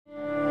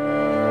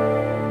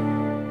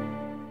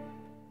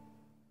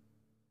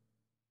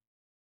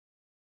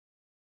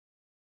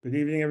Good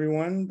evening,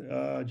 everyone,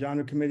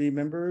 genre committee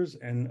members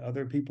and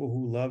other people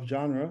who love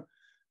genre.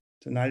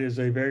 Tonight is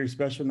a very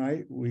special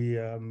night.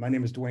 My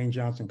name is Dwayne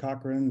Johnson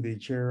Cochran, the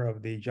chair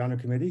of the genre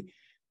committee,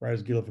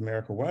 Writers Guild of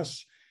America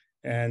West.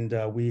 And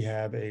we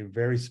have a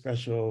very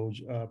special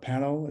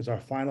panel as our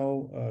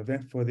final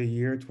event for the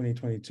year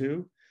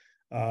 2022.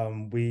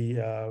 We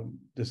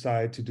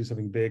decided to do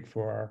something big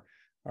for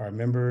our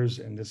members,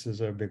 and this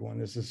is a big one.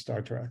 This is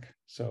Star Trek.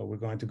 So we're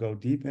going to go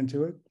deep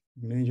into it,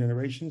 many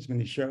generations,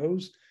 many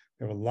shows.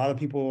 We have a lot of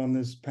people on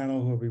this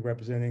panel who will be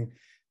representing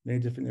many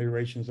different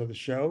iterations of the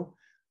show.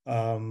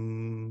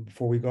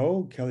 Before we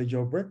go, Kelly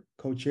Jo Brick,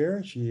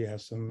 co-chair, she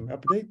has some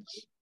updates.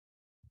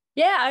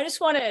 Yeah, I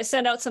just want to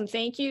send out some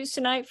thank yous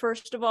tonight.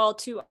 First of all,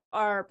 to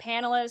our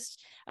panelists,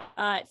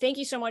 thank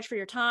you so much for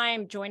your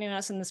time joining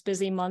us in this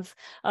busy month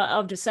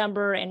of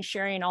December and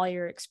sharing all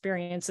your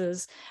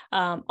experiences.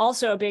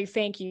 Also, a big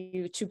thank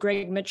you to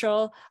Greg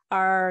Mitchell,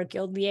 our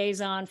guild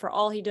liaison, for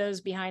all he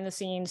does behind the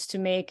scenes to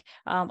make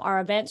our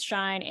events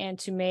shine and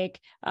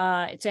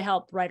to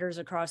help writers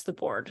across the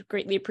board.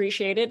 Greatly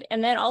appreciated.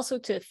 And then also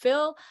to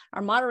Phil,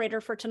 our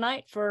moderator for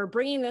tonight, for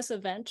bringing this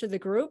event to the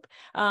group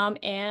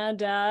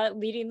and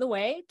leading the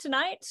way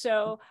tonight.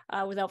 So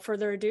without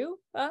further ado,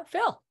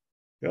 Phil.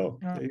 Phil,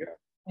 there you go.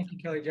 Thank you,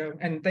 Kelly Jo.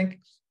 And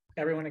thanks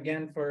everyone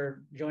again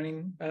for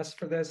joining us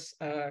for this.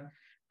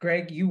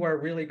 Greg, you are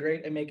really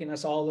great at making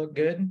us all look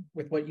good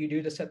with what you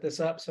do to set this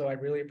up. So I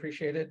really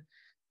appreciate it.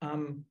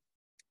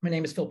 My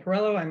name is Phil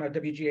Pirrello. I'm a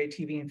WGAW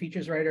TV and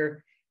features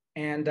writer.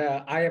 And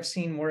I have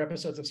seen more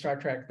episodes of Star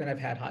Trek than I've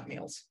had hot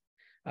meals.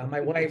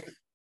 My wife,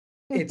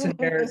 it's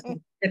embarrassing.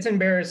 It's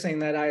embarrassing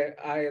that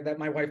that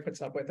my wife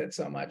puts up with it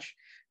so much.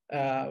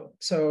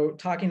 So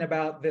talking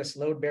about this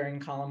load-bearing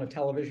column of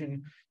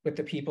television with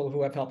the people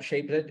who have helped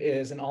shape it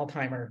is an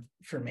all-timer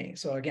for me.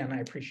 So again, I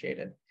appreciate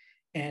it.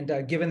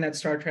 And given that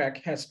Star Trek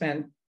has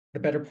spent the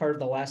better part of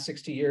the last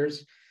 60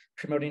 years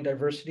promoting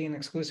diversity and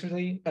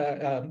diversity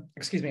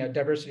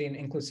and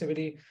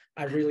inclusivity,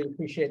 I really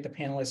appreciate the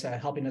panelists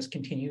helping us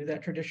continue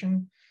that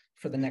tradition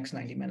for the next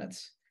 90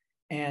 minutes.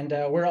 And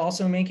we're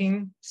also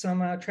making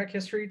some Trek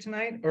history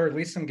tonight, or at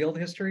least some guild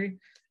history,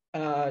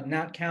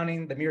 not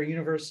counting the Mirror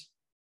Universe,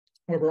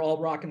 where we're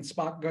all rocking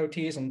Spock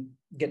goatees and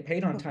get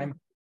paid on time.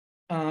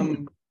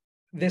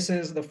 This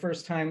is the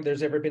first time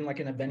there's ever been like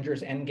an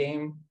Avengers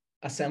Endgame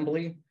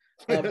assembly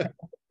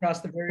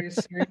across the various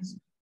series.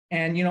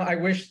 And, you know, I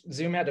wish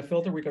Zoom had a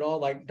filter. We could all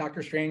like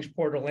Doctor Strange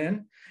portal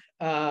in.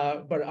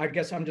 But I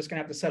guess I'm just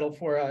gonna have to settle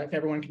for if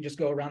everyone can just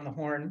go around the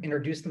horn,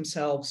 introduce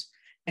themselves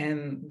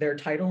and their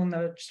title and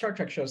the Star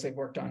Trek shows they've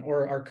worked on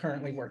or are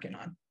currently working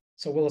on.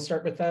 So we'll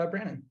start with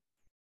Brannon.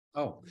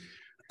 Oh,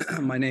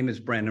 my name is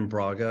Brannon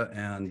Braga,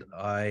 and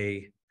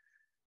I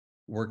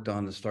worked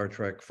on the Star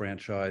Trek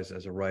franchise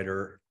as a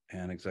writer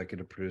and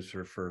executive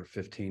producer for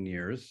 15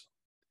 years,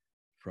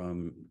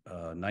 from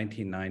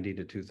 1990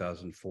 to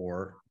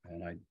 2004.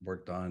 And I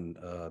worked on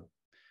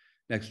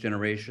Next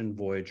Generation,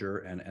 Voyager,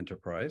 and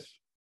Enterprise,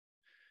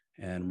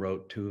 and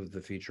wrote 2 of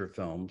the feature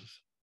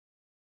films,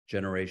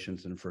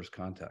 Generations and First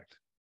Contact.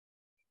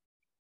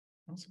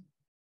 Awesome.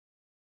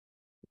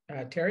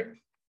 Terry?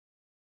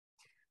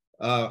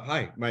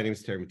 Hi, my name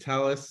is Terry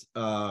Matalas.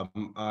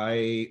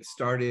 I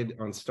started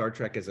on Star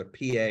Trek as a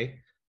PA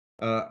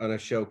on a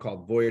show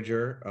called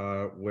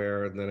Voyager,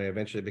 where then I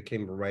eventually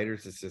became a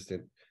writer's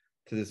assistant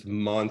to this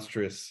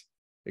monstrous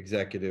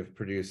executive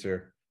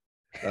producer,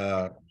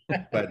 Brannon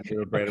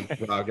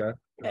Braga,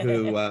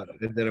 who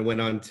and then I went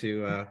on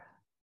to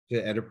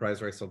Enterprise,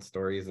 where I sold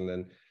stories, and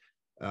then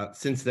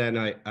since then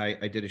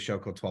I did a show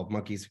called 12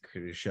 Monkeys,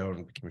 created a show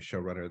and became a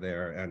showrunner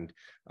there, and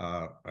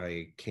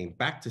I came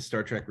back to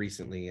Star Trek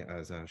recently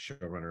as a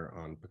showrunner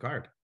on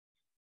Picard.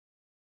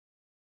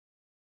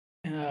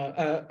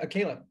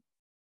 Akela.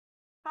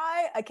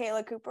 Hi,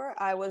 Akela Cooper.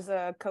 I was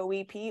a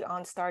co-EP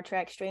on Star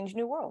Trek Strange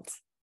New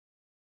Worlds.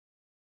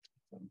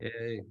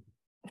 Yay.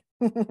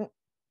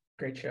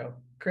 Great show.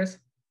 Chris?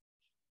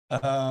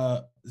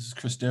 This is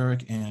Chris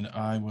Derrick, and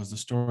I was the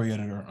story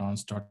editor on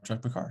Star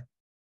Trek Picard.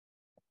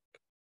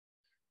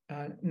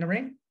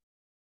 Naren?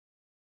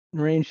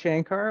 Naren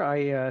Shankar.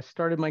 I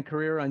started my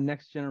career on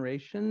Next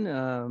Generation.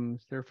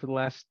 Was there for the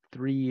last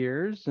 3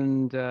 years,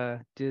 and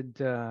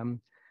did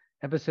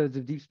episodes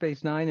of Deep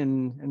Space Nine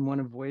and one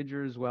of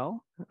Voyager as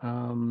well.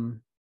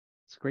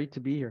 It's great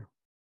to be here.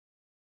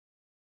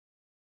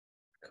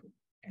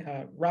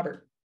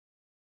 Robert.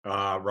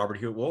 Robert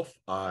Hewitt Wolfe.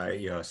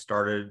 I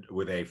started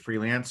with a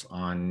freelance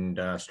on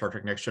Star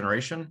Trek Next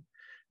Generation,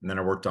 and then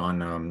I worked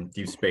on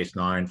Deep Space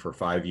Nine for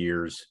 5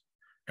 years.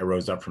 I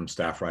rose up from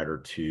staff writer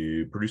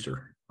to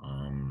producer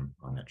on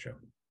that show.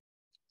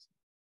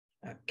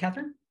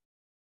 Kathryn?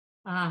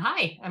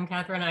 Hi, I'm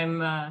Kathryn.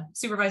 I'm a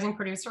supervising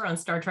producer on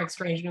Star Trek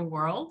Strange New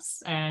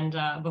Worlds. And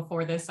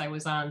before this, I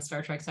was on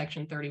Star Trek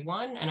Section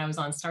 31, and I was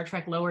on Star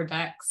Trek Lower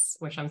Decks,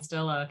 which I'm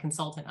still a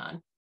consultant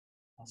on.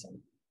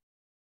 Awesome.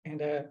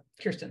 And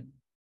Kirsten?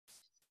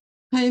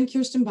 Hi, I'm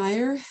Kirsten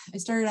Beyer. I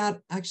started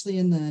out actually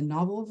in the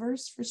novel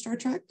verse for Star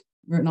Trek,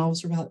 wrote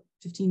novels for about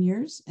 15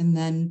 years, and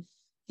then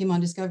came on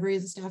Discovery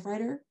as a staff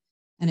writer.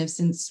 and have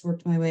since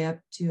worked my way up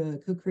to a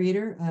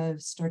co-creator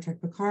of Star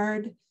Trek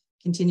Picard,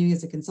 continuing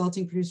as a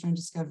consulting producer on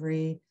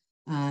Discovery,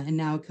 and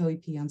now a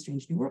co-EP on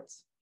Strange New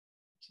Worlds.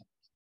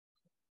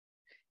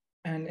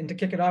 And to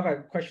kick it off, I have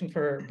a question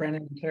for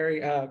Brannon and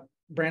Terry.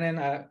 Brannon,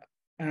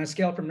 on a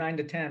scale from 9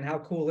 to 10, how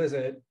cool is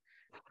it,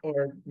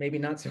 or maybe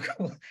not so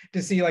cool,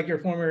 to see like your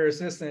former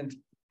assistant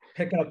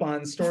pick up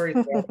on stories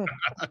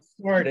that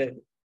started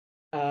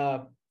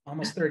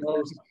almost 30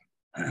 years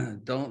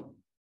ago?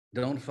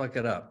 Don't fuck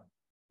it up.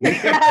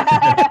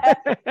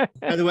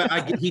 By the way,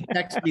 he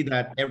texts me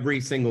that every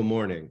single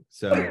morning.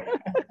 So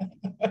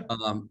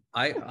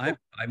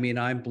I mean,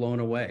 I'm blown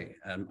away.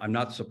 I'm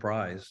not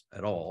surprised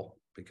at all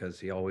because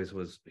he always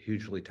was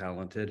hugely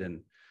talented,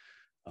 and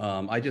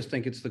I just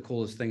think it's the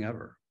coolest thing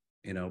ever.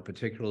 You know,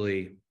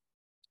 particularly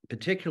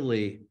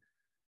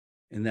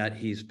in that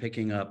he's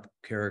picking up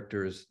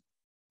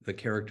the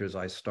characters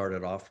I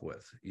started off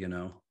with. You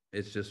know,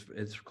 it's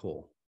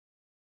cool.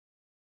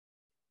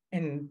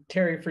 And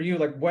Terry, for you,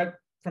 like what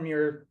from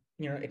your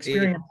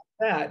experience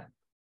with that,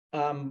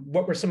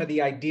 what were some of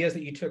the ideas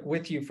that you took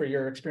with you for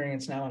your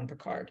experience now on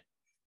Picard?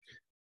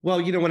 Well,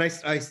 you know, when I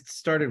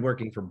started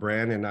working for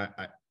Brannon,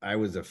 I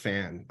was a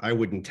fan. I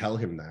wouldn't tell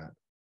him that,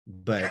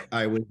 but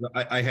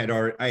I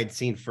had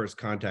seen First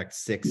Contact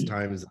 6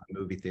 times in the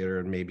movie theater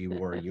and maybe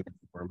wore a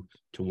uniform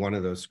to one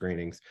of those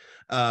screenings.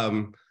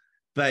 So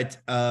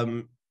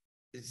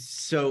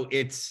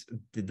it's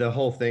the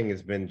whole thing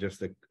has been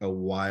just a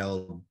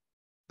wild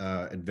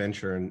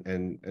adventure and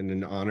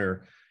an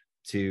honor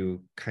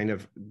to kind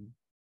of,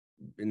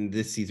 in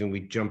this season,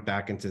 we jump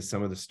back into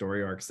some of the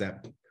story arcs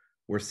that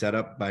were set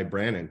up by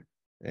Brannon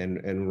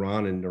and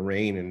Ron and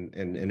Naren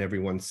and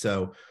everyone.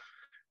 So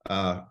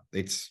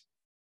it's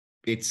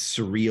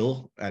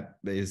surreal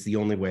is the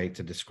only way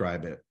to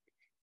describe it.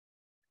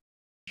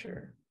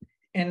 Sure.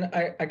 And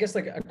I guess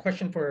like a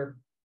question for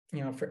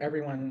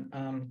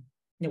everyone,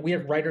 we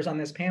have writers on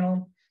this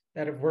panel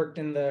that have worked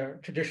in the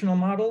traditional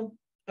model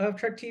of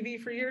Trek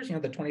TV for years,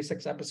 the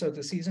 26 episodes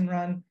a season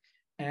run,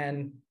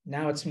 and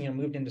now it's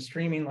moved into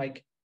streaming.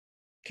 Like,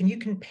 can you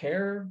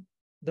compare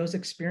those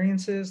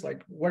experiences?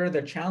 Like, what are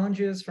the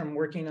challenges from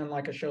working on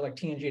like a show like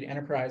TNG to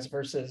Enterprise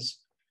versus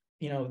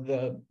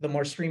the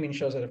more streaming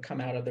shows that have come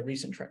out of the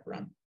recent Trek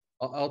run?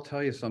 I'll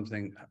tell you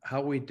something.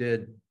 How we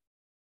did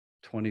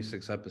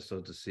 26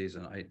 episodes a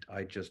season,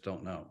 I just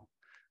don't know.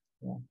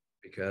 Yeah.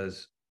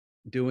 Because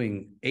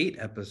doing 8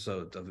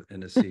 episodes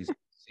in a season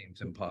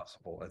seems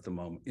impossible at the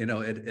moment.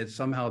 It's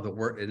somehow the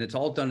work, and it's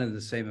all done in the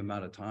same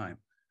amount of time.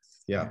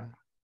 Yeah.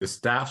 The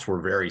staffs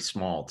were very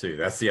small too.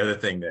 That's the other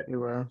thing that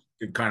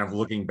kind of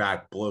looking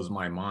back blows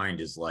my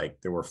mind, is like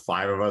there were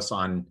 5 of us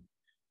on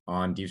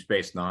Deep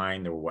Space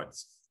Nine. There were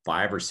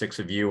 5 or 6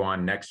 of you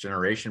on Next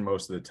Generation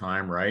most of the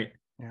time, right?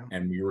 Yeah.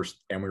 And we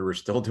were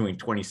still doing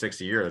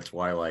 26 a year. That's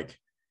why like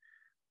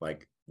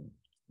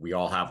we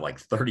all have like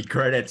 30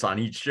 credits on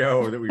each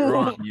show that we were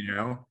on,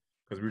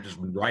 because we were just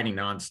writing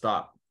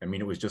nonstop. I mean,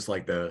 it was just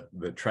like the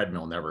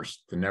treadmill never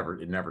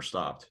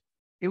stopped.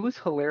 It was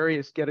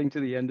hilarious getting to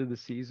the end of the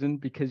season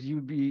because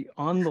you'd be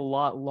on the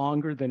lot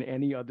longer than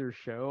any other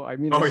show. I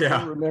mean, I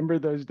still remember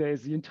those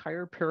days. The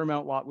entire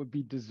Paramount lot would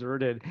be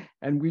deserted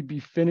and we'd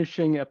be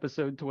finishing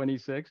episode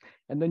 26.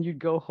 And then you'd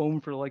go home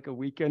for like a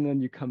weekend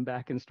and you come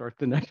back and start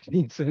the next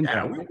season.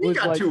 Yeah, we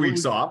got like 2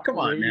 weeks off. Come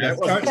on, man.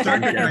 Star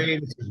Trek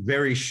was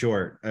very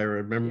short. I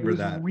remember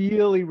that.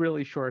 Really,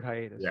 really short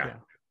hiatus. Yeah,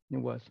 it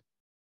was.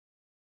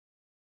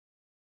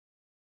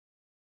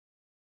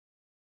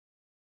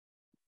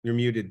 You're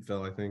muted,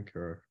 Phil, I think,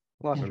 or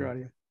lost your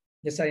audio.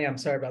 Yes, I am.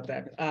 Sorry about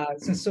that.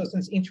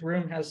 Since each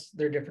room has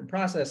their different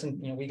process,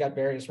 and we got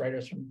various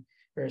writers from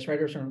various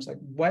writers' rooms. Like,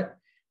 what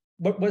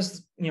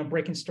was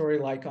breaking story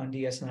like on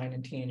DS9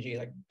 and TNG?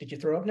 Like, did you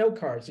throw up note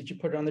cards? Did you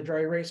put it on the dry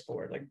erase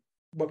board? Like,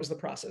 what was the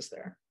process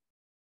there?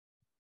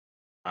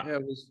 Yeah,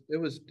 it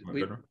was.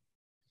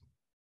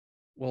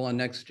 Well, on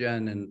Next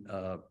Gen and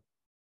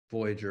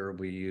Voyager,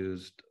 we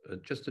used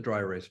just a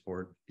dry erase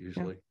board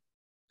usually. Yeah.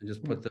 And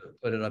just put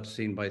it up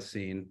scene by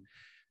scene.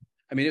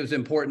 I mean, it was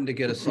important to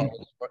get a solid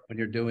when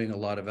you're doing a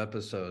lot of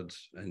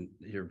episodes and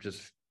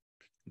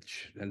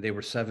they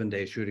were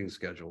 7-day shooting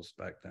schedules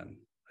back then.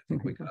 I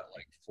think we got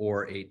like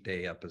 4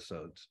 8-day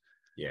episodes.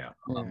 Yeah.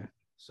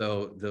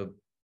 So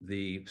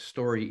the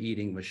story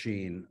eating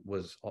machine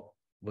was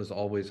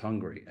always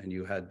hungry, and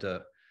you had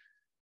to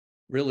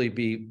really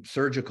be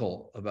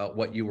surgical about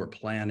what you were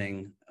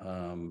planning,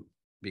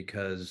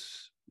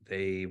 because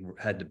they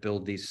had to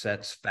build these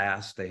sets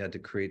fast. They had to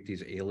create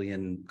these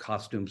alien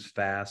costumes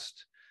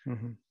fast.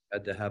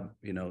 Had to have,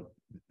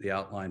 the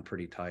outline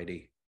pretty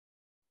tidy.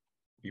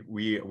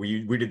 We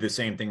did the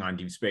same thing on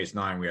Deep Space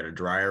Nine. We had a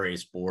dry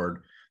erase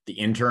board. The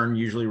intern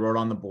usually wrote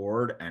on the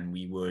board, and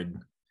we would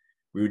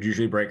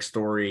usually break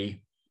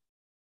story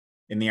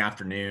in the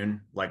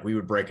afternoon. Like, we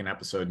would break an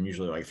episode in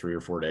usually like 3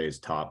 or 4 days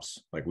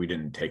tops. Like, we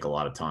didn't take a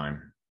lot of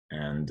time,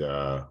 and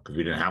because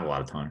we didn't have a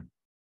lot of time.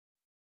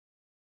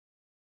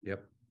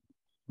 Yep.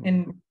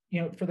 And,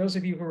 for those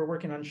of you who were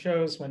working on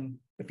shows when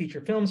the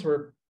feature films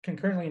were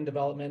concurrently in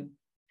development,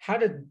 how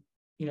did,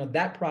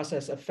 that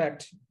process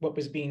affect what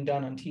was being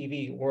done on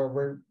TV?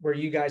 Or were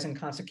you guys in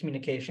constant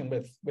communication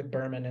with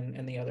Berman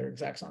and the other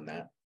execs on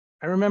that?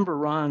 I remember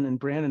Ron and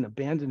Brannon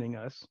abandoning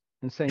us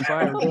and saying,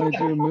 bye, we're going to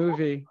do a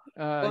movie.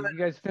 You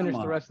guys finish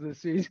the rest of the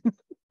season.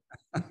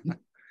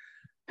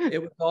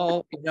 It was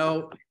all,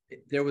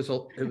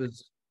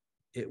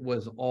 it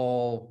was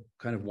all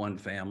kind of one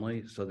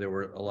family. So there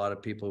were a lot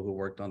of people who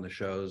worked on the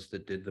shows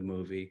that did the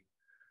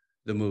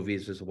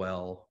movies as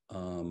well.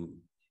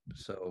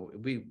 So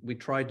we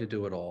tried to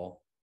do it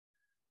all.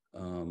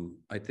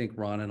 I think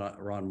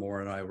Ron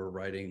Moore and I were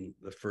writing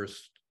the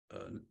first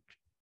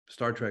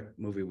Star Trek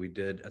movie we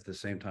did at the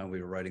same time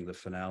we were writing the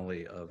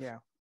finale of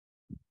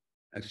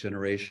Next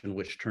Generation,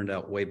 which turned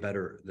out way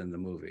better than the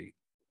movie.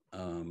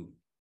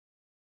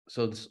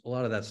 So a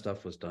lot of that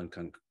stuff was done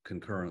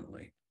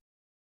concurrently.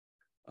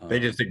 They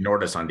just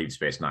ignored us on Deep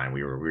Space Nine.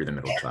 We were the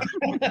middle class.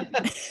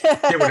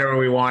 Did whatever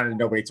we wanted.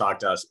 Nobody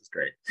talked to us. It's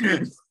great.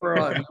 We were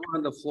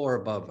on the floor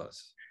above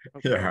us.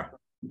 Okay.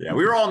 Yeah.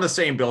 We were all in the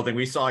same building.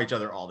 We saw each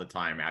other all the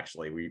time.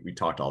 Actually, we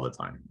talked all the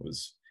time.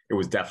 It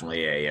was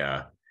definitely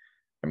it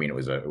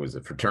was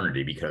a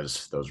fraternity,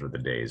 because those were the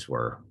days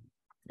where,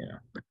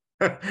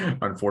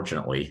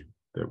 unfortunately,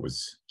 it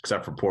was,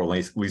 except for poor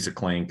Lisa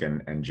Klink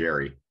and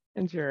Jerry.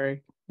 And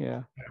Jerry,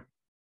 yeah.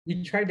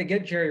 You tried to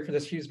get Jerry for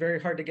this. She was very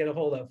hard to get a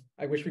hold of.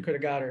 I wish we could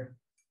have got her.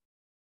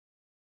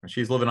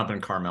 She's living up in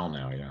Carmel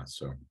now, yeah.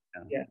 So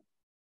yeah.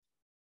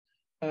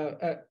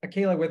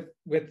 Akela,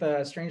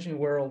 with Strange New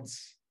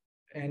Worlds,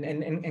 and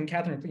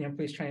Kathryn,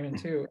 please chime in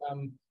too.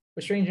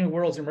 With Strange New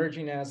Worlds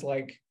emerging as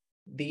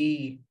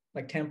the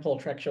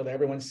tentpole Trek show that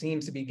everyone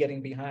seems to be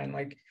getting behind,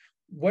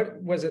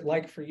 what was it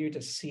like for you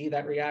to see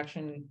that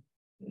reaction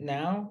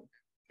now,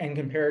 and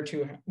compare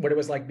to what it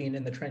was like being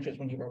in the trenches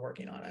when you were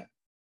working on it?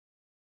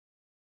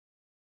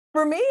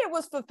 For me, it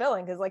was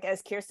fulfilling because,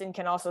 as Kirsten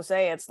can also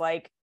say, it's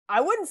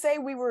I wouldn't say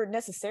we were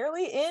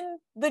necessarily in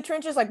the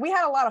trenches. We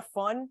had a lot of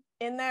fun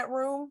in that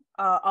room.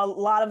 A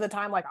lot of the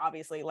time,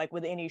 obviously,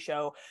 with any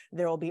show,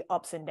 there will be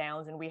ups and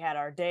downs, and we had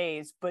our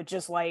days. But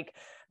just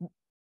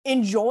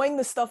enjoying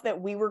the stuff that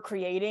we were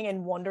creating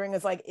and wondering,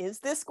 is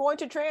this going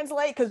to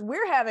translate? Because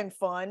we're having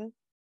fun.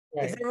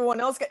 Right. Is everyone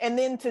else? And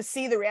then to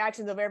see the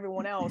reactions of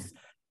everyone else.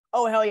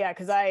 Oh, hell yeah.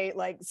 Because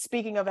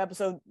speaking of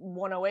episode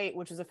 108,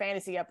 which is a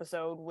fantasy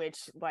episode,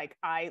 which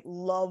I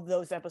love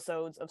those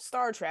episodes of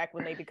Star Trek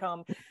when they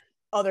become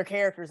other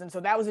characters. And so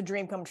that was a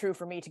dream come true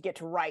for me to get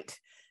to write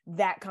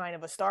that kind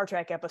of a Star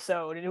Trek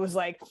episode. And it was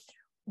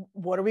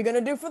what are we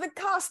going to do for the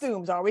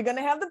costumes? Are we going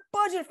to have the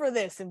budget for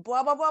this? And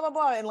blah, blah, blah, blah,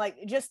 blah. And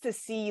just to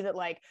see that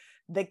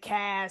the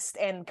cast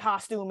and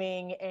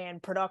costuming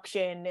and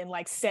production and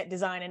set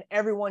design and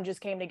everyone just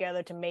came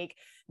together to make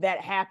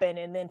that happen.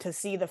 And then to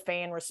see the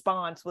fan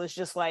response was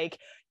just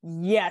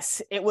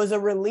yes, it was a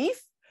relief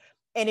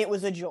and it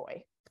was a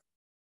joy.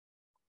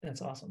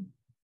 That's awesome.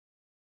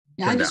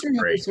 Yeah,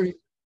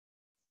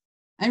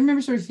 I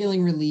remember sort of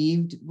feeling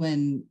relieved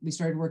when we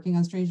started working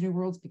on Strange New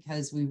Worlds,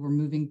 because we were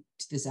moving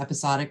to this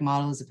episodic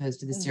model as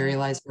opposed to the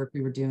serialized work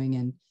we were doing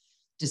in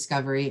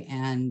Discovery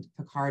and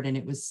Picard. And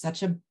it was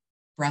such a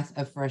breath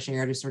of fresh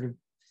air to sort of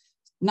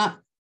not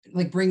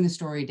bring the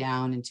story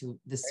down into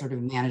this sort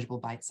of manageable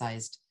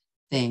bite-sized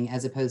thing,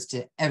 as opposed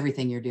to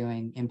everything you're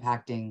doing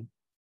impacting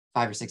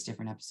 5 or 6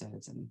 different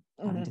episodes and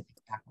having to think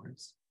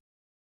backwards.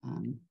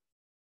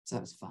 So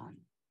it was fun.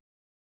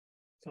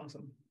 It's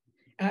awesome.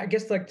 I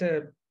guess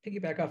to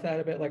piggyback off that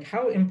a bit,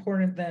 how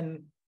important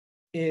then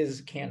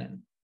is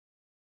canon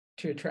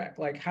to Trek?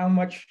 How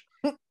much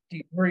do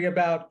you worry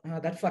about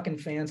that fucking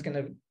fan's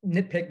gonna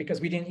nitpick because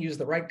we didn't use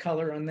the right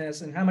color on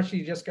this? And how much do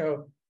you just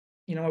go,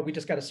 you know what, we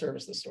just got to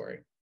service the story?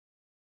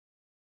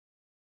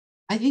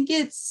 I think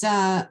it's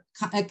a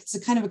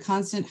kind of a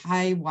constant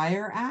high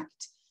wire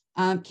act.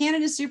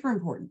 Canon is super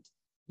important.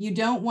 You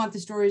don't want the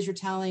stories you're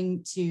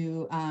telling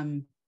to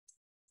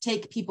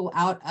take people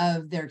out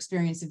of their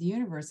experience of the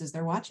universe as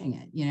they're watching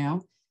it,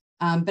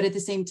 but at the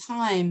same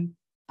time,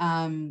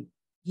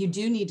 you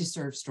do need to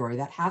serve story.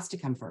 That has to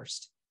come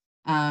first.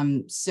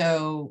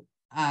 So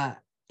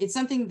it's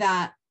something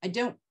that I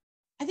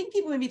think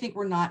people maybe think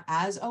we're not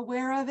as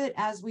aware of it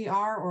as we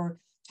are, or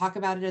talk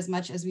about it as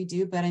much as we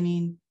do. But I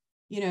mean,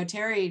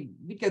 Terry,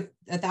 we'd go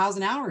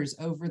 1,000 hours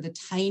over the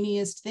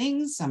tiniest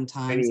things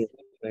sometimes,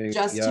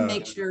 just to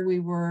make sure we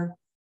were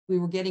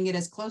getting it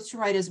as close to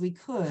right as we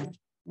could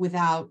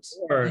without.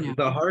 Or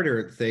the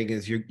harder thing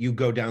is you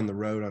go down the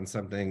road on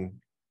something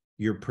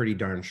you're pretty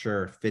darn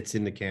sure fits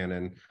into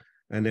canon,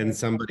 and then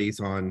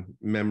somebody's on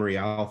memory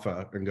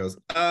alpha and goes,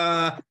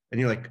 and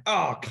you're like,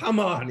 oh,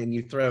 come on, and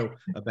you throw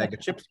a bag of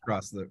chips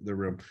across the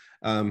room.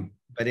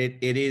 But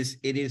it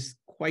is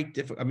quite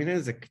difficult. I mean, it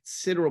is a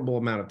considerable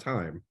amount of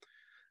time.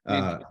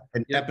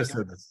 An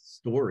episode of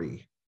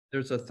story.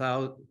 There's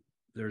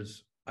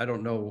I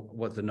don't know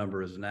what the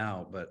number is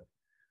now, but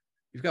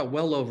you've got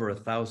well over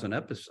 1,000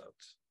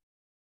 episodes.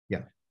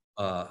 Yeah.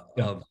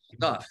 Of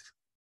stuff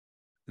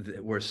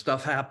where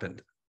stuff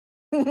happened.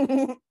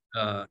 And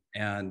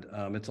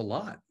it's a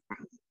lot.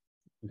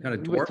 It kind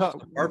of dwarfs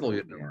the Marvel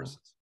universe.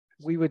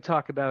 we would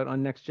talk about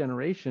on Next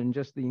Generation,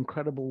 just the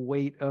incredible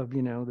weight of,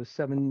 the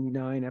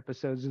 79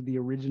 episodes of the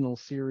original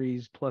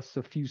series, plus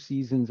a few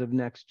seasons of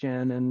Next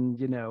Gen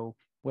and,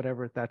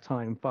 whatever at that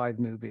time, 5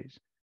 movies,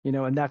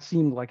 and that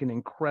seemed like an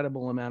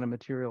incredible amount of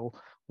material.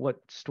 What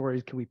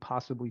stories can we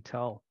possibly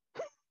tell?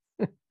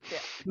 I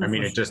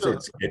mean,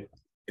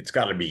 it's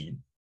got to be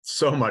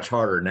so much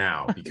harder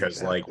now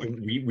because Exactly. like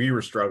we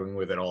were struggling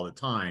with it all the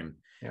time.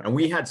 Yeah. And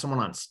we had someone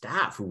on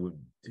staff who would,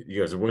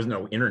 there was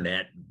no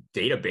internet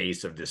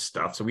database of this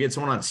stuff. So we had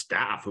someone on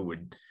staff who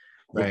would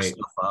look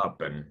stuff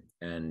up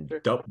and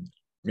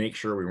make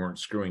sure we weren't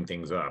screwing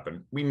things up.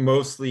 And we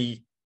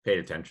mostly paid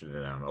attention to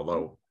them,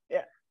 although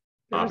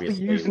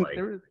obviously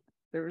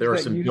there are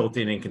some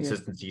built-in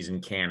inconsistencies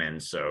in canon.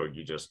 So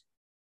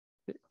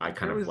I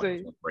kind of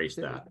embrace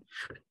that.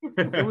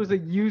 There was a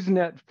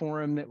Usenet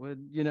forum that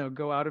would,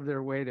 go out of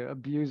their way to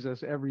abuse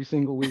us every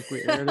single week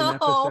we aired an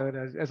episode,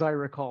 as I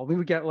recall. We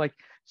would get like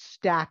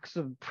stacks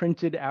of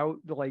printed out,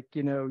 like,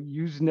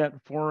 Usenet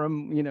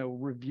forum,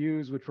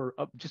 reviews, which were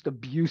just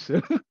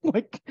abusive,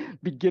 like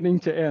beginning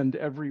to end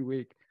every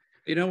week.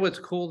 What's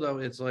cool though,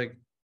 it's like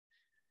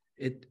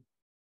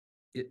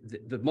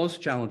the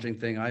most challenging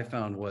thing I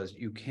found was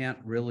you can't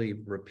really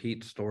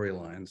repeat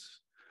storylines.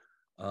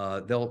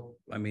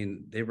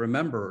 They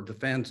remember, the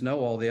fans know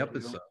all the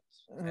episodes.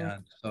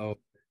 And so,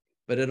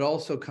 but it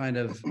also kind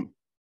of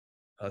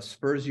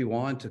spurs you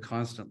on to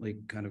constantly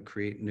kind of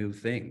create new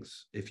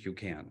things if you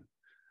can,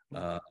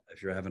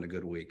 if you're having a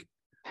good week.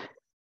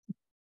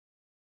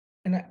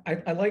 And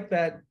I like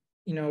that,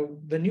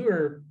 the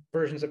newer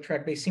versions of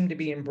Trek, they seem to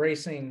be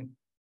embracing,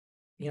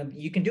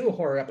 you can do a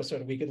horror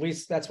episode a week. At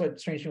least that's what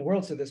Strange New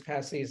Worlds did this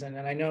past season.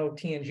 And I know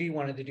TNG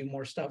wanted to do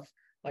more stuff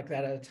like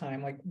that at a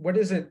time. Like, what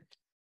is it?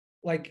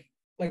 Like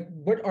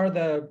what are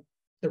the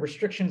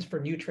restrictions for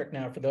new Trek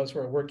now for those who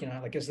are working on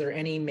it? Like, is there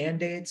any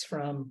mandates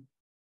from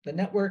the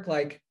network,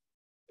 like,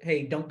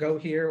 hey, don't go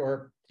here,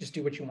 or just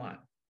do what you want?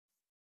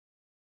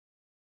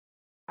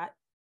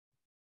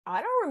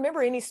 I don't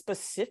remember any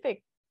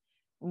specific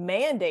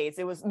mandates.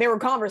 There were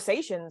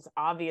conversations,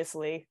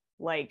 obviously,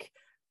 like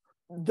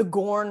the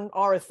Gorn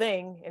are a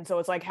thing, and so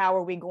it's like, how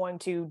are we going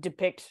to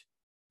depict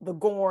the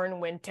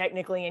Gorn when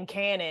technically in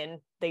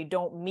canon they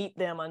don't meet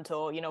them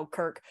until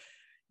Kirk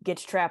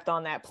gets trapped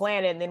on that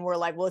planet, and then we're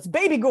like, well, it's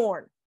baby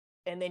Gorn,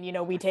 and then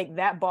we take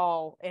that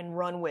ball and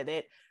run with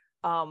it.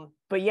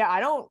 But yeah, I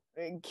don't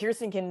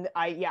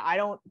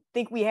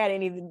think we had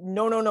any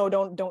no,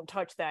 don't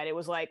touch that. It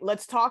was like,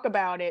 let's talk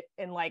about it,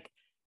 and like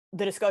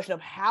the discussion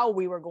of how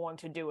we were going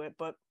to do it,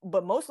 but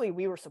mostly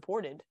we were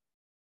supported.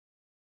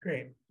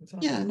 Great. Awesome.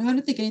 Yeah, no, I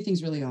don't think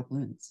anything's really off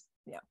limits.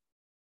 Yeah.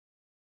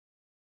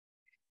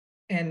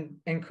 And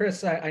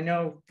Chris, I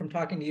know from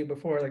talking to you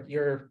before, like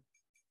you're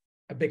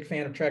a big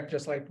fan of Trek,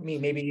 just like me,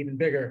 maybe even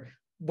bigger.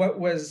 What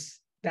was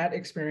that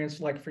experience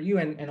like for you,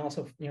 and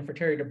also for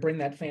Terry, to bring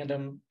that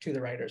fandom to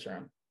the writers'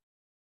 room?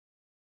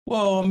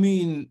 Well, I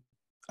mean,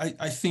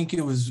 I think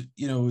it was,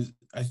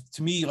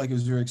 to me, like, it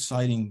was very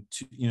exciting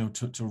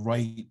to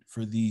write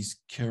for these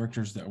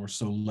characters that were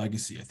so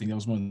legacy. I think that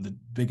was one of the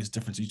biggest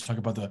differences. You talk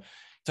about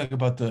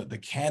the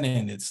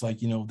canon. It's like,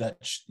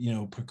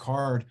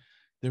 Picard,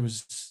 there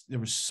was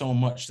so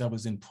much that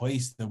was in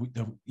place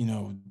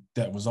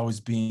that was always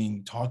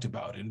being talked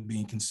about and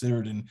being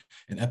considered in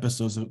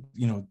episodes of,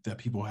 that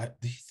people had,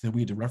 that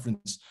we had to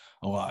reference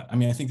a lot. I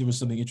mean, I think there was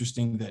something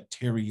interesting that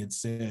Terry had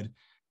said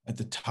at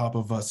the top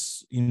of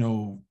us,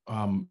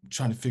 trying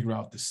to figure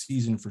out the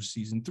season for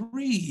season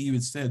 3. He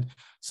had said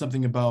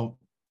something about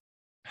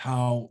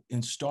how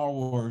in Star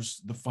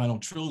Wars, the final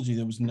trilogy,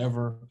 there was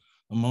never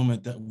a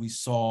moment that we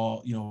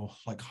saw,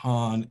 like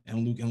Han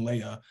and Luke and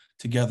Leia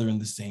together in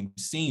the same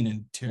scene.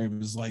 And Terry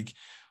was like,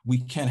 we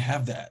can't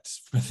have that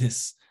for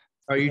this.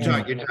 Oh, you're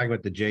talking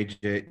about the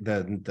JJ,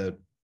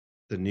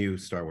 the new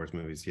Star Wars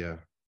movies, yeah.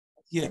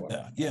 Yeah.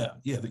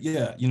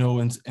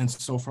 And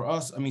so for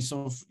us, I mean,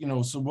 so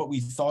what we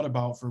thought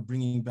about for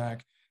bringing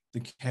back the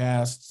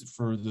cast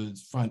for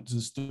this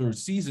 3rd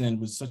season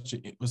was such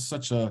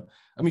a,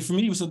 I mean, for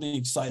me, it was something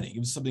exciting. It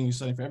was something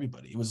exciting for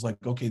everybody. It was like,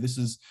 okay, this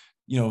is,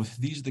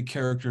 these are the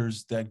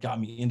characters that got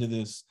me into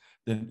this,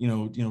 that,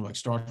 like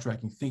Star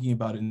Trek, and thinking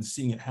about it and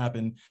seeing it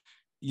happen,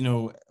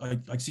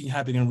 like seeing it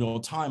happen in real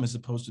time, as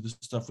opposed to the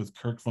stuff with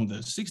Kirk from the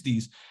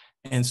 60s.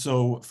 And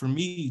so for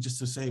me, just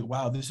to say,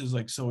 wow, this is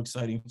like so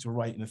exciting to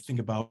write and to think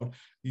about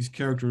these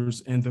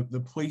characters and the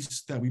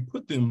place that we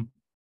put them,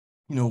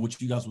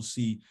 which you guys will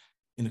see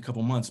in a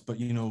couple months, but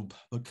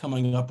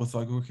coming up with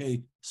like,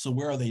 okay, so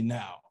where are they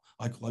now?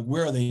 Like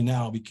where are they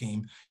now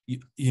became,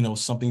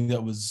 something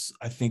that was,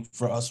 I think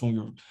for us when we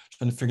were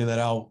trying to figure that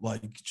out,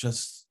 like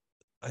just,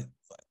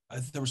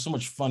 there was so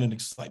much fun and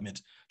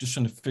excitement just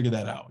trying to figure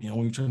that out.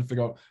 When you're trying to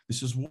figure out,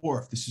 this is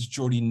Worf, this is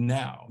Geordi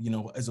now,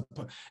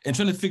 and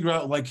trying to figure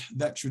out like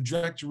that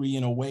trajectory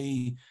in a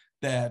way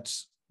that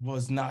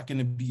was not going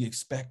to be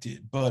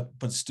expected, but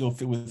still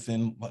fit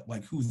within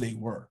like who they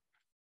were.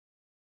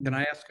 Can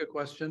I ask a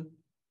question?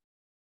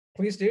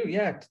 Please do,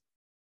 yeah.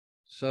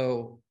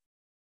 So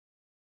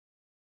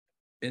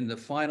in the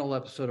final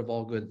episode of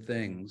All Good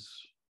Things,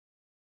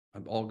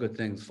 All Good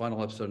Things,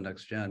 final episode of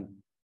Next Gen,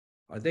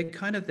 are they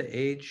kind of the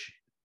age?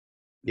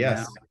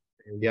 Yes.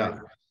 now? Yeah.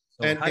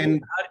 So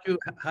And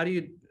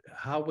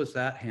how was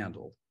that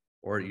handled?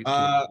 Or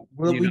well,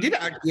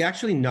 we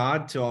actually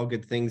nod to All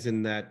Good Things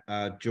in that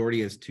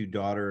Geordi has two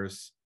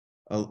daughters,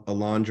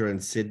 Alondra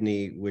and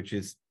Sydney, which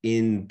is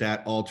in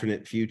that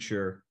alternate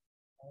future.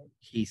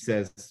 He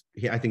says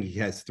I think he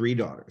has three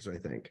daughters, I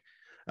think.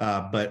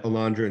 But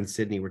Alondra and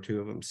Sydney were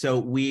two of them. So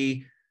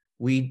we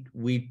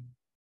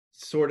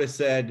sort of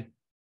said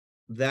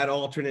that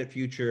alternate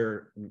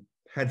future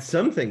had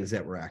some things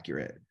that were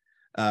accurate.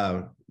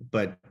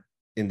 But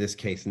in this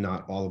case,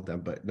 not all of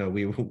them, but no,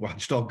 we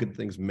watched All Good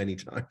Things many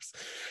times.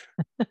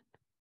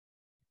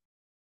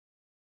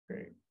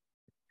 Great.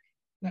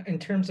 Now, in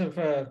terms of,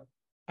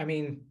 I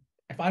mean,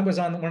 if I was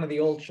on one of the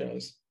old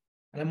shows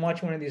and I'm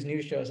watching one of these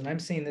new shows and I'm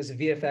seeing this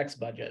VFX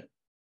budget,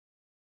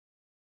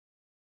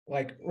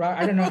 like,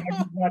 I don't know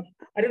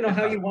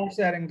how you watch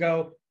that and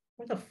go,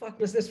 what the fuck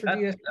was this for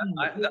DSP?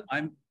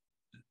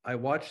 I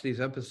watch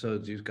these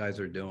episodes these guys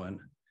are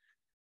doing,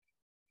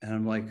 and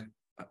I'm like,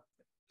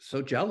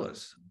 so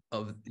jealous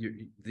of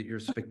your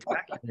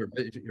spectacular,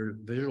 your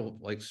visual,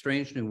 like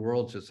Strange New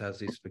Worlds just has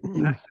these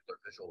spectacular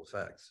visual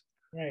effects.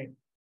 Right.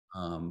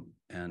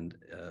 And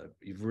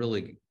you've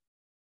really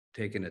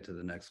taken it to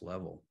the next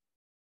level.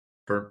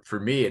 For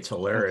me, it's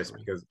hilarious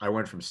because I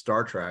went from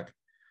Star Trek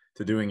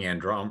to doing Gene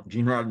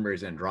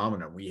Roddenberry's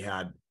Andromeda. We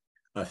had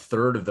a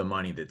third of the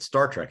money that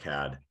Star Trek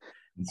had.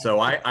 And so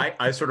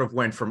I sort of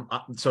went from,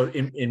 so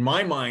in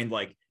my mind,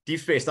 like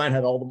Deep Space Nine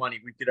had all the money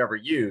we could ever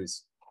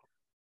use.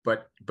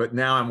 But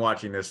now I'm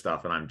watching this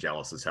stuff and I'm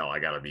jealous as hell. I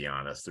got to be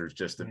honest. There's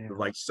just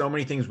like so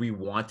many things we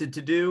wanted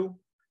to do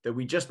that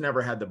we just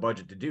never had the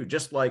budget to do.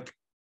 Just like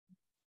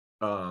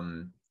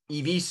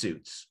EV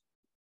suits,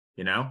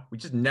 you know, we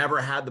just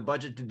never had the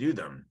budget to do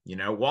them. You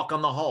know, walk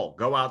on the hull,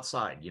 go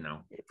outside. You know,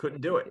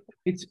 couldn't do it.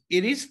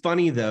 It is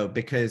funny though,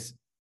 because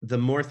the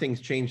more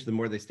things change, the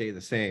more they stay the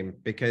same.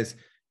 Because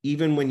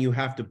even when you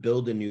have to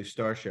build a new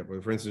starship,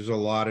 or for instance, there's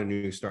a lot of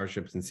new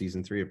starships in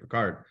season 3 of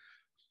Picard.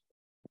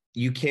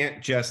 You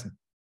can't just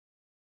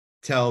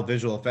tell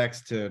visual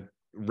effects to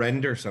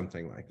render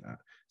something like that.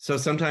 So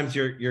sometimes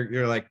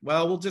you're like,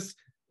 well,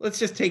 let's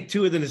just take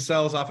 2 of the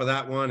nacelles off of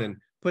that one and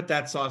put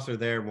that saucer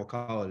there and we'll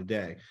call it a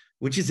day,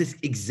 which is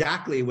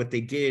exactly what they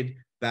did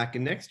back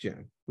in Next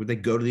Gen, where they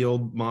go to the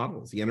old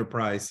models. The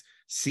Enterprise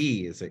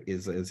C is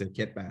a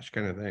kit bash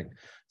kind of thing.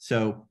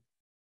 So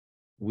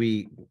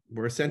we're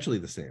essentially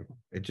the same.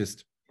 It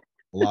just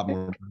a lot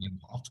more money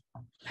involved.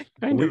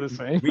 Kind of the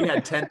same. We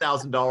had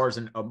 $10,000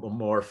 and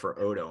more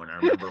for Odo, and I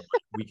remember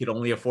we could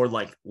only afford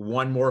like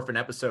one morph an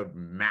episode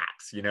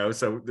max, you know.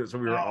 So we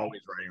were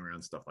always writing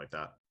around stuff like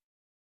that.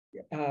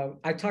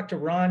 I talked to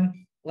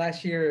Ron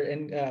last year,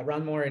 and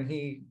Ron Moore, and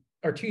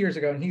 2 years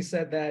ago, and he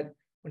said that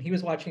when he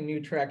was watching New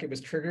Trek, it was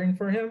triggering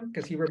for him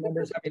because he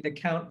remembers having to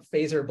count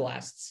phaser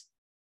blasts.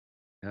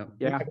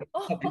 Yeah,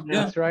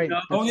 that's right.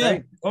 Oh that's yeah.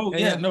 right. Oh yeah,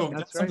 yeah. No,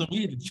 that's that's something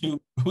we had to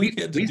do. We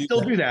had to We still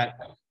do that.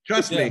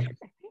 Trust me.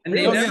 And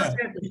they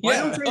why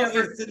don't they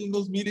ever sit in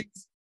those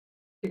meetings?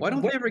 Why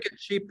don't they ever get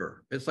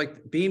cheaper? It's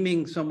like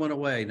beaming someone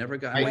away. Never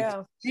got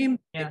guys.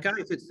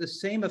 It's the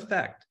same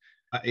effect.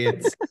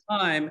 It's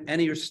time,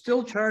 and you're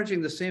still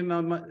charging the same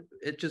amount.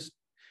 It just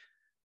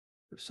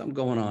there's something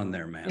going on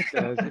there, man. It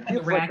does. It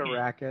feels like a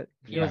racket.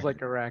 It feels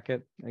like a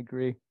racket. I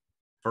agree.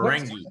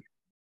 Ferengi.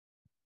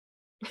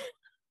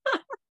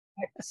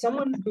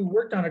 Someone who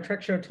worked on a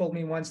Trek show told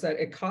me once that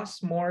it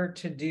costs more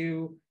to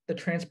do the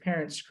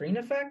transparent screen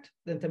effect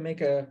than to make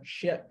a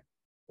ship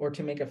or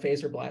to make a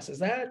phaser blast. Is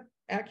that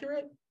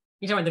accurate?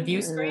 You talking about the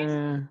view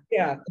screen?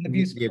 Yeah, the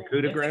view screen.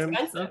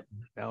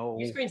 No,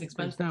 view screen's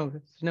expensive.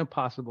 There's no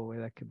possible way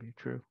that could be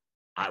true.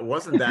 I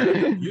wasn't that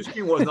view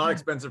screen was not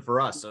expensive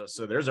for us.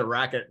 So there's a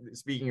racket.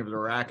 Speaking of the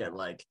racket,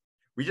 like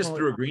we just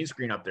threw a green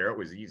screen up there. It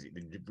was easy.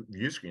 The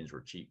view screens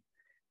were cheap.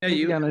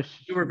 Yeah,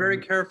 you were very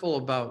careful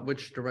about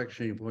which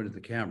direction you pointed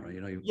the camera. You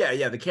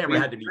know, the camera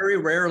had to be very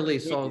rarely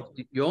saw.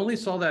 You only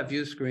saw that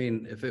view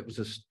screen if it was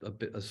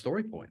a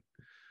story point.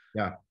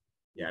 Yeah,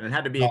 and it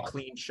had to be a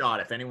clean shot.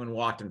 If anyone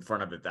walked in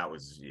front of it, that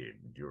was you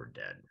were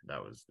dead.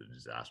 That was the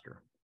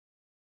disaster.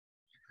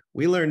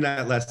 We learned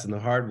that lesson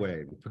the hard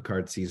way in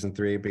Picard season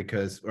 3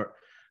 because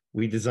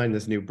we designed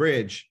this new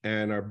bridge,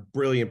 and our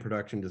brilliant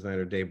production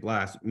designer Dave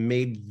Blass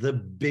made the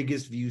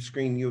biggest view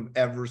screen you've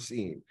ever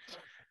seen.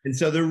 And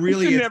so there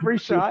really is every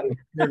shot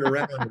turn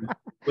around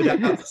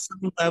without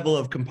some level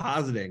of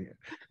compositing.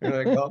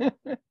 You're like, well,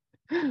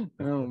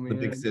 oh man, the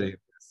big city.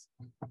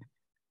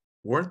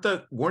 Weren't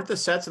the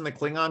sets in the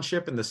Klingon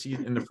ship in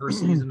the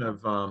first season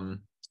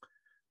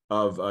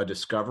of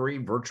Discovery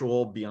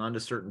virtual beyond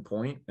a certain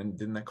point? And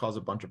didn't that cause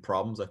a bunch of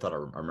problems? I thought I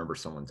remember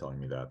someone telling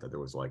me that there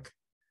was like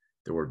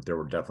there were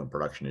definitely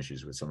production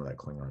issues with some of that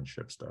Klingon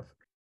ship stuff.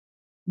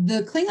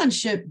 The Klingon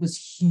ship was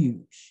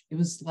huge. It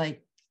was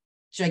like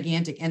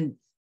gigantic, and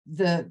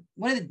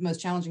one of the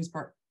most challenging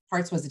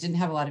parts was it didn't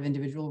have a lot of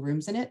individual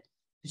rooms in it.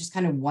 It was just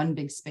kind of one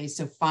big space.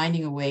 So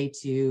finding a way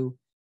to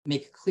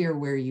make clear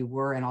where you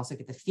were and also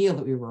get the feel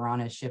that we were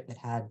on a ship that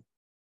had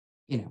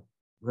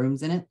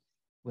rooms in it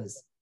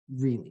was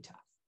really tough.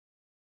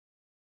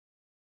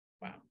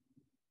 Wow.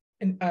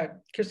 And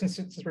Kirsten,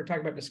 since we're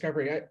talking about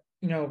Discovery,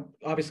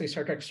 obviously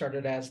Star Trek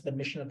started as the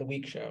Mission of the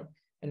Week show,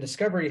 and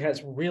Discovery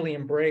has really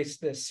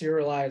embraced this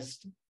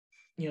serialized,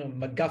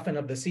 MacGuffin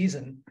of the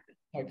season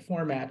type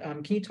format.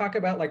 Can you talk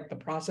about like the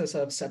process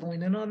of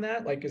settling in on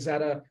that? Like, was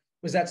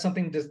that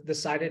something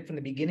decided from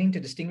the beginning to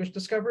distinguish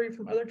Discovery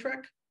from other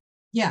Trek?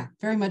 Yeah,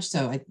 very much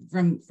so.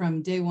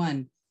 From day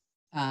one,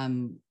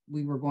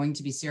 we were going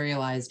to be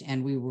serialized,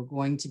 and we were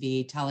going to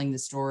be telling the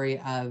story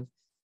of,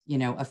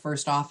 a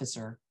first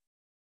officer,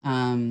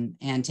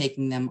 and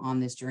taking them on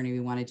this journey. We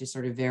wanted to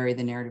sort of vary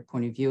the narrative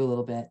point of view a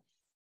little bit.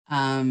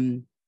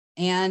 And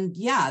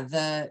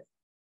yeah,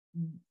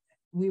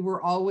 we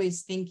were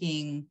always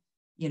thinking,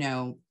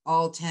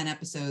 all 10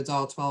 episodes,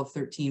 all 12,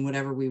 13,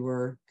 whatever we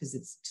were, because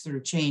it's sort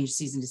of changed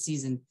season to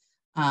season.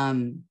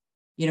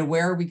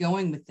 Where are we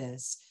going with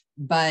this?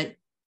 But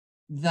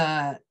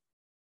the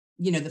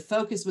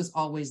focus was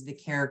always the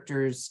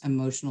characters'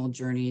 emotional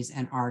journeys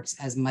and arcs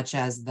as much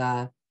as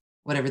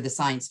whatever the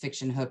science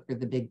fiction hook or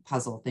the big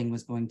puzzle thing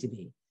was going to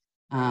be.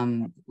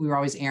 We were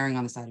always erring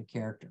on the side of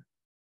character.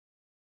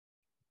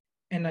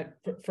 And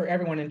for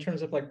everyone, in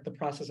terms of like the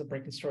process of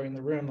breaking story in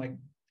the room, like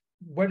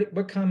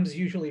what comes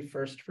usually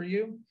first for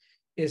you?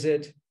 Is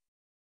it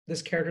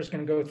this character is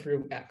going to go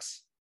through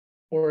X,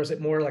 or is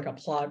it more like a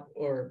plot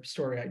or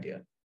story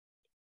idea?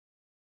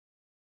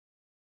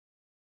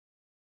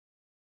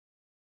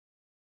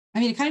 I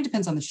mean, it kind of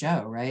depends on the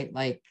show, right?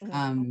 Like,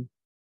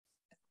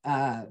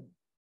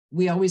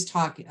 we always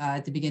talk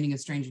at the beginning of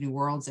Strange New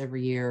Worlds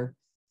every year,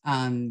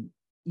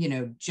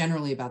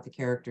 generally about the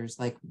characters,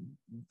 like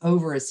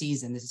over a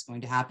season, this is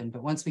going to happen.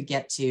 But when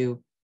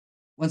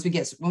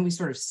we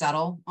sort of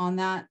settle on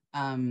that,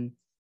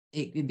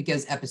 it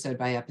goes episode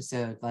by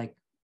episode, like,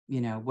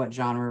 what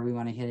genre we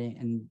want to hit it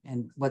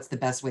and what's the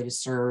best way to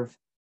serve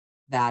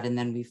that. And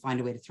then we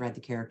find a way to thread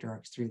the character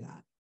arcs through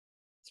that.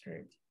 That's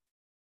great.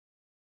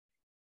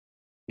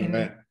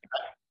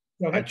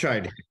 I try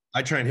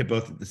and hit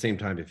both at the same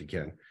time if you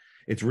can.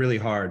 It's really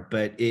hard,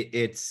 but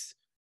it's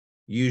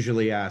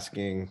usually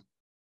asking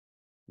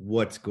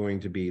what's going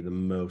to be the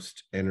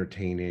most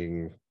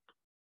entertaining,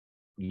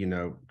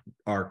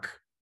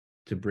 arc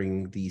to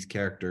bring these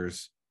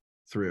characters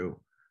through,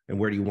 and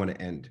where do you want to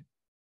end?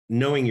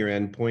 Knowing your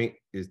end point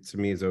to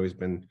me has always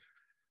been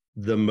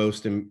the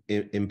most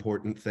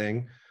important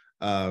thing.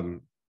 But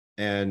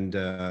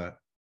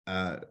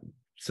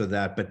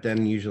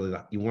then usually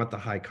you want the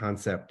high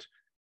concept,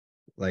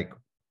 like,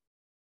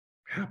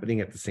 happening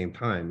at the same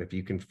time. If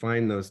you can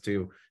find those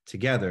two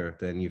together,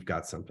 then you've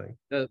got something.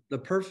 The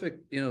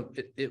perfect,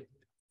 the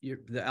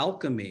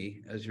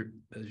alchemy, as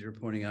you're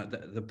pointing out,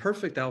 the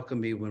perfect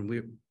alchemy when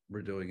we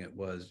were doing it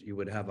was you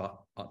would have a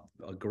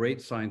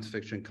great science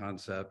fiction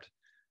concept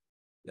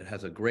that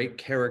has a great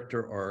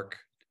character arc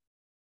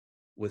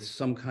with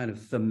some kind of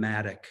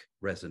thematic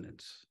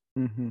resonance.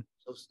 Mm-hmm.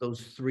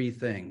 Those three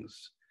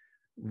things.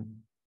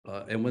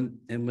 And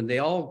when they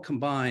all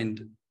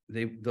combined,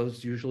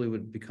 those usually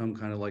would become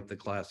kind of like the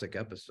classic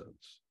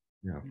episodes.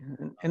 Yeah.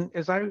 And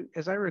as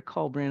I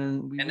recall,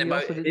 Brannon,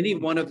 any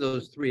one of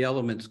those three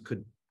elements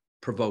could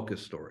provoke a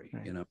story.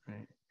 Right,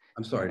 right.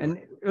 I'm sorry. And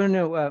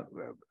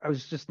I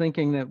was just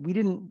thinking that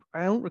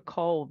I don't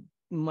recall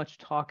much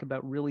talk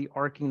about really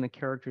arcing the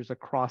characters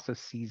across a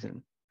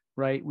season,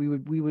 right?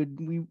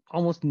 We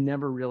almost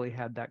never really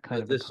had that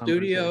kind of a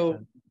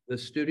conversation. The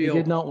studio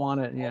did not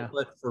want it. Yeah.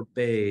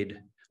 Forbade,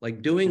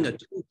 like doing a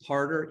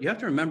two-parter. You have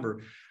to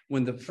remember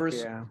when the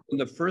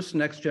first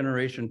Next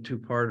Generation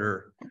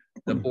two-parter,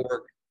 the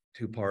Borg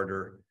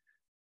two-parter,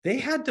 they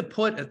had to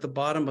put at the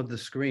bottom of the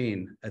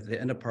screen at the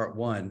end of part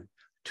one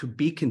to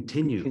be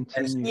continued.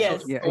 Yes.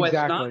 Yeah, so exactly.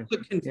 as not to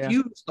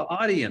confuse the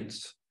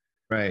audience.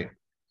 Right.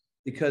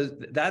 Because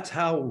that's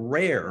how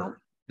rare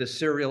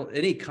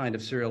any kind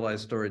of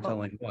serialized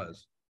storytelling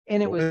was.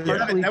 And it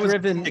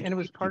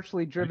was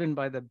partially driven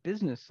by the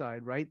business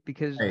side, right?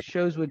 Because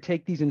shows would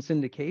take these in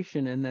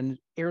syndication and then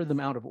air them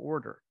out of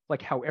order,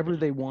 like however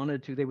they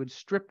wanted to. They would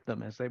strip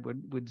them, as they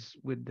would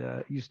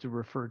used to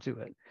refer to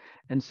it.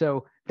 And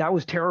so that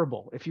was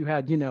terrible. If you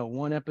had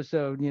one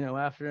episode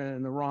after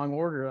in the wrong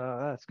order,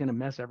 that's going to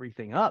mess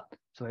everything up.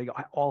 So they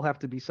all have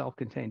to be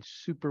self-contained.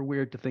 Super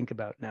weird to think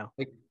about now.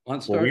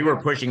 We were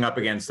pushing up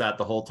against that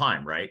the whole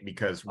time, right?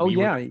 Because we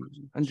were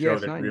a show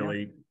that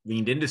really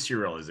leaned into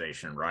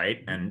serialization,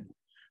 right? And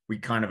we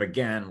kind of,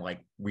 again, like,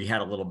 we had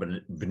a little bit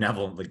of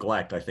benevolent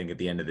neglect, I think, at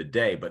the end of the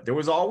day, but there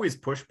was always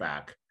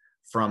pushback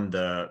from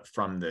the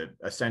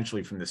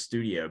essentially from the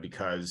studio,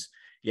 because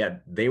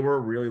they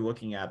were really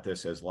looking at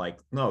this as like,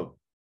 no,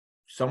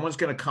 someone's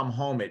going to come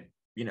home at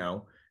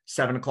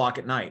 7 o'clock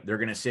at night. They're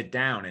going to sit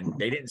down, and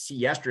they didn't see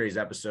yesterday's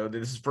episode.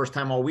 This is the first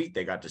time all week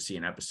they got to see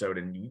an episode,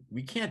 and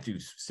we can't do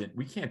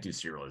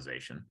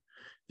serialization.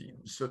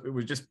 So it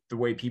was just the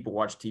way people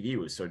watch TV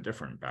was so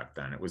different back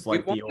then. It was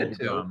like the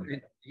old.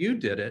 You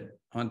did it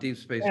on Deep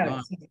Space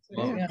Nine.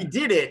 We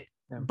did it,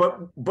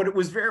 but it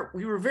was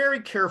we were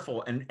very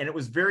careful, and it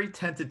was very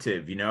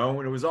tentative, you know,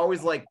 and it was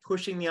always like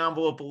pushing the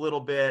envelope a little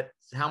bit.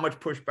 How much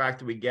pushback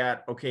do we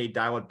get? Okay,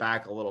 dial it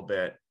back a little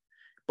bit.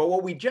 But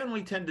what we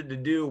generally tended to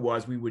do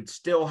was we would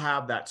still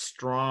have that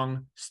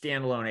strong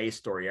standalone A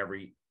story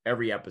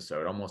every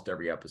episode, almost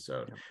every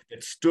episode,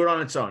 that stood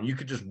on its own. You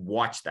could just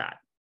watch that.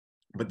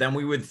 But then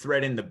we would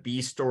thread in the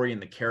B story,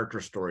 and the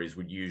character stories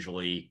would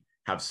usually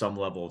have some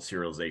level of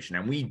serialization.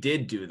 And we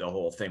did do the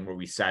whole thing where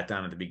we sat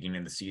down at the beginning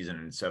of the season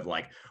and said,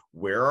 like,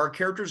 where are our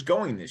characters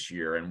going this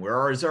year? And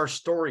where is our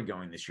story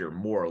going this year?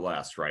 More or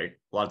less, right?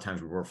 A lot of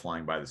times we were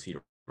flying by the seat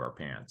of our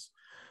pants.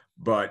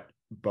 But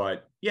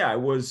yeah, it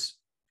was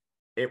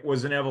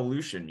an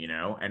evolution, you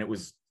know, and it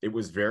was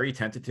very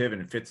tentative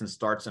and fits and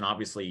starts. And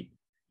obviously,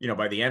 you know,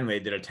 by the end,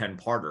 they did a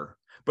 10-parter.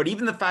 But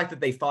even the fact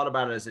that they thought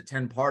about it as a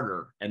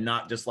 10-parter and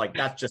not just like,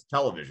 that's just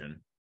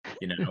television,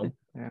 you know,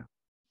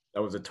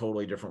 that was a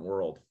totally different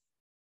world.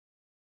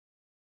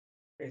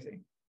 Crazy.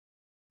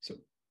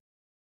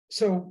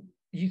 So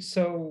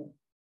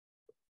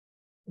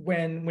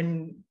when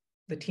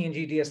the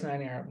TNG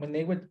DS9 era, when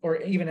they would, or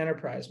even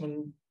Enterprise,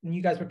 when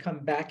you guys would come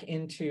back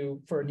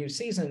for a new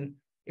season,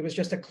 it was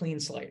just a clean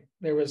slate.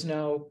 There was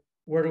no,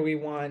 where do we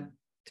want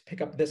to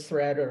pick up this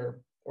thread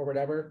or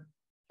whatever.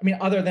 I mean,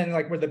 other than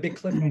like where the big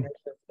cliffhanger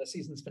for the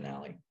season's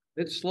finale.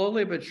 It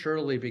slowly but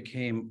surely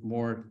became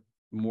more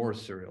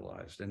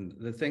serialized. And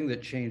the thing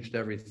that changed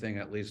everything,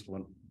 at least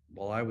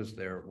while I was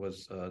there,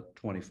 was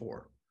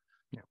 24.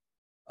 Yeah.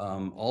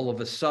 All of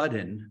a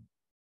sudden,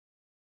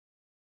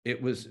 it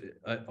was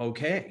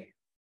okay.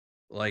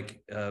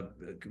 Like,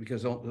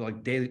 because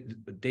like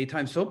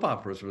daytime soap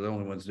operas were the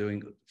only ones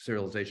doing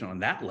serialization on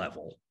that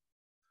level.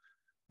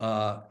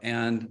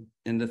 And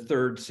in the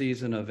third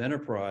season of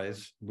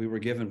Enterprise, we were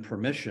given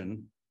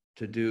permission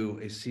to do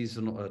a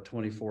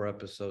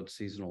 24-episode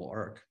seasonal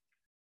arc.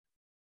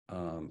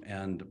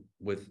 And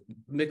with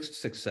mixed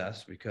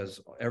success,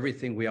 because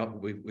everything we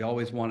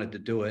always wanted to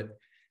do it,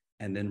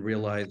 and then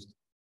realized,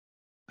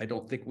 I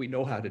don't think we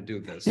know how to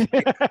do this.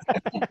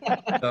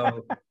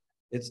 So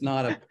it's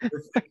not a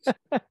perfect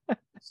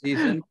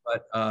season,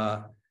 but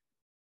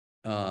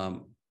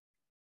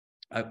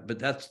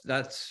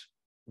that's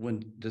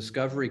when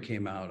Discovery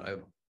came out. I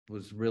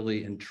was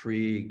really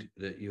intrigued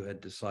that you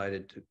had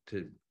decided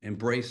to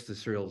embrace the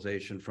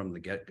serialization from the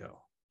get-go.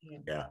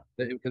 Yeah,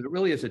 because it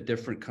really is a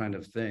different kind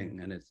of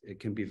thing, and it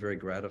can be very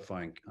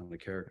gratifying on the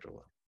character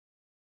level.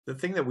 The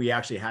thing that we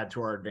actually had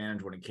to our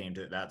advantage when it came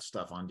to that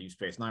stuff on Deep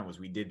Space Nine was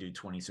we did do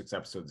 26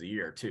 episodes a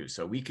year too.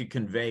 So we could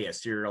convey a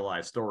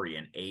serialized story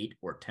in 8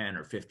 or 10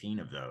 or 15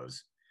 of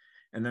those.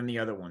 And then the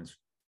other ones,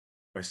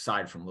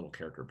 aside from little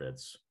character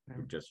bits,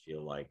 would just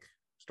feel like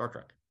Star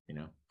Trek, you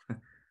know?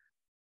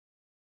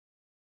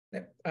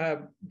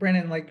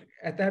 Brannon, like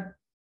at that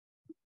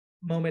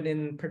moment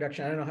in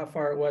production, I don't know how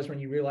far it was when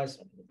you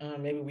realized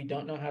maybe we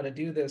don't know how to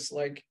do this,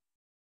 like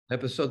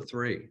episode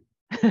 3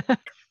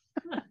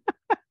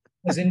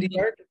 was indie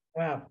art.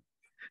 Wow.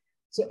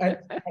 So I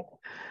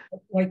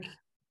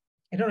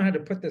don't know how to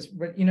put this,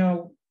 but you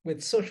know,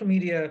 with social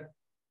media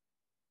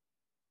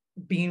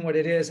being what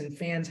it is and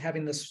fans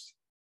having this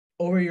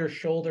over your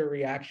shoulder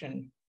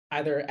reaction,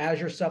 either as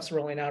your stuff's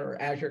rolling out or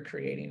as you're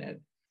creating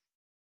it,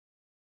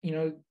 you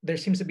know, there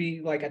seems to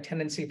be like a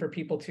tendency for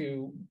people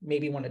to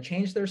maybe want to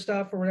change their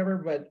stuff or whatever.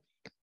 But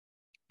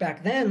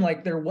back then,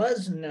 like there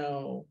was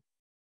no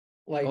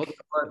like.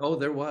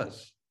 There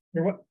was.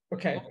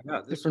 Okay. Oh,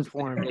 yeah, different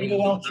form.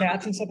 AOL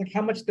chats and stuff. Like,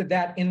 how much did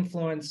that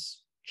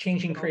influence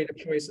changing creative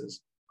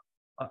choices?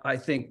 I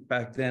think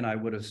back then I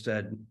would have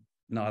said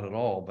not at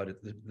all, but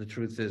the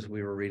truth is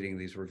we were reading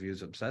these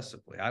reviews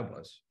obsessively.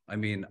 I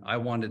mean, I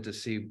wanted to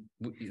see,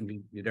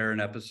 you'd air an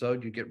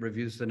episode, you get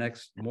reviews the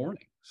next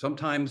morning.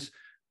 Sometimes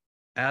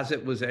as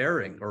it was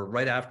airing or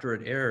right after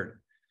it aired.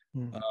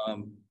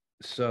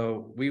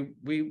 So we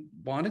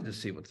wanted to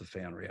see what the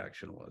fan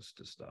reaction was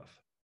to stuff.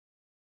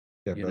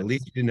 Yeah, but at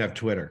least you didn't have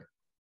Twitter.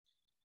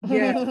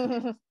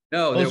 Yeah.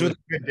 No, those were the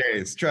good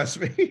days, trust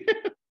me.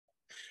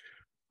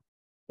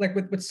 Like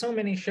with so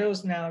many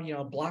shows now, you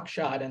know,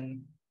 Blockshot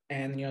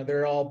and you know,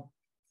 they're all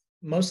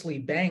mostly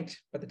banked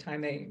by the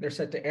time they're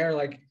set to air.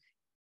 Like,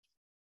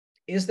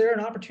 is there an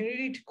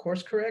opportunity to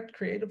course correct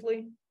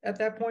creatively at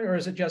that point, or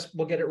is it just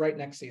we'll get it right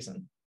next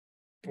season,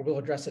 or we'll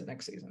address it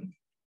next season?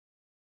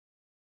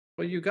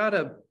 Well, you got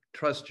to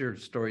trust your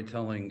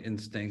storytelling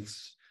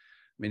instincts.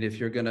 I mean, if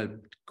you're going to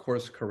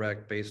course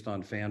correct based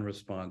on fan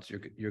response,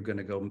 you're going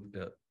to go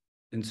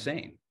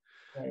insane.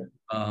 Right.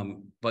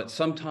 But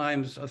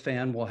sometimes a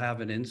fan will have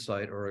an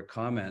insight or a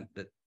comment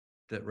that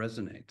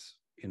resonates,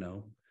 you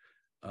know.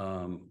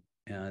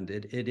 And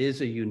it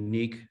is a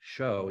unique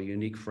show, a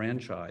unique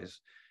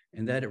franchise,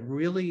 and that it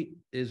really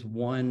is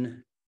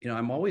one. You know,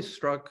 I'm always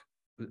struck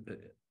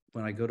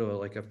when I go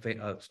to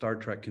a Star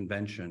Trek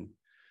convention.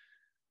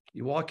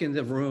 You walk in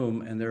the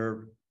room and there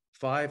are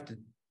 5,000 to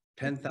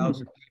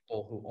 10,000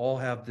 people who all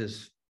have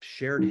this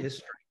shared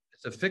history.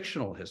 It's a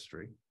fictional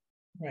history,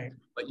 right?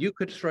 But you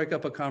could strike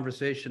up a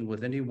conversation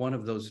with any one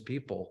of those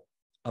people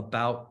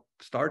about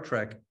Star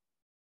Trek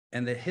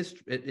and the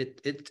history,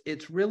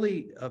 it's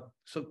really,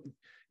 so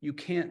you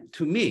can't,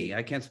 to me,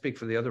 I can't speak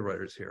for the other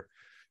writers here,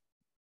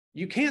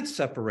 you can't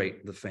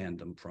separate the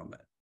fandom from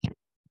it.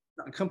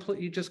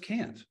 Completely, you just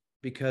can't,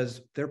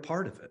 because they're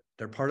part of it.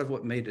 They're part of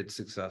what made it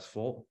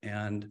successful.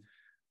 And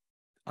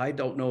I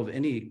don't know of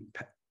any,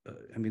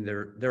 I mean,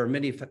 there are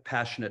many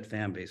passionate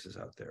fan bases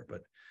out there,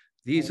 but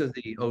these are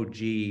the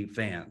OG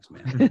fans,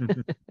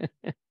 man.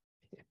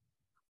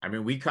 I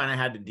mean, we kind of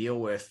had to deal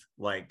with,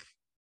 like,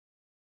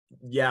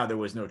 yeah, there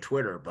was no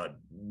Twitter, but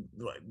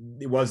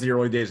it was the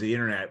early days of the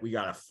internet. We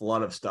got a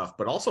flood of stuff,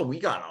 but also we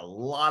got a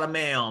lot of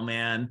mail,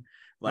 man.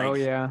 Like, oh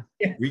yeah,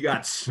 we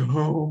got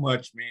so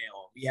much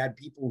mail. We had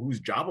people whose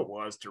job it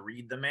was to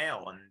read the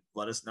mail and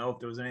let us know if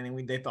there was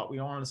anything they thought we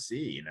wanted to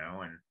see, you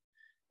know. And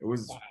it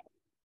was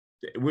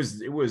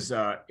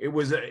a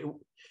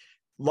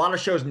lot of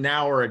shows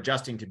now are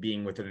adjusting to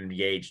being with an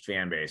engaged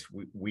fan base.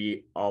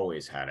 We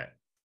always had it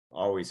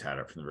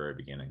from the very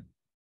beginning.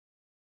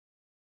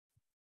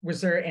 Was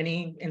there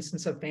any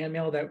instance of fan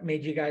mail that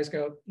made you guys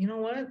go, you know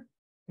what,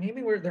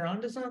 maybe they're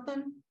onto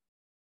something?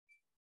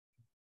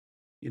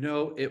 You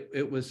know,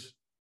 it was,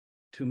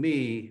 to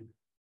me,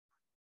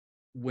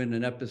 when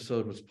an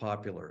episode was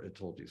popular, it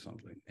told you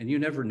something, and you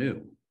never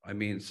knew. I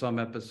mean, some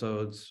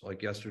episodes,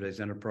 like yesterday's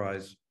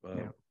Enterprise,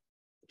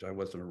 which I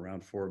wasn't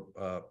around for,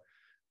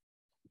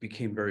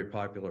 became very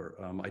popular.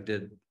 I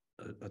did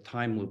a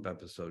time loop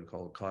episode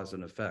called Cause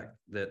and Effect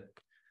that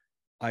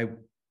I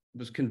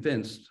was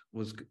convinced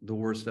was the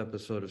worst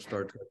episode of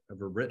Star Trek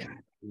ever written.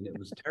 I mean, it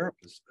was terrible.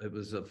 It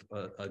was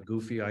a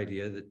goofy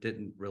idea that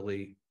didn't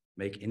really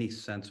make any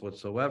sense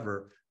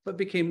whatsoever, but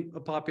became a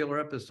popular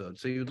episode.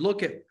 So you'd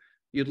look at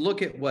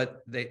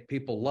what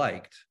people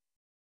liked.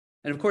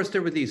 And of course,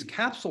 there were these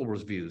capsule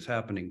reviews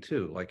happening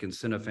too, like in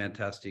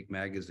Cinefantastique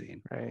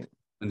magazine. right.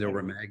 When there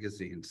were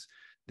magazines,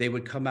 they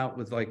would come out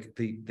with like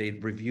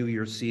they'd review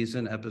your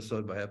season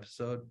episode by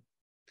episode.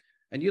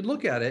 And you'd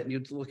look at it and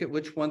you'd look at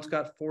which one's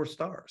got 4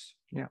 stars.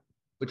 Yeah.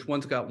 Which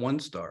one's got 1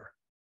 star.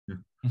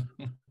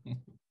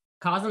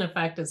 Cause and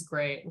Effect is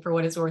great. For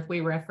what it's worth, we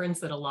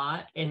reference it a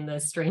lot in the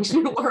Strange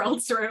New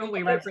Worlds room.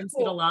 We reference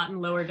it a lot in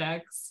Lower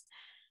Decks.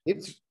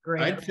 It's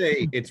great. I'd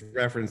say it's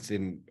referenced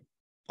in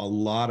a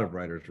lot of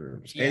writers'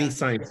 rooms. Yeah. Any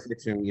science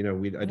fiction, you know,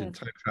 I did a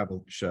time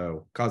travel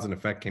show. Cause and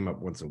Effect came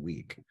up once a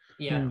week.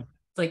 Yeah.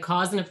 It's like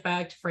Cause and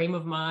Effect, Frame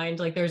of Mind.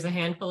 Like there's a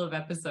handful of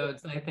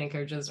episodes that I think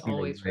are just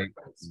always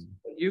referenced.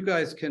 You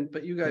guys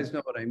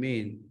know what I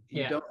mean.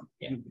 You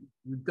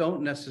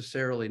don't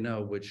necessarily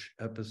know which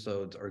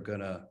episodes are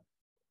gonna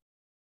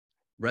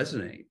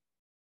resonate,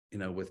 you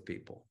know, with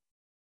people.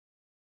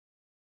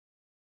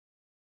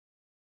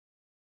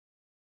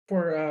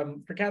 For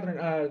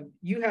Kathryn,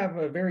 you have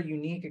a very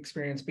unique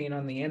experience being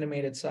on the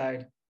animated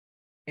side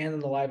and in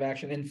the live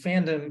action, and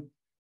fandom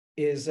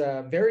is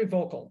very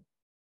vocal,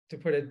 to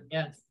put it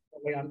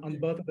on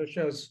both of those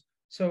shows.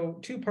 So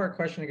 2-part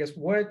question, I guess.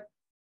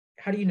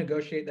 How do you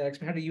negotiate that?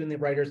 How do you and the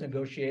writers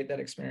negotiate that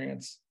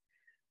experience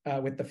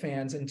with the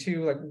fans? And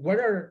 2, like,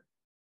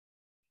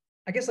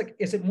 I guess, like,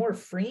 is it more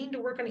freeing to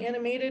work on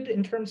animated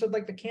in terms of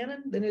like the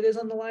canon than it is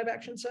on the live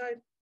action side?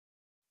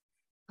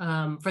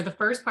 For the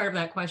first part of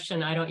that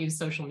question, I don't use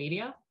social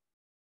media.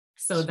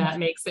 So that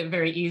makes it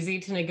very easy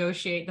to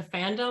negotiate the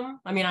fandom.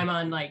 I mean, I'm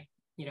on like,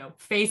 you know,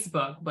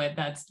 Facebook, but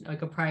that's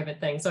like a private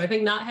thing. So I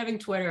think not having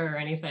Twitter or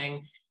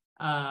anything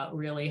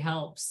really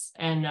helps.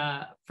 And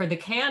for the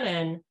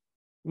canon,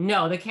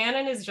 no, the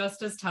canon is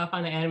just as tough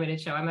on the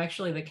animated show. I'm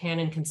actually the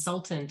canon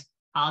consultant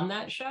on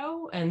that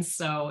show. And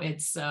so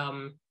it's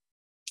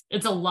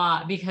a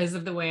lot because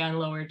of the way on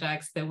Lower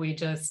Decks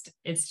that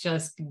it's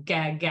just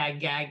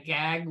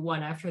gag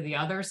one after the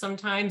other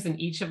sometimes.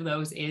 And each of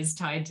those is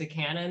tied to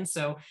canon.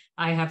 So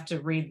I have to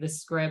read the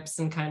scripts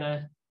and kind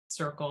of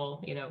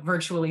circle, you know,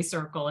 virtually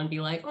circle and be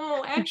like,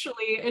 oh,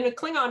 actually in a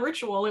Klingon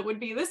ritual, it would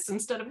be this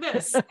instead of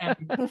this.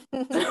 And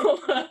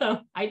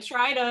so I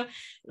try to,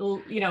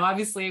 you know,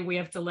 obviously we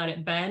have to let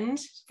it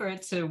bend for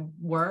it to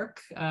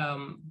work.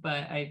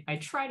 But I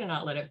try to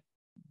not let it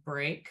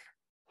break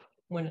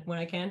when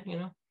I can, you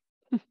know.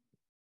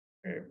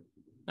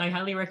 I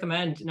highly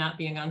recommend not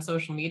being on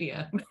social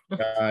media.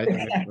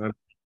 I'm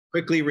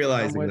quickly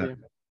realizing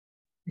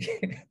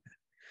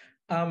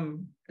that.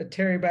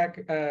 Terry,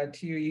 back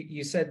to you.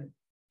 You said,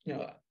 you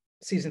know,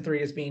 season 3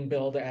 is being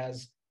billed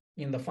as,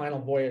 you know, the final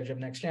voyage of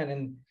Next Gen,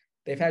 and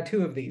they've had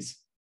 2 of these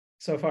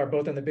so far,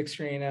 both on the big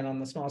screen and on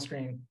the small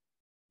screen.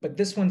 But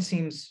this one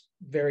seems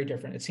very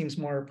different. It seems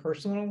more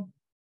personal,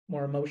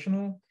 more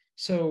emotional.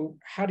 So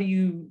how do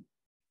you,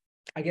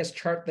 I guess,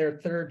 chart their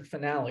 3rd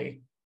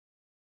finale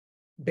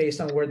based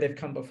on where they've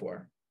come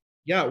before?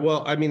 Yeah,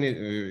 well, I mean,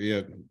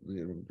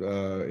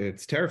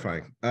 it's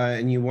terrifying,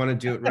 and you want to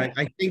do it right.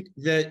 I think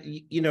that,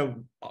 you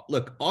know,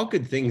 look, All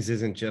Good Things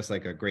isn't just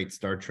like a great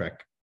Star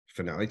Trek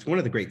finale. It's one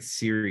of the great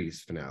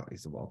series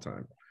finales of all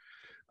time.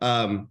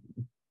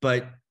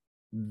 But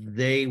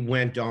they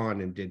went on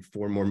and did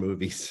 4 more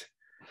movies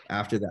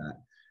after that.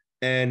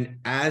 And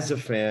as a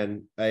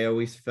fan, I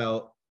always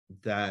felt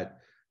that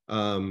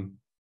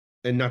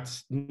and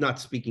not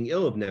speaking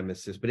ill of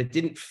Nemesis, but it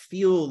didn't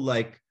feel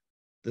like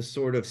the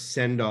sort of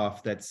send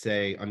off that,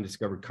 say,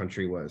 Undiscovered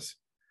Country was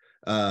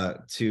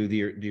to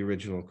the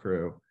original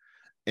crew.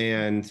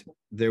 And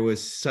there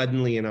was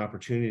suddenly an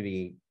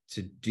opportunity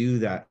to do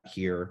that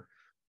here,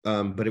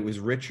 but it was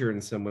richer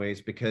in some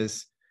ways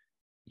because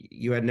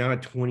you had now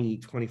had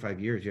 25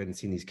 years, you hadn't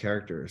seen these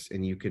characters,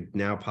 and you could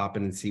now pop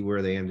in and see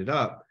where they ended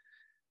up.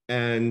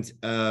 And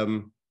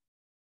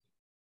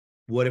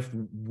what if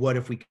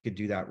we could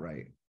do that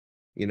right?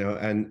 You know,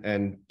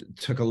 and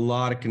took a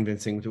lot of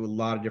convincing to a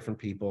lot of different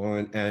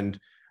people, and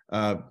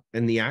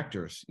the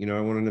actors. You know,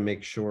 I wanted to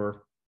make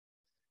sure,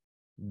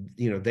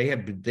 you know,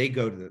 they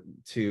go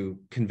to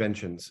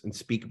conventions and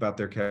speak about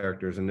their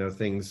characters and know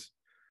things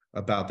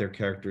about their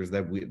characters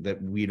that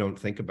we don't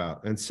think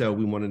about, and so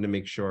we wanted to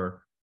make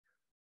sure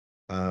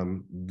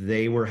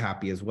they were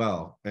happy as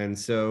well. And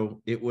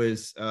so it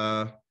was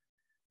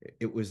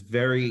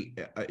very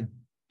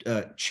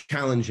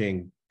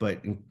challenging,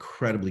 but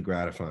incredibly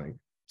gratifying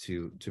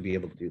to be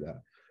able to do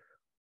that.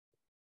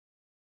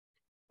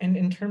 And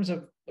in terms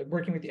of like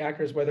working with the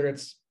actors, whether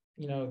it's,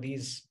 you know,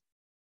 these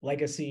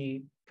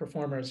legacy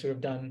performers who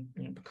have done,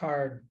 you know,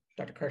 Picard,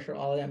 Dr. Crusher,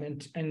 all of them,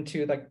 and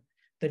to like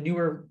the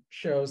newer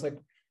shows, like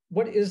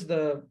what is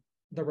the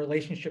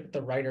relationship with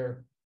the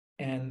writer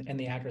and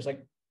the actors?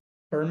 Like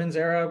Berman's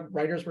era,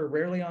 writers were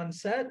rarely on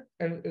set,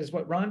 is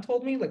what Ron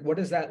told me. Like, what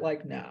is that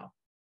like now?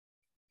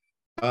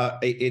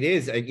 It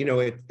is, you know,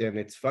 and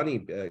it's funny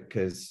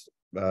because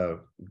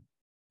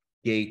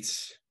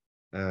Gates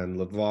and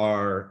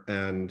LeVar,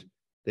 and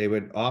they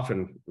would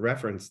often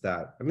reference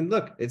that. I mean,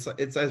 look, it's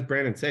as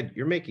Brannon said,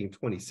 you're making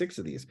 26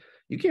 of these.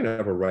 You can't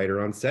have a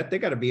writer on set. They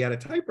got to be at a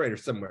typewriter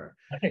somewhere,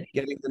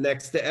 getting the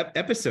next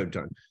episode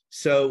done.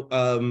 So,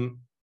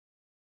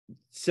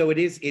 so it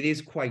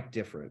is quite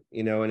different,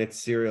 you know, and it's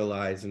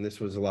serialized, and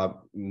this was a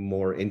lot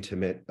more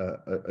intimate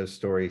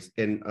stories.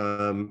 And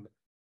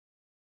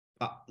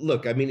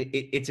look, I mean,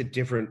 it's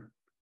different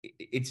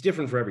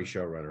for every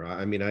showrunner.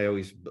 I mean, I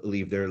always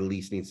believe there at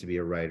least needs to be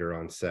a writer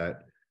on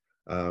set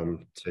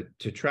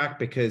to track,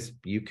 because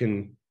you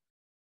can,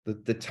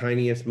 the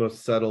tiniest,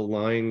 most subtle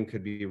line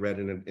could be read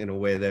in a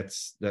way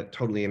that's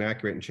totally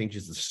inaccurate and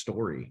changes the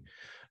story.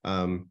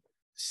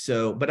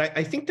 So, but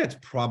I think that's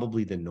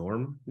probably the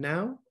norm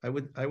now. I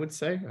would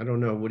say. I don't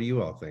know. What do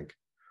you all think?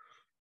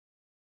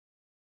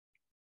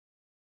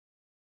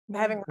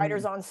 Having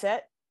writers on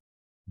set.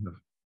 No.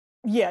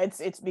 Yeah,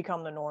 it's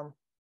become the norm.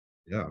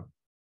 Yeah.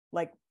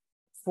 Like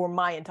for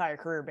my entire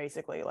career,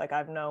 basically. Like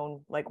I've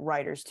known like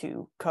writers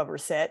to cover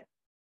set.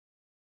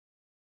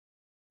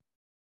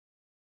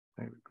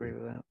 I agree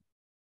with that.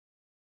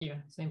 Yeah,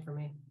 same for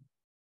me.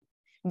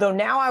 Though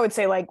now I would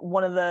say like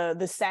one of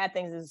the sad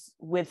things is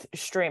with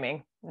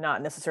streaming,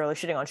 not necessarily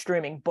shitting on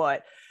streaming,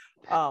 but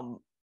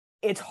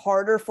it's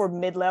harder for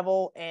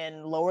mid-level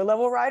and lower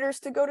level writers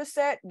to go to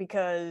set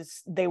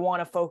because they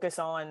want to focus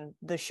on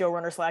the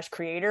showrunner /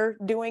 creator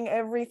doing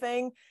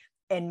everything.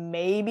 And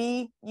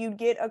maybe you'd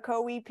get a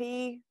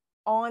co-EP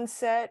on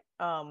set.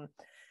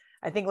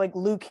 I think like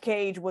Luke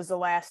Cage was the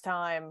last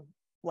time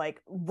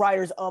like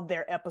writers of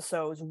their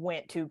episodes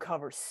went to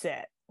cover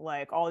set.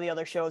 Like all the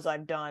other shows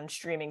I've done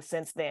streaming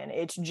since then,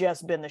 it's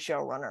just been the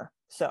showrunner.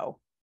 So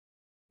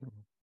a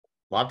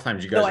lot of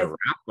times you guys are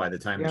wrapped by the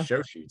time the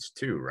show shoots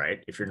too,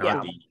 right? If you're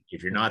not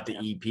the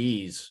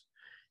EPs,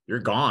 you're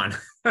gone.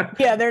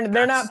 Yeah, they're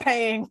not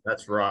paying.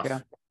 That's rough. Yeah.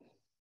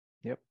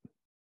 Yep.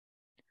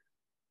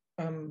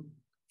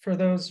 For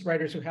those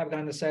writers who have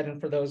gone to set,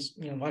 and for those,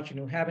 you know, watching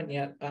who haven't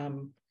yet,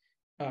 for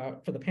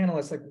the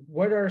panelists, like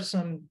what are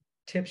some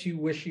tips you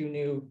wish you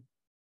knew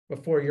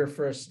before your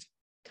first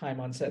time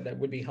on set that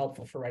would be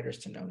helpful for writers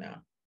to know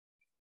now?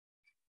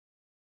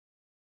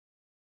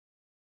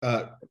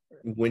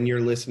 When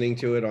you're listening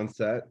to it on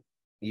set,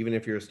 even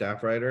if you're a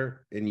staff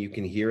writer and you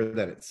can hear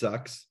that it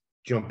sucks,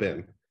 jump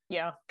in.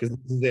 Yeah. Because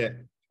this is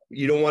it.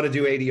 You don't want to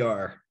do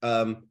ADR.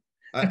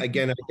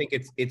 Again, I think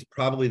it's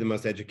probably the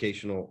most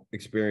educational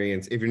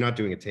experience if you're not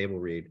doing a table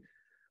read.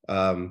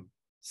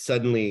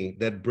 Suddenly,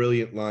 that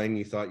brilliant line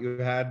you thought you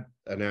had,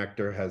 an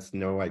actor has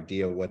no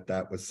idea what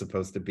that was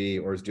supposed to be,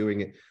 or is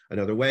doing it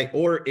another way,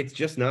 or it's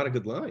just not a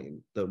good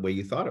line the way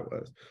you thought it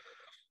was.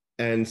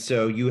 And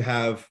so you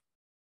have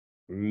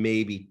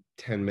maybe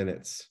 10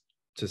 minutes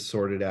to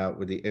sort it out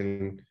with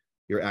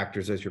your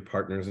actors as your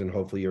partners, and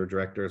hopefully your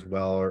director as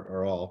well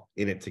are all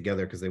in it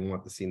together because they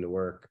want the scene to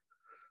work.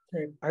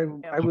 I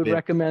would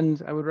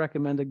recommend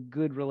a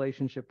good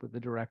relationship with the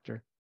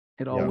director.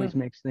 It always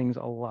makes things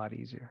a lot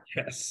easier.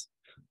 Yes.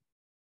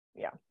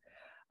 Yeah.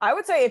 I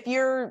would say if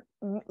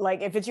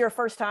it's your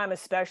first time,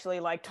 especially,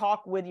 like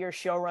talk with your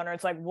showrunner.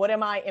 It's like, what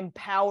am I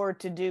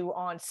empowered to do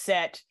on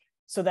set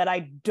so that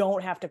I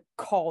don't have to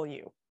call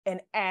you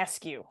and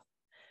ask you?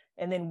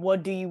 And then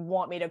what do you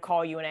want me to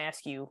call you and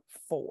ask you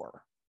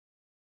for?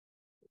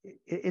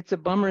 It's a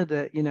bummer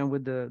that, you know,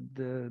 with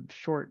the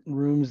short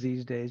rooms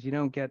these days, you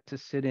don't get to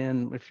sit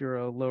in, if you're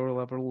a lower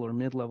level or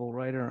mid-level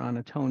writer on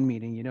a tone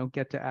meeting, you don't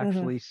get to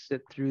actually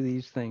sit through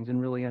these things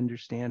and really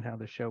understand how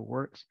the show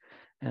works.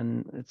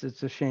 And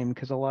it's a shame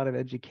because a lot of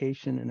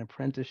education and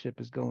apprenticeship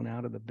is going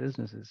out of the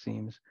business, it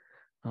seems.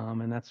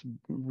 And that's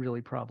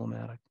really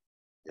problematic.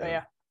 Oh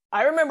yeah.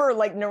 I remember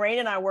like Naren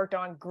and I worked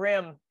on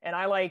Grimm, and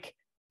I like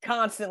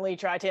constantly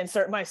tried to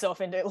insert myself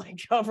into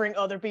like covering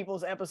other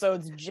people's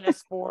episodes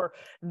just for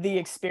the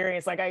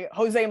experience. Like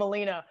Jose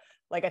Molina,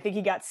 like I think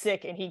he got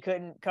sick and he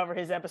couldn't cover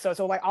his episode.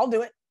 So like I'll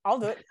do it.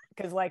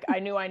 Because like I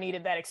knew I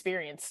needed that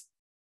experience.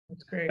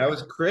 That's great. That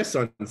was Chris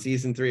on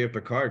season 3 of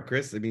Picard.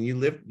 Chris, I mean, you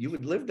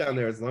would live down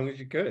there as long as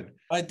you could.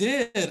 I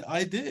did,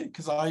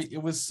 because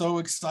it was so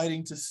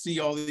exciting to see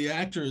all the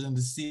actors and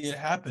to see it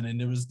happen. And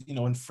there was,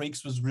 and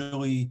Frakes was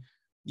really,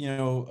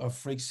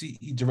 Frakes,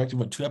 he directed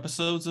what, 2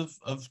 episodes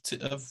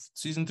of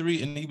season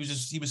 3, and he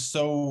was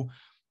so,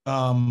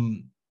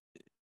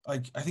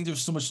 like, I think there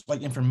was so much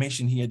like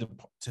information he had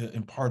to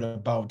impart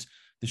about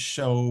the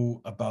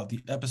show, about the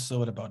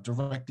episode, about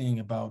directing,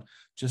 about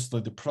just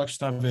like the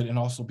production of it, and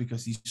also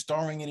because he's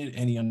starring in it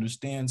and he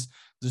understands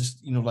this,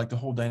 like the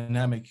whole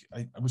dynamic.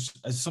 I was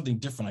something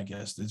different, I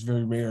guess. It's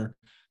very rare,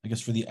 I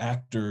guess, for the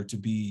actor to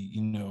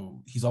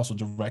be, he's also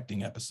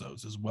directing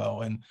episodes as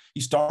well, and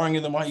he's starring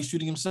in them while he's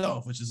shooting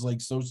himself, which is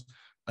like so.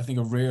 I think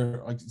a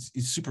rare, like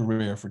it's super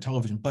rare for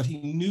television, but he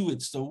knew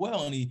it so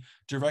well, and he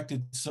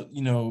directed,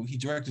 he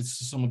directed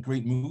some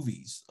great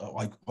movies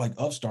like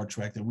of Star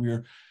Trek that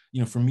we're,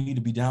 for me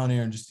to be down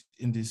there and just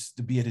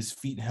to be at his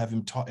feet and have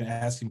him talk and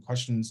ask him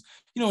questions,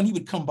 and he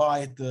would come by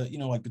at the,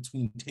 like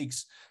between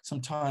takes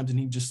sometimes, and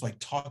he'd just like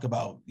talk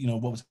about,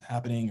 what was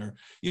happening, or,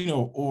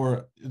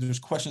 or there's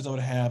questions I would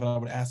have and I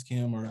would ask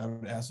him, or I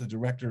would ask the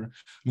director.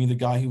 I mean, the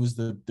guy who was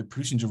the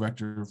producing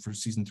director for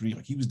season 3,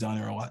 like he was down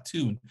there a lot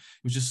too. And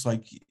it was just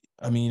like,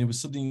 I mean, it was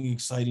something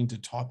exciting to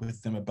talk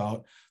with them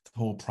about the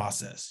whole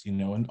process,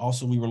 and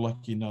also we were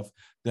lucky enough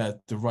that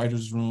the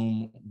writer's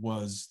room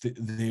was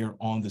there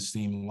on the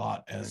same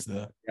lot as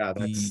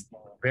that's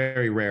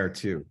very rare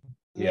too.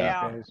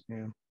 Yeah.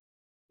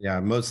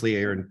 Mostly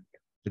you're in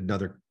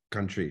another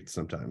country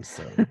sometimes.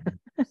 So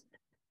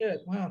good.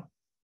 Wow.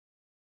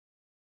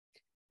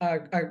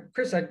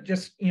 Chris, I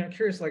just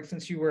curious, like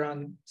since you were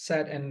on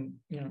set and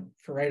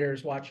for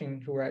writers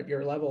watching who are at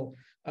your level,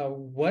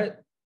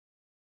 what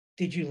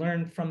did you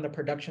learn from the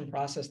production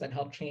process that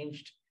helped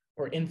change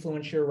or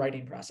influence your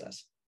writing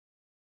process?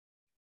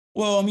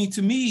 Well, I mean,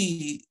 to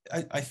me,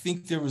 I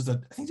think there was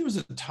a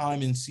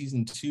time in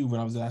season 2 when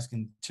I was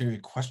asking Terry a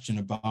question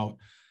about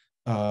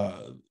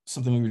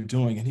something we were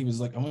doing, and he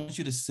was like, "I want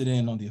you to sit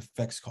in on the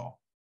effects call,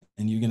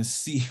 and you're going to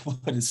see what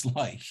it's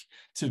like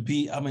to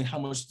be. I mean, how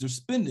much they're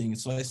spending." And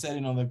so I sat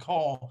in on the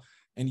call,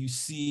 and you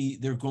see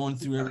they're going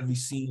through every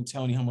scene,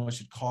 telling you how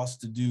much it costs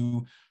to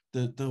do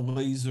the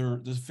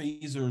laser, the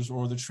phasers,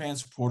 or the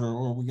transporter,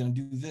 or we're going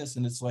to do this.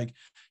 And it's like,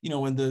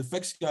 when the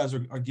effects guys are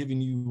giving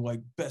you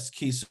like best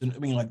case, I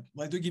mean, like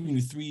they're giving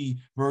you 3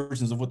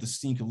 versions of what the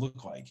scene could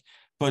look like.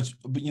 But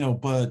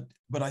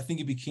I think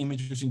it became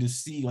interesting to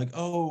see like,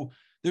 oh,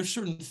 there's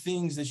certain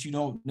things that you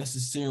don't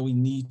necessarily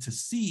need to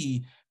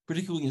see,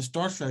 particularly in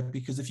Star Trek,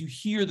 because if you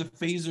hear the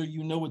phaser,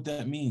 you know what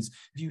that means.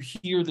 If you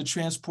hear the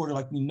transporter,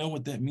 like we know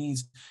what that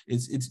means.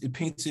 It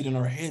paints it in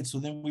our head. So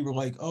then we were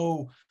like,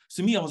 oh,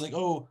 to me, I was like,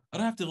 oh, I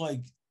don't have to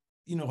like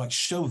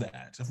show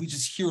that. If we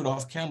just hear it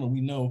off camera, we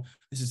know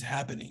this is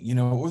happening,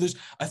 or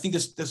I think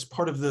that's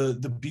part of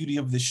the beauty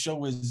of the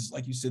show is,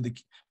 like you said,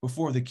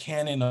 before the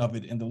canon of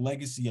it and the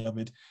legacy of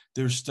it,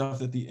 there's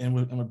stuff and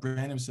what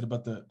Brannon said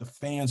about the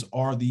fans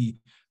are the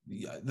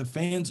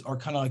fans are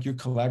kind of like your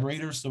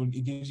collaborators. So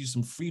it gives you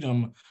some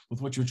freedom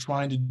with what you're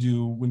trying to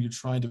do when you're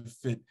trying to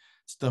fit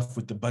stuff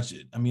with the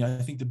budget. I mean, I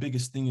think the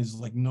biggest thing is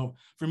like,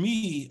 for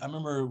me, I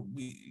remember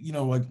we,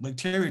 like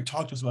Terry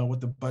talked to us about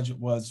what the budget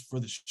was for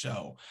the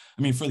show.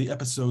 I mean, for the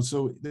episode.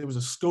 So there was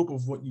a scope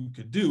of what you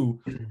could do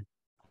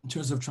in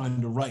terms of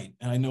trying to write.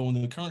 And I know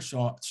in the current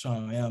show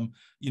I am,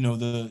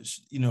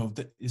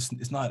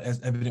 it's not as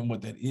evident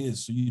what that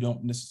is. So you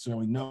don't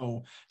necessarily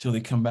know till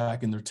they come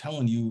back and they're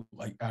telling you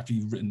like after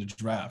you've written the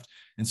draft.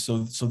 And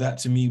so that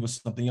to me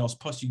was something else.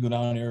 Plus you go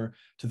down there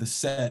to the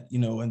set,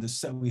 and the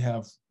set we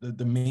have,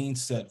 the main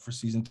set for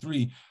season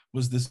 3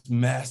 was this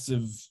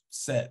massive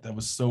set that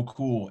was so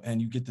cool. And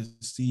you get to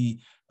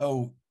see,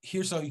 oh,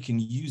 here's how you can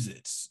use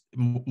it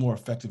more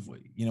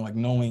effectively, like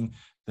knowing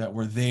that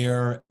we're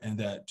there and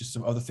that just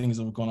some other things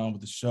that were going on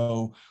with the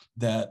show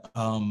that,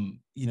 and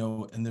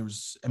there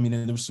was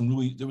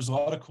a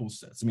lot of cool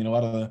sets. I mean, a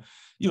lot of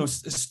the,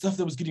 stuff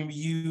that was getting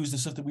reused and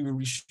stuff that we were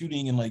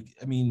reshooting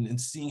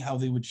and seeing how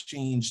they would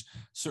change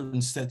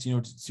certain sets,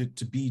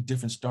 to be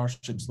different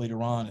starships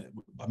later on.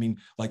 I mean,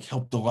 like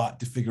helped a lot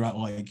to figure out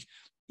like,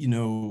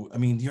 your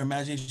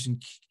imagination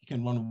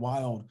can run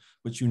wild,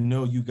 but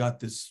you got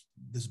this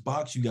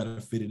box you got to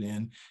fit it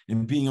in,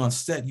 and being on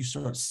set, you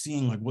start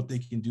seeing like what they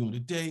can do in a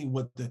day,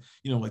 what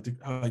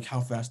like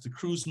how fast the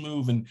crews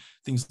move and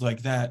things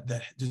like that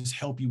just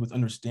help you with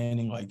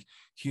understanding like,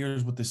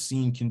 here's what the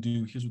scene can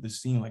do, here's what the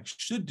scene like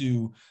should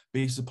do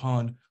based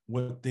upon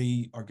what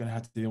they are going to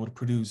have to be able to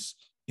produce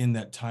in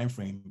that time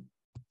frame.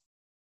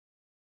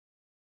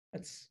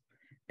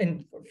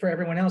 And for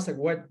everyone else, like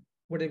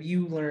what have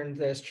you learned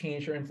that has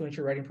changed or influenced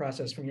your writing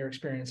process from your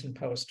experience in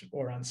post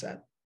or on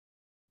set?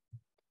 I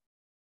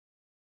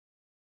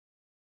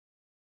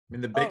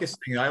mean, the biggest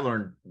thing I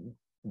learned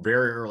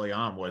very early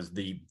on was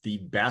the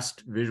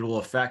best visual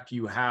effect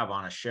you have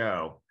on a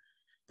show,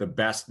 the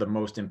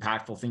most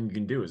impactful thing you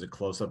can do is a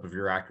close-up of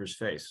your actor's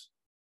face.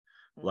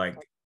 Like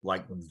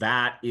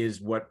that is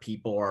what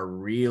people are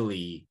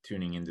really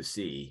tuning in to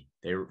see.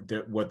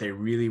 What they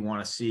really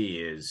want to see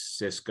is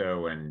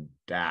Cisco and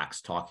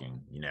Dax talking,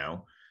 you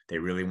know. They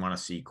really want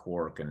to see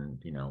Quark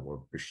and, you know,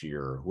 or Bashir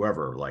or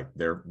whoever. Like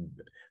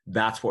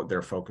that's what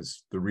their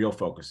focus, the real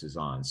focus is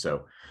on.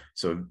 So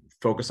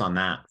focus on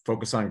that.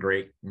 Focus on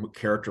great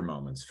character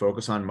moments.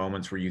 Focus on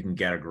moments where you can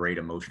get a great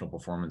emotional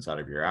performance out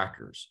of your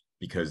actors,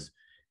 because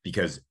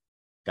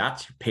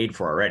that's paid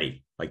for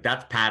already. Like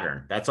that's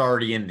pattern. That's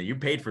already in there. You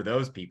paid for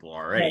those people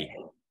already.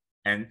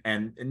 Right.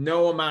 And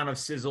no amount of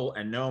sizzle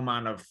and no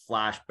amount of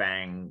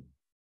flashbang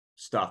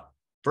stuff.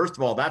 First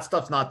of all, that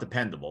stuff's not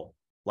dependable.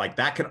 Like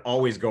that can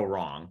always go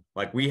wrong.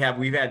 Like we had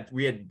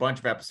a bunch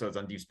of episodes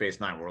on Deep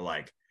Space Nine where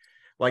like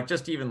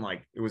just even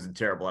like it was a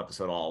terrible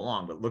episode all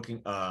along, but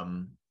looking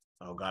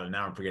oh god, and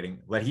now I'm forgetting.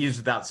 Like he used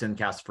without sin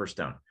cast first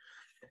stone.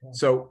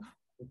 So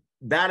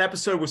that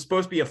episode was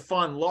supposed to be a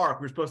fun lark.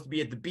 We were supposed to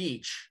be at the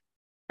beach,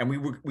 and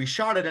we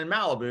shot it in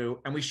Malibu,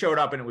 and we showed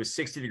up and it was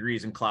 60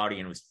 degrees and cloudy,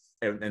 and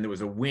there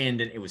was a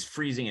wind and it was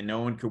freezing and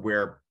no one could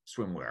wear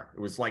swimwear. It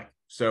was like,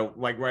 so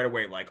like right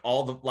away, like a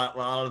lot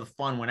of the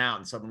fun went out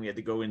and suddenly we had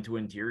to go into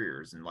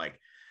interiors and like,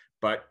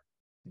 but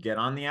get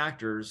on the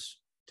actors,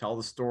 tell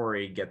the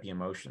story, get the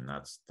emotion.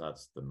 That's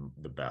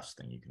the best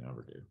thing you can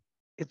ever do.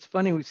 It's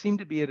funny, we seem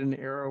to be at an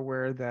era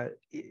where that,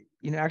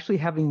 you know, actually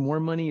having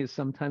more money is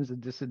sometimes a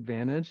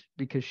disadvantage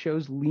because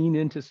shows lean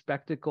into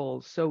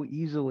spectacle so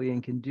easily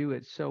and can do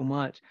it so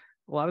much.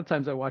 A lot of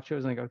times I watch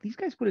shows and I go, these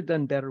guys would have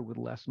done better with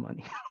less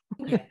money.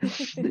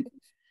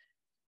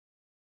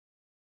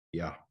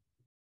 Yeah.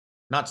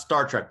 Not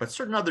Star Trek, but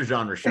certain other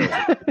genre shows.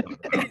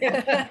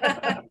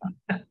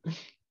 Of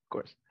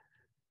course.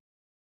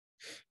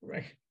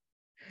 Right.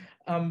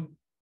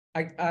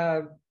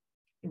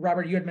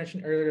 Robert, you had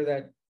mentioned earlier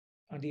that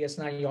on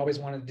DS9 you always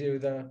wanted to do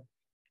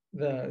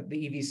the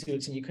EV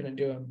suits and you couldn't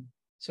do them.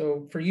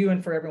 So for you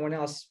and for everyone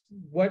else,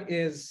 what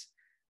is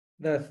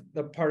the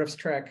part of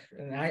Trek,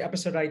 an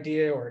episode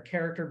idea or a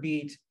character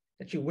beat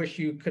that you wish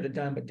you could have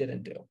done but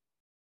didn't do?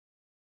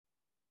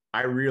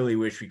 I really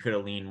wish we could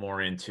have leaned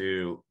more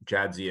into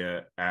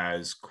Jadzia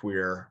as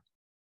queer,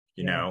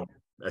 you know,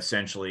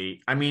 essentially.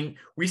 I mean,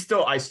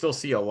 I still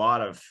see a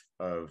lot of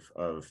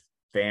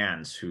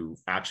fans who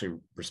actually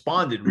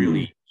responded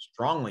really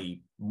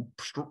strongly,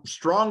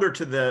 stronger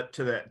to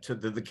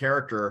the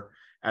character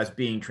as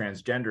being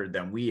transgendered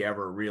than we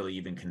ever really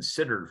even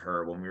considered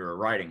her when we were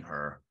writing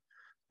her.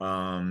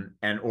 Or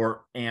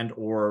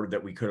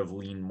that we could have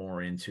leaned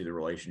more into the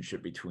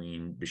relationship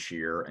between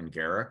Bashir and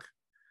Derrick.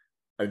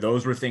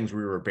 Those were things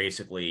we were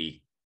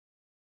basically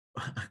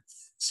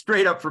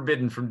straight up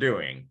forbidden from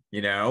doing,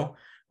 you know,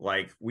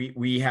 like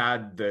we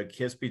had the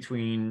kiss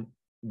between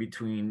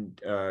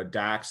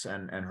Dax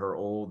and her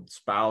old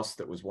spouse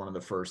that was one of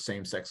the first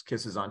same-sex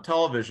kisses on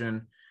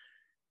television,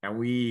 and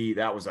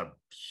that was a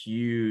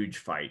huge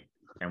fight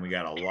and we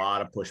got a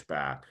lot of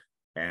pushback.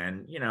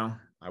 And you know,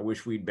 I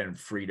wish we'd been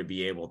free to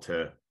be able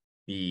to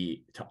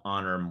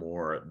honor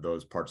more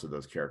those parts of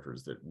those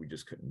characters that we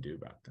just couldn't do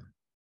back then.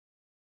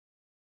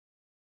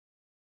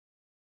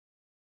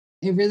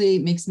 It really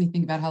makes me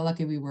think about how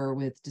lucky we were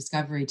with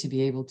Discovery to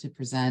be able to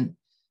present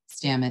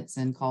Stamets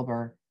and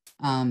Culber,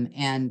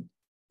 and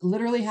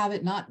literally have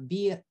it not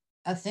be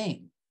a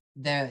thing.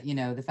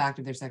 The fact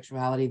of their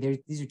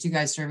sexuality. These are two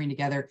guys serving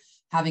together,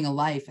 having a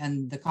life,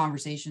 and the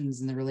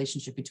conversations and the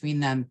relationship between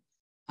them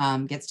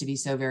gets to be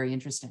so very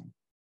interesting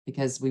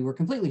because we were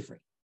completely free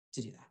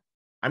to do that.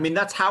 I mean,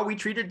 that's how we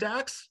treated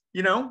Dax,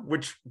 you know,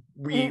 which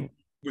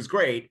was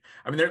great.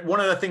 I mean, one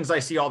of the things I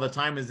see all the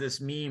time is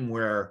this meme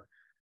where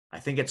I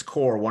think it's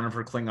Core, one of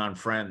her Klingon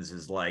friends,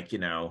 is like, you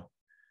know,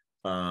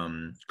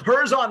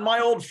 Curzon,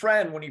 my old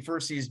friend, when he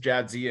first sees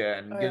Jadzia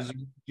and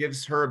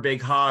gives her a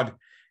big hug,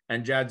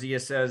 and Jadzia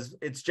says,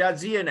 it's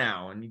Jadzia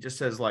now, and he just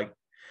says like,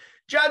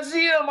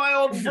 Jadzia, my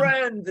old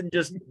friend, and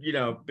just, you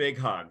know, big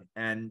hug.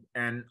 And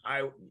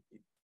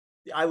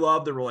I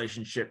love the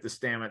relationship, the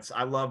Stamets.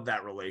 I love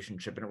that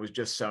relationship, and it was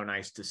just so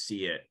nice to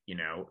see it. You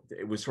know,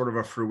 it was sort of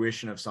a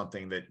fruition of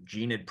something that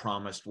Gene had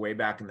promised way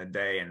back in the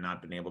day and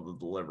not been able to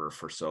deliver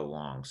for so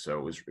long.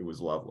 So it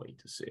was lovely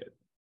to see it.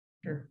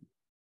 Sure.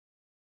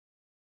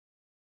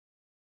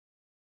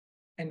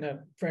 And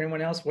for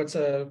anyone else, what's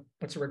a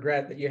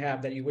regret that you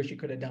have that you wish you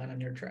could have done on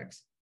your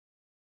treks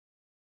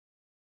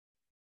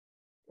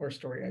or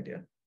story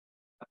idea?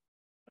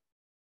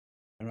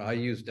 I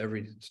used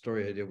every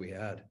story idea we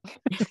had.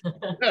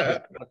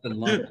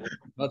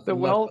 The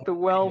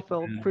well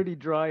felt pretty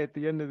dry at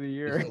the end of the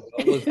year.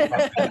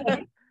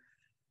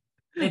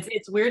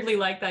 It's weirdly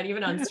like that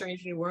even on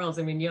Strange New Worlds.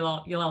 I mean, you'll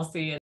all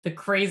see it. The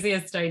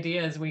craziest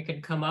ideas we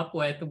could come up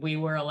with, we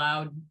were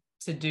allowed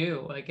to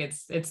do. Like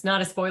it's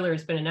not a spoiler,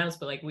 it's been announced,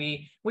 but like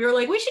we were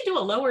like, we should do a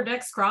Lower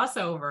Decks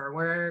crossover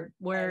where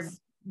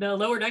the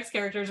Lower Decks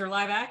characters are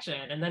live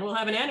action, and then we'll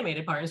have an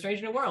animated part in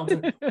Strange New Worlds.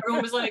 And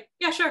everyone was like,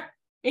 yeah, sure.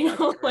 You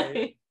know,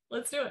 like,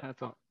 let's do it.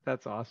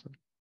 That's awesome.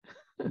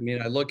 I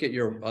mean, I look at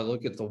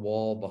the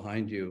wall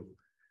behind you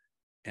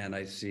and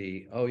I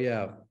see, oh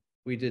yeah,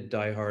 we did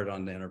Die Hard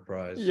on the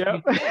Enterprise.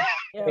 Yep.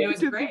 It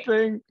was great.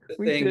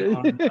 We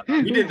did.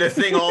 You did the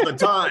thing all the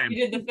time.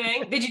 You did the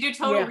thing. Did you do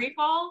Total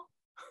Recall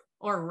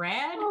or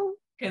Rad?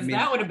 Because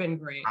that would have been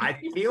great. I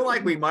feel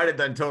like we might have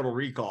done Total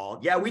Recall.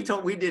 Yeah, we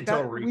did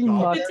Total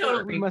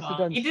Recall. We must have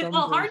done. You did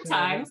Hard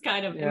Times,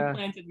 kind of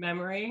implanted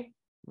memory.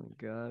 Oh my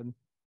God.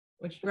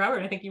 Which,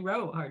 Robert, I think you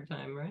wrote Hard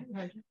Time, right?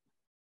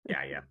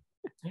 Yeah.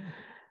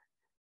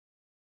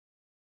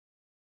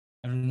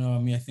 I don't know. I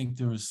mean, I think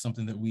there was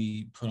something that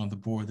we put on the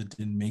board that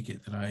didn't make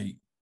it.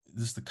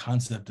 The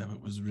concept of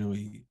it was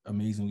really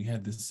amazing. We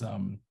had this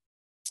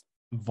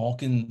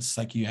Vulcan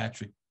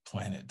psychiatric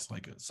planet,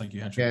 like a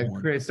psychiatric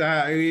ward. Chris,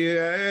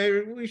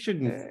 we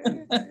shouldn't.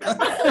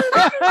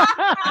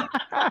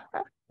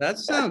 That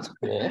sounds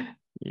cool.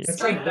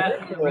 Strike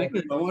that. I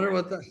wonder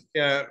what that.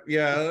 Yeah.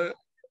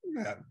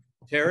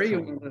 Terry,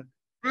 you want to...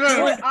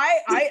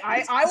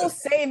 I will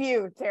save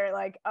you, Terry.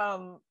 Like,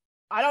 I'm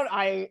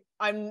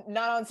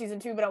not on season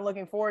 2, but I'm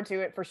looking forward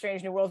to it for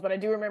Strange New Worlds. But I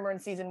do remember in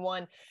season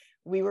 1,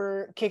 we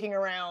were kicking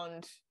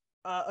around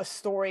a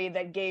story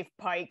that gave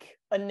Pike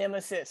a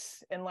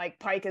nemesis, and like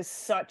Pike is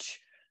such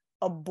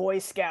a Boy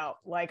Scout.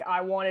 Like, I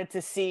wanted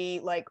to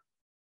see like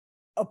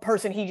a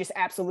person he just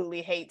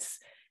absolutely hates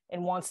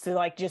and wants to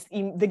like just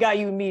the guy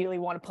you immediately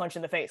want to punch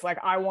in the face. Like,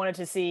 I wanted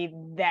to see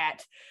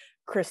that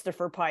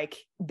Christopher Pike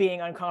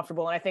being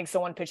uncomfortable, and I think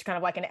someone pitched kind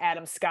of like an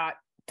Adam Scott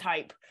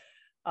type.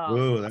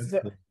 That's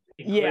cool.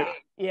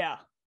 Yeah,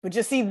 but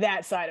just see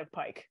that side of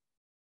Pike.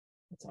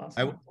 That's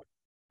awesome.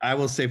 I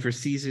will say for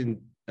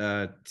season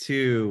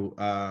 2,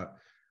 I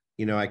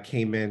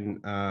came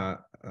in to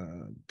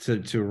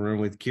a room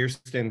with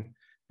Kirsten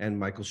and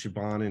Michael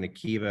Chabon and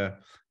Akiva,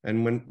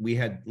 and when we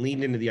had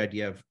leaned into the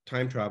idea of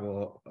time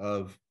travel,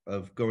 of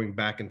going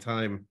back in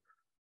time,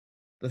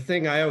 the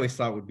thing I always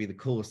thought would be the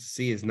coolest to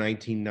see is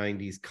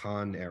 1990s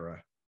Khan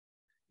era,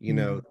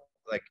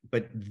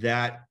 but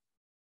that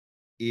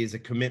is a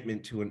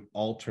commitment to an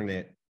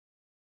alternate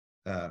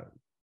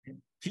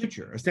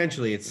future.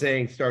 Essentially, it's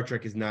saying Star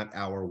Trek is not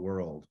our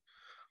world,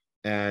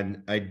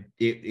 and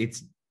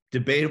it's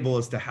debatable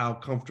as to how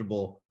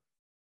comfortable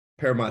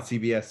Paramount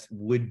CBS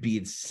would be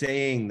in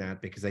saying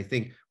that, because I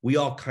think we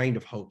all kind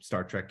of hope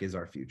Star Trek is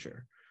our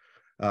future.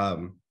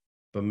 But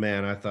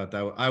man, I thought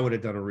that I would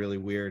have done a really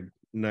weird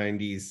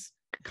 90s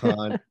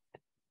Khan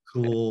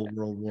cool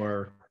World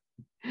War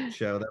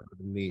show. That would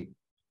be neat.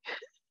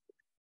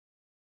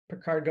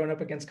 Picard going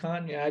up against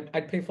Khan. Yeah,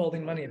 I'd pay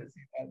folding money to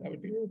see that. That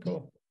would be really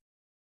cool.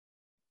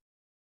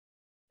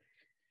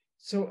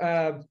 So,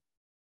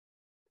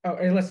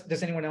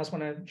 does anyone else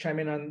want to chime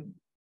in on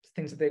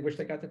things that they wish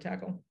they got to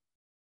tackle?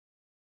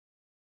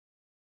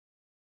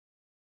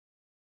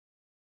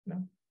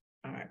 No?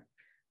 All right.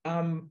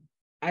 I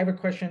have a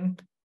question.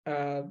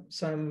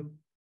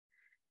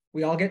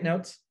 We all get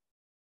notes,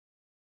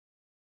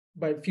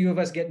 but few of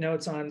us get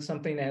notes on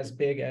something as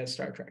big as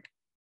Star Trek.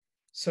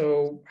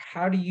 So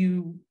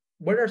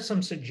what are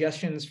some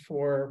suggestions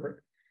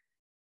for,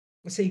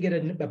 let's say you get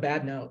a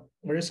bad note,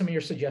 what are some of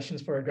your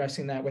suggestions for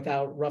addressing that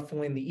without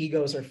ruffling the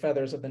egos or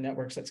feathers of the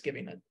networks that's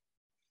giving it?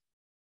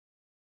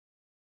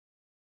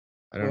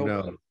 I don't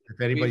know.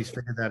 If anybody's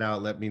figured that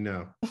out, let me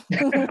know.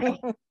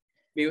 I'll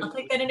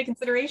take that into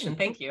consideration.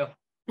 Thank you.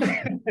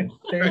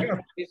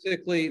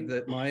 Basically,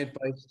 my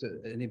advice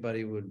to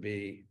anybody would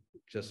be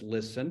just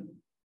listen,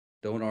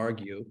 don't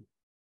argue,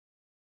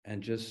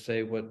 and just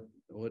say what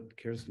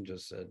Kirsten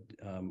just said.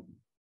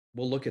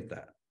 We'll look at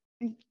that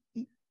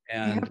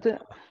and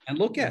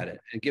look at it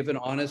and give an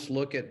honest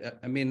look at.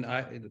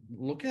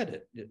 Look at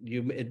it.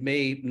 It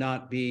may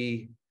not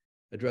be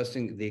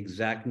addressing the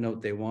exact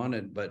note they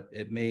wanted, but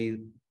it may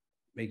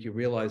make you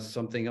realize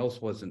something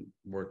else wasn't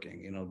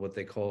working. What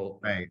they call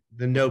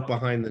the note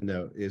behind the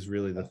note is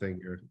really the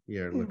thing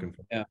you're looking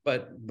for. Yeah,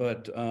 but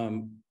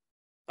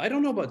I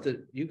don't know about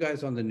you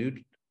guys on the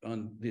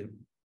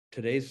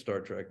today's Star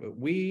Trek, but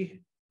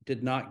we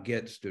did not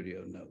get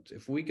studio notes.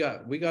 If we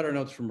got our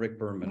notes from Rick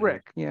Berman.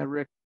 Rick.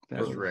 That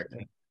was Rick.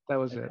 That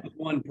was it.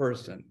 One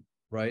person,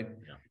 right?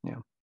 Yeah.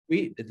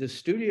 The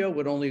studio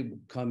would only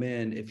come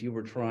in if you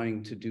were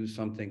trying to do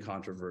something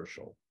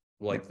controversial,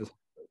 like the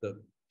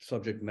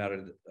subject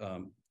matter that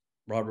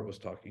Robert was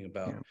talking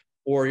about,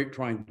 or you're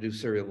trying to do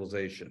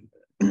serialization.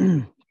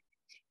 Even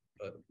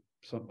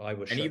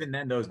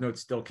then, those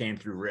notes still came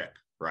through Rick,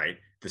 right?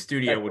 The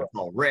studio would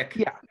call Rick.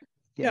 Yeah.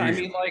 I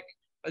mean, like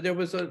there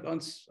was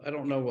I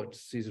don't know what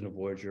season of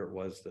Voyager it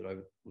was that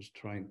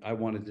I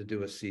wanted to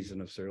do a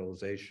season of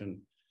serialization,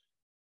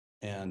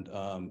 and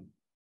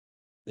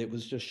it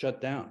was just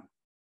shut down.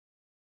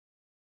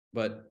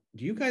 But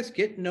do you guys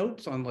get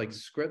notes on like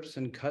scripts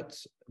and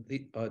cuts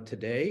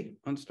today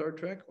on Star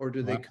Trek, or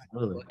do they?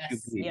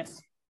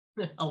 Yes.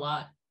 A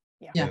lot.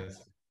 Yeah.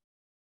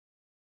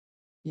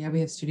 Yeah,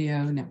 we have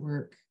studio,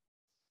 network,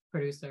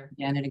 Producer.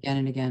 again and again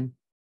and again.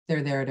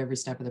 They're there at every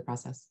step of the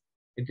process.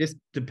 It just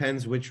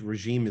depends which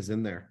regime is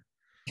in there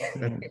at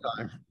the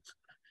time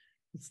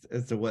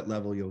as to what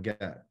level you'll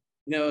get.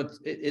 No,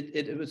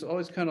 it was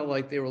always kind of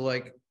like they were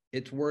like,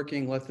 it's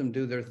working, let them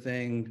do their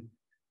thing.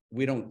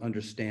 We don't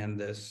understand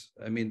this.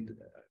 I mean,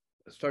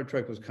 Star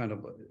Trek was kind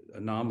of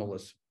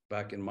anomalous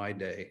back in my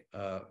day.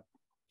 A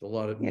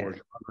lot of more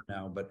genre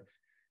now, but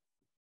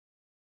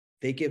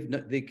they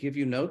give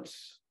you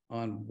notes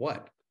on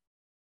what?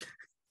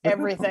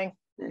 Everything.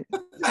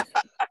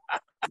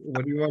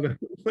 What do you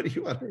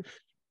want to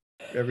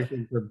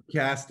everything from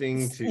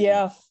casting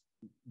to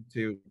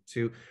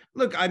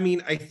look, I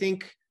mean, I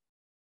think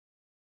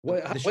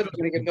what's going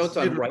to get notes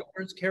on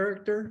Riker's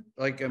character?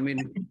 Like, I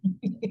mean,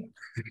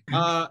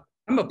 I'm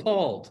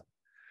appalled.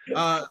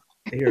 Well,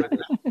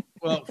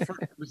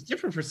 it was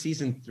different for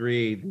season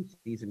 3 than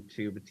season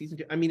 2, but season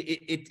 2, I mean,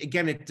 it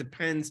again, it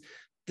depends.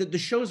 The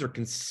shows are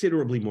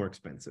considerably more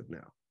expensive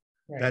now.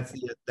 Right.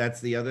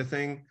 That's the other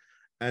thing.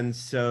 And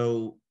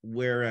so,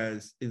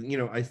 whereas, you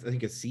know, I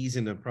think a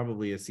season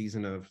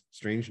of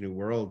Strange New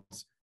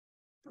Worlds,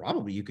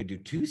 probably you could do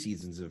 2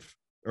 seasons of,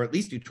 or at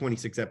least do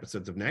 26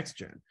 episodes of Next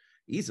Gen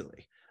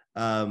easily.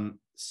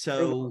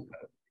 So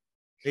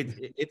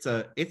it's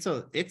a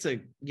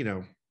you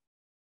know,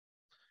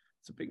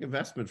 it's a big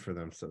investment for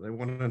them. So they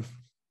want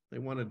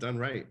it done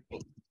right.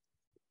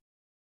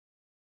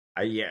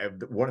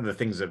 One of the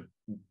things that,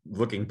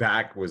 looking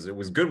back, was it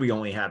was good we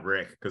only had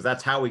Rick, because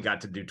that's how we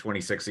got to do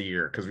 26 a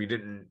year, because we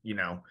didn't, you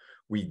know,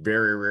 we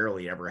very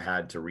rarely ever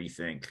had to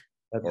rethink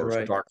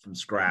start from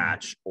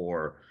scratch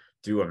or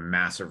do a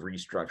massive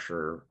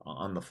restructure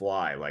on the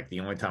fly. Like,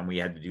 the only time we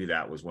had to do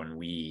that was when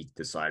we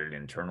decided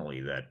internally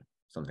that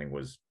something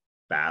was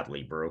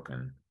badly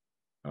broken.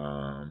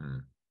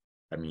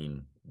 I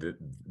mean,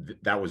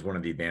 that was one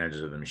of the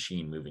advantages of the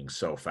machine moving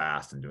so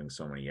fast and doing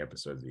so many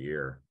episodes a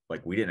year.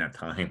 Like, we didn't have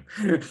time.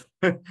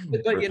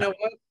 But you know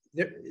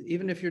what?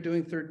 Even if you're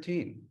doing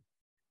 13,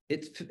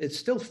 it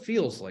still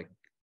feels like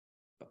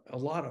a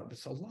lot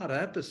of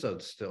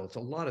episodes still. It's a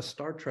lot of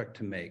Star Trek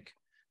to make.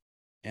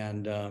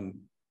 And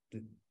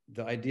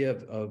the idea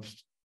of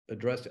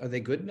addressing, are they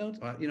good notes?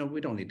 You know,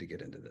 we don't need to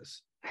get into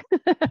this.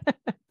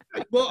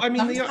 Well, I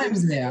mean,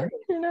 sometimes they are.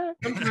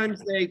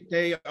 Sometimes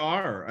they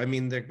are. I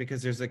mean,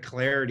 because there's a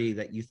clarity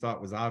that you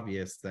thought was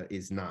obvious that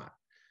is not.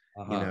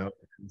 You know,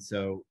 and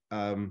so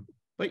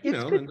but you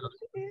know,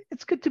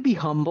 it's good to be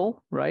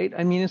humble, right?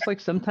 I mean, it's like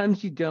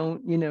sometimes you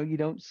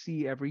don't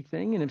see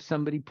everything, and if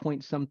somebody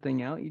points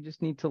something out, you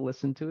just need to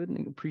listen to it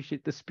and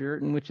appreciate the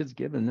spirit in which it's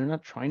given. They're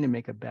not trying to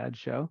make a bad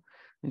show.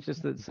 It's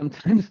just that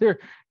sometimes their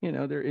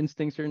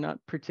instincts are not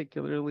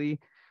particularly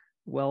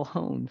well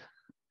honed,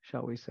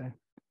 shall we say.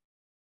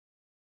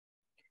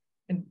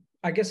 And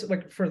I guess,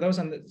 like, for those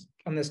on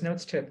this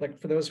notes tip, like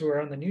for those who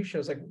are on the new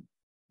shows, like,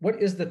 what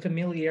is the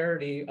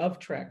familiarity of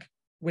Trek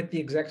with the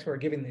execs who are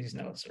giving these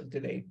notes? Or do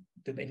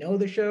they know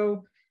the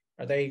show?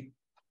 Are they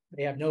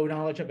have no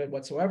knowledge of it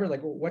whatsoever?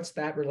 Like, what's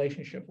that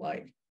relationship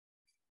like?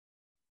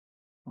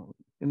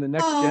 In the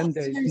Next Gen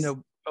days,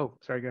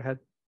 sorry, go ahead.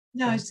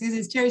 No, as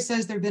Terry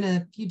says, there have been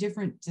a few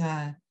different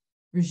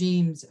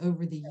regimes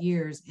over the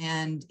years,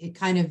 and it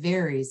kind of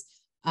varies.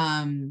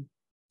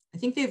 I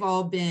think they've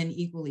all been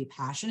equally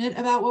passionate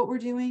about what we're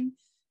doing.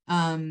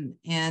 And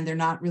they're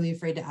not really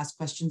afraid to ask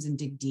questions and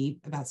dig deep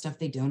about stuff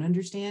they don't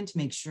understand, to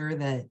make sure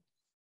that,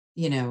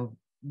 you know,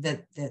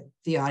 that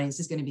the audience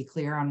is going to be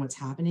clear on what's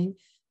happening.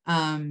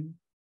 I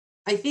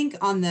think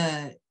on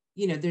the,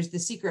 you know, there's the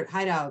Secret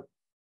Hideout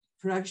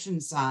production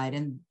side,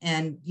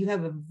 and you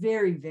have a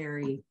very,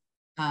 very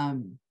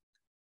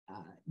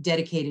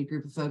dedicated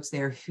group of folks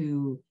there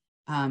who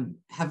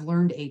have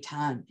learned a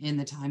ton in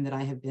the time that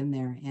I have been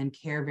there, and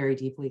care very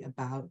deeply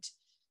about,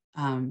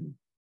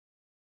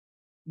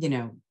 you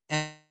know,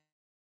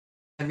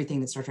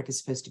 everything that Star Trek is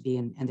supposed to be,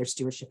 and their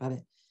stewardship of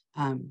it.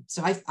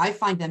 So I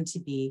find them to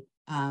be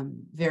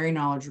very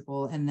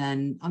knowledgeable. And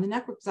then on the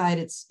network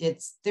side,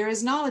 there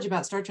is knowledge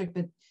about Star Trek,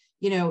 but,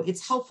 you know,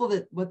 it's helpful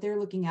that what they're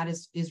looking at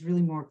is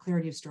really more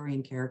clarity of story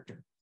and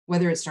character,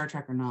 whether it's Star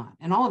Trek or not.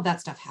 And all of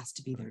that stuff has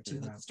to be there too.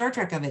 Like, the Star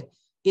Trek of it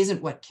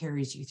isn't what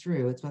carries you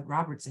through. It's what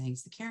Robert's saying,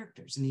 it's the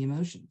characters and the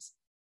emotions.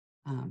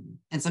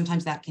 And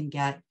sometimes that can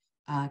get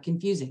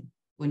confusing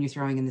when you're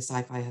throwing in the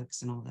sci-fi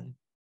hooks and all the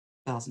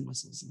bells and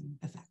whistles and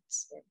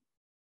effects.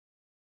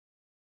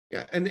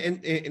 Yeah, and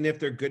if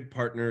they're good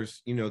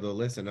partners, you know, they'll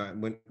listen.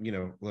 You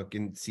know, look,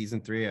 in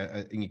season 3,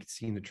 and you can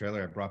see in the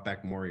trailer, I brought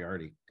back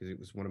Moriarty because it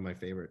was one of my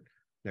favorite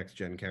Next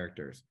Gen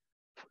characters.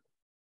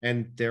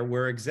 And there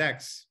were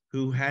execs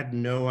who had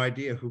no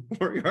idea who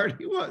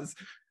Moriarty was.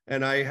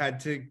 And I had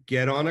to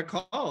get on a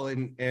call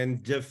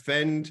and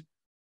defend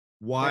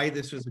why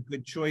this was a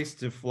good choice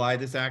to fly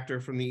this actor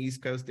from the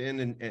East Coast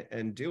in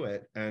and do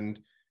it, and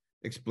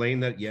explain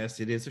that, yes,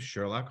 it is a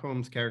Sherlock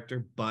Holmes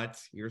character, but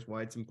here's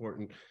why it's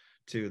important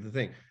to the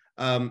thing.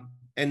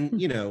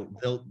 And, you know,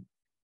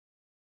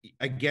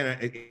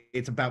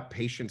 it's about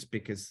patience,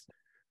 because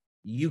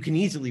you can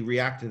easily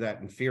react to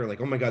that in fear,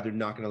 like, oh my God, they're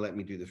not going to let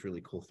me do this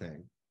really cool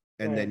thing.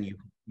 and then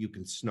you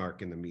can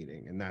snark in the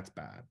meeting, and that's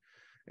bad.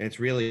 And it's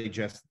really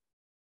just,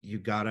 you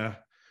gotta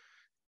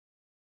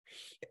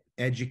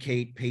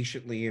educate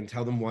patiently and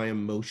tell them why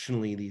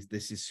emotionally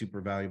this is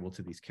super valuable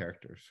to these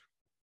characters.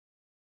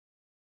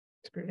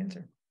 That's a great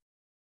answer.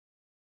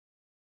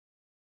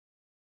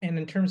 And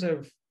in terms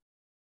of,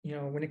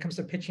 when it comes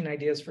to pitching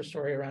ideas for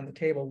story around the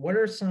table, what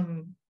are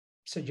some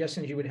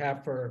suggestions you would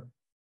have for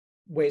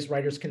ways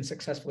writers can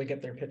successfully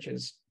get their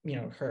pitches,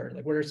 heard?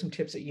 Like, what are some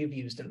tips that you've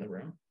used in the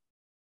room?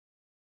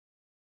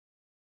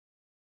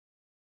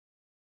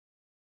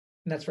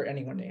 And that's for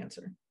anyone to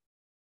answer.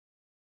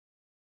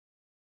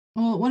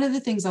 Well, one of the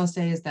things I'll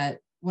say is that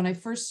when I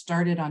first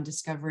started on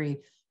Discovery,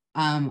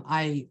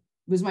 it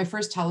was my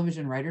first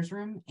television writer's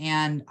room,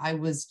 and I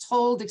was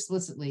told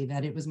explicitly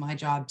that it was my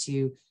job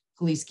to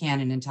police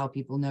canon and tell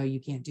people, no,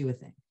 you can't do a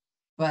thing.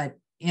 But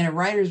in a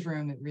writer's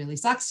room, it really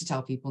sucks to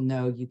tell people,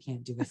 no, you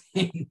can't do a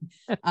thing.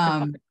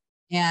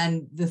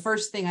 And the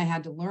first thing I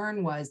had to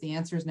learn was the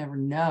answer is never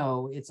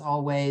no. It's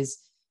always,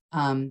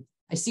 I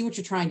see what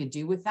you're trying to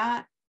do with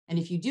that. And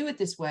if you do it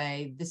this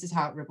way, this is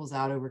how it ripples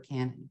out over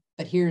canon.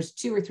 But here's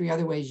 2 or 3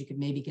 other ways you could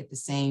maybe get the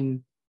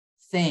same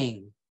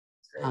thing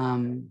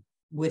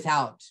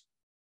without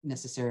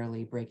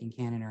necessarily breaking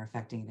canon or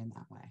affecting it in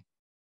that way.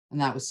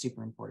 And that was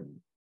super important.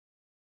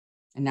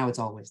 And now it's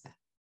always that.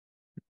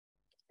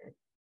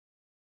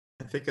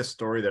 I think a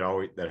story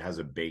that has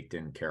a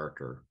baked-in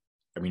character.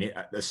 I mean,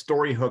 a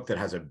story hook that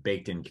has a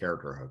baked-in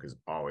character hook is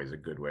always a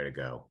good way to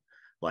go.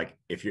 Like,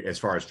 if you're, as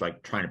far as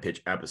like trying to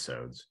pitch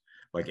episodes,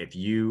 like if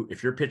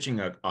you're pitching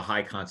a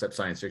high concept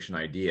science fiction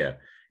idea,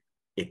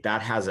 if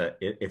it has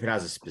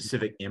a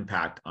specific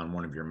impact on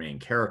one of your main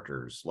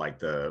characters, like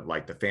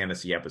the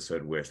fantasy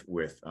episode with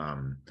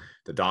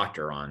the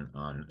Doctor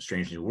on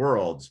Strange New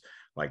Worlds,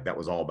 like that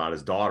was all about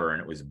his daughter, and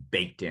it was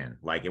baked in.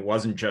 Like, it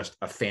wasn't just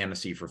a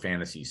fantasy for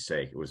fantasy's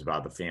sake. It was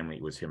about the family.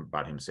 It was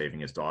about him saving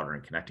his daughter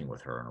and connecting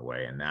with her in a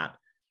way. And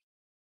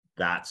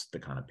that's the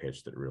kind of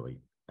pitch that really,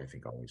 I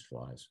think, always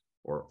flies,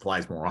 or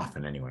flies more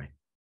often anyway.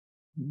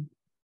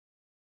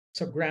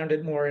 So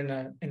grounded more in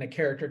a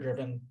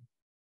character-driven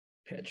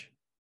pitch.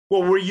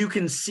 Well, where you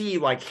can see,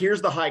 like,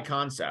 here's the high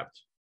concept,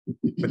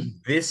 but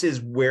this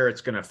is where it's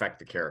going to affect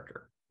the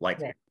character.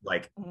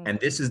 And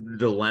this is the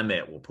dilemma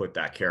it will put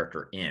that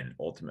character in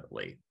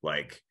ultimately.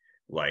 Like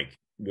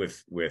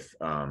with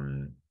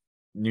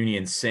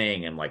Noonien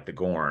Singh and like the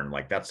Gorn,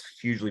 like that's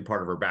hugely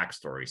part of her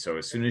backstory. So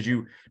as soon as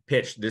you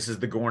pitch, this is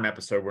the Gorn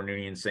episode where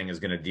Noonien Singh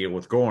is going to deal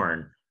with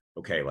Gorn.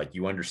 Okay, like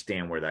you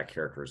understand where that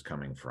character is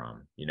coming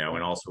from,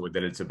 and also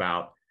that it's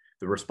about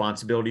the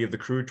responsibility of the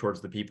crew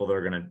towards the people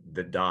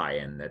that die,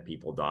 and that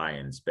people die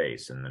in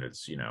space, and that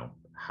it's,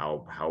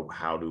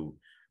 how do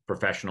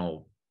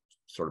professional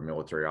sort of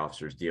military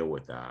officers deal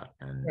with that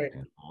and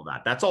all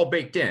that. That's all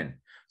baked in.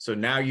 So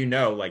now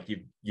like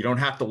you don't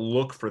have to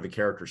look for the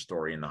character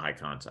story in the high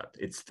concept.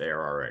 It's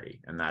there already,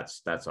 and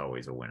that's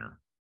always a winner.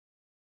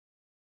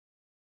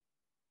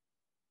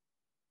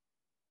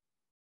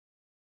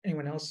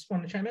 Anyone else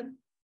want to chime in?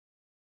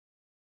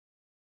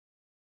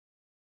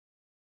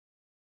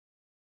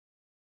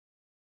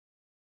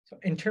 So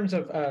in terms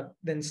of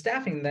then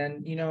staffing,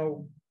 then,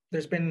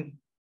 there's been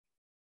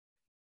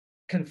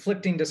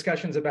conflicting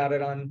discussions about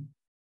it on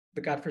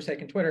the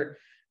godforsaken Twitter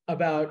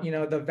about,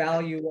 the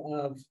value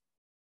of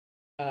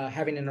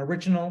having an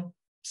original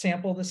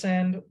sample to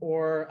send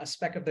or a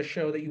spec of the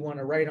show that you want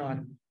to write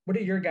on. What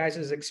are your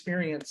guys'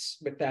 experience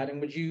with that? And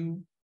would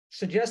you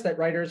suggest that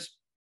writers,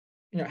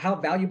 how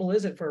valuable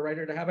is it for a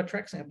writer to have a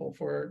Trek sample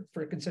for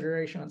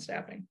consideration on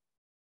staffing?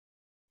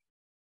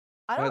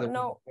 I don't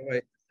know.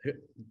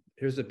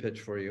 Here's a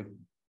pitch for you.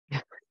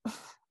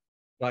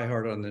 Die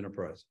hard on the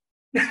Enterprise.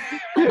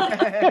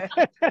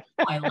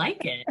 I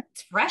like it.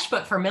 It's fresh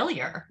but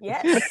familiar.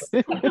 Yes.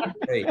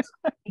 Great.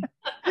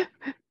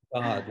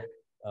 God.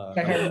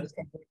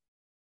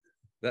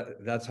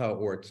 That's how it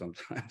works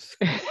sometimes.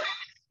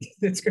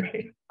 That's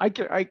great. I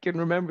can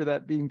remember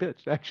that being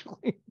pitched,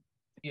 actually.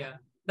 Yeah.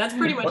 That's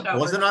pretty much how it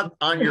wasn't works.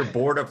 on your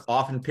board of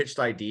often pitched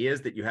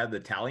ideas that you had the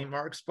tally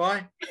marks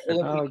by?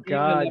 Oh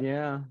God,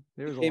 yeah.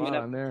 There was a lot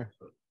on there.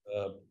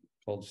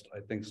 Called, I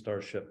think,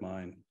 Starship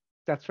Mine.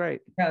 That's right.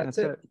 Yeah, that's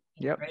it.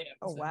 Yep.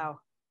 Oh wow.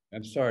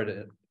 I'm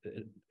sorry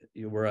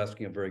you were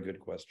asking a very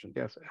good question.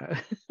 Yes.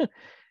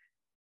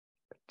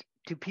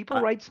 Do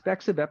people write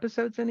specs of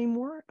episodes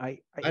anymore?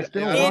 It's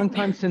been a long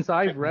time since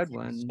I've read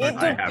one. It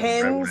I haven't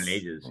read one in depends.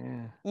 ages.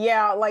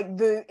 Yeah, like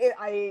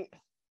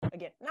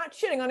again, not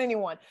shitting on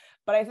anyone,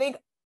 but I think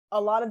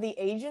a lot of the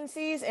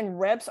agencies and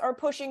reps are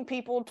pushing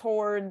people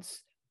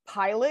towards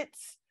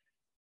pilots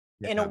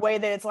in a way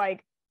that it's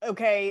like,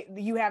 okay,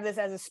 you have this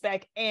as a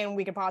spec and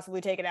we could possibly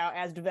take it out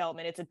as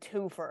development. It's a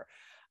twofer.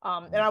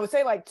 And I would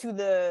say, like, to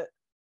the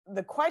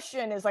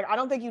question is, like, I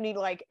don't think you need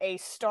like a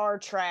Star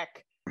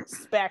Trek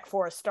spec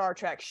for a Star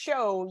Trek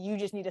show. You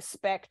just need a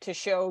spec to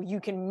show you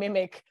can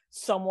mimic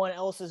someone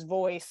else's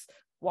voice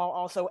while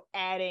also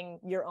adding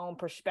your own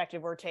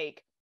perspective or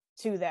take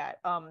to that.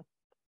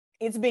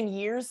 It's been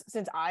years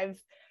since I've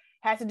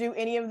had to do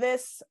any of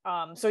this.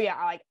 So yeah,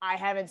 like I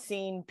haven't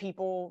seen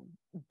people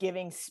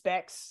giving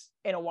specs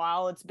in a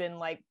while. It's been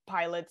like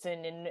pilots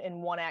and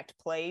in one act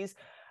plays.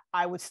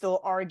 I would still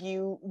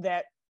argue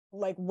that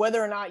like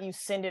whether or not you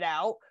send it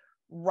out,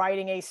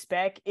 writing a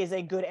spec is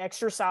a good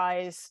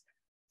exercise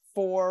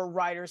for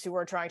writers who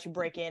are trying to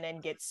break in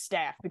and get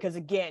staff, because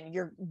again,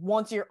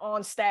 once you're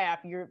on staff,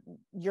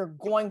 you're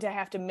going to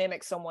have to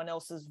mimic someone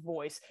else's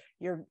voice.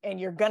 You're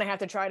going to have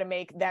to try to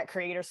make that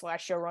creator /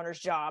 showrunner's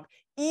job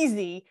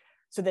easy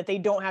so that they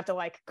don't have to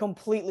like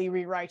completely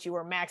rewrite you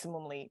or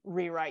maximally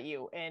rewrite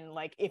you. And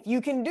like if you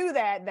can do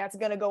that, that's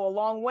going to go a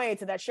long way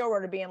to that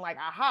showrunner being like,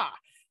 aha,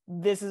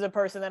 this is a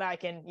person that I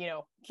can,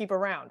 keep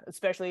around,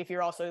 especially if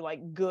you're also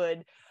like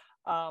good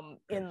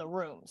in the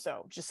room.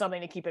 So just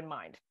something to keep in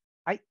mind.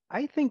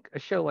 I think a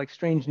show like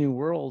Strange New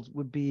Worlds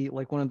would be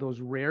like one of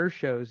those rare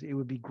shows. It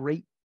would be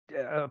great,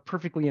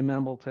 perfectly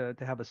amenable to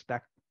have a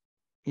spec,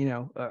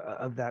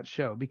 of that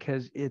show,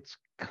 because it's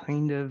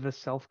kind of a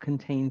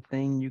self-contained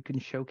thing. You can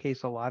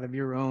showcase a lot of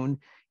your own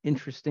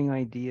interesting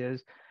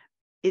ideas.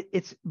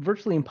 It's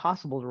virtually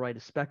impossible to write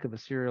a spec of a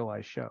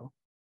serialized show.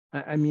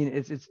 I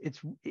mean,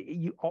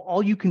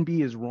 all you can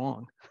be is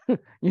wrong,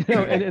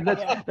 and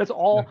that's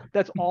all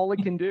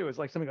it can do. It's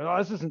like somebody goes,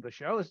 "Oh, this isn't the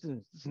show. This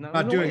is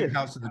not doing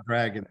House of the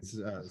Dragons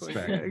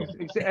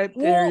spec."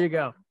 There you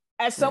go.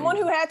 As someone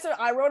who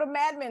I wrote a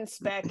Mad Men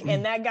spec,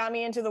 and that got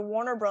me into the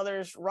Warner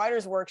Brothers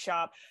Writers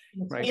Workshop.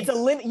 Right.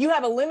 You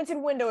have a limited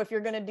window if you're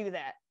going to do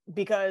that,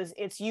 because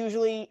it's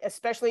usually,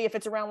 especially if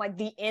it's around like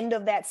the end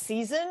of that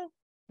season,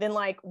 then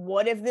like,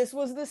 what if this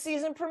was the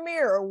season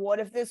premiere, or what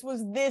if this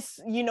was this,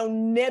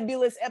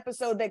 nebulous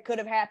episode that could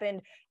have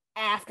happened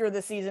after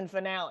the season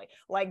finale?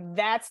 Like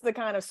that's the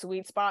kind of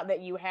sweet spot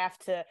that you have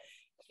to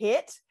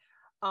hit.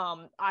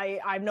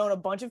 I've known a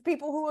bunch of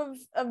people who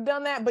have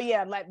done that, but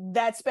yeah, like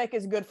that spec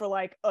is good for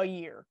like a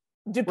year,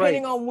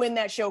 depending on when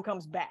that show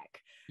comes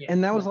back.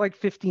 And that was like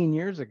 15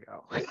 years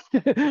ago,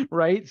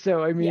 right?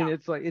 So I mean,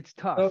 it's like it's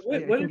tough. I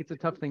think it's a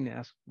tough thing to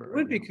ask for. It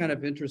would be kind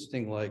of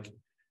interesting, like,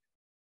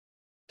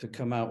 to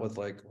come out with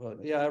like, well,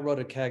 I wrote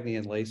a Cagney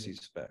and Lacey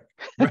spec.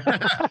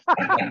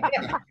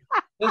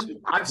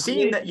 I've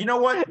seen that. You know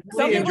what?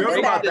 We can joke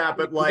about that,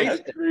 but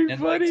like,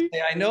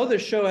 I know the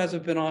show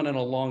hasn't been on in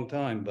a long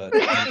time, but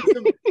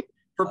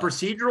for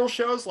procedural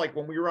shows, like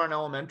when we were on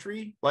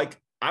Elementary, like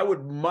I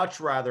would much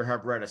rather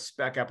have read a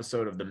spec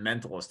episode of The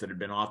Mentalist that had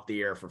been off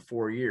the air for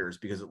 4 years,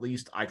 because at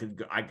least I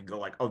could go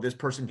like, oh, this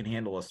person can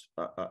handle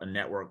a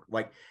network.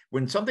 Like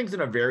when something's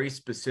in a very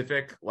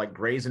specific, like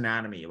Grey's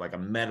Anatomy, like a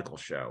medical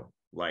show,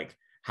 like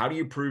how do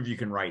you prove you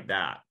can write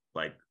that?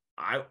 Like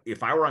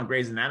if I were on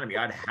Grey's Anatomy,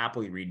 I'd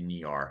happily read an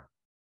ER,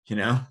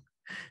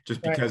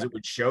 just because it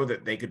would show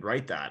that they could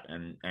write that.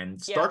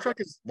 And Star Trek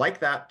is like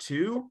that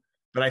too.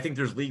 But I think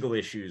there's legal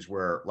issues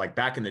where, like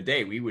back in the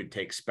day, we would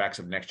take specs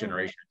of Next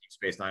Generation Deep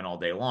Space Nine all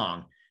day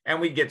long,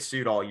 and we'd get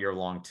sued all year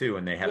long too.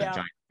 And they had a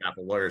giant staff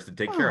of lawyers to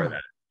take care of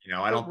that.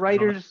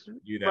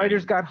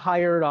 Writers got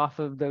hired off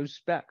of those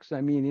specs.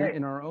 I mean,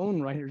 in our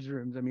own writers'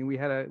 rooms, I mean, we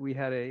had a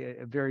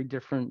very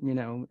different,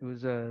 it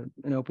was an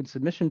open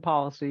submission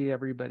policy.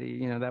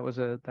 Everybody, that was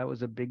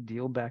a big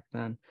deal back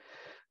then.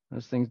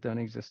 Those things don't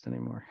exist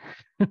anymore.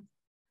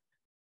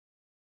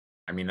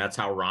 I mean, that's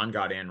how Ron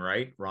got in,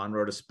 right? Ron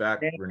wrote a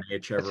spec. Renee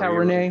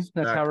Echeverria.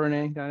 That's how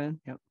Renee got in.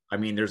 Yep. I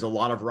mean, there's a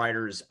lot of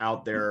writers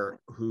out there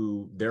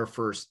who their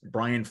first,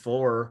 Brian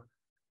Fuller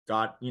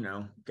got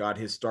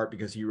his start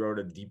because he wrote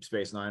a Deep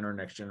Space Nine or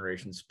Next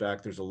Generation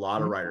spec. There's a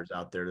lot of writers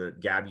out there,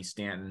 that Gabby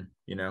Stanton,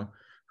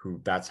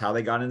 who that's how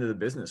they got into the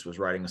business, was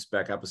writing a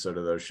spec episode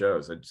of those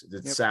shows.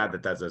 It's sad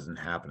that doesn't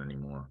happen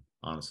anymore,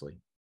 honestly.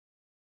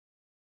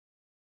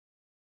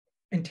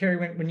 And Terry,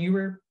 when you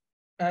were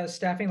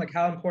staffing, like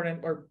how important,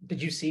 or did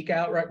you seek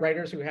out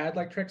writers who had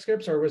like Trek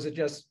scripts, or was it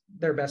just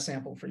their best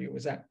sample for you?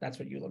 That's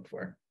what you looked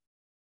for?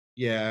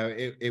 Yeah,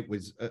 it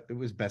was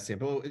best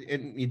sample.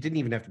 It didn't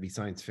even have to be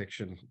science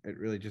fiction. It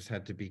really just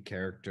had to be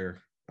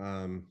character,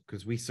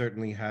 because we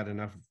certainly had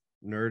enough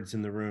nerds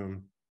in the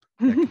room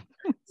that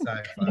could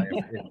sci-fi.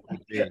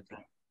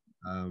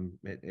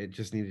 It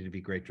just needed to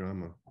be great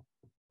drama.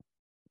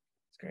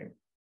 That's great.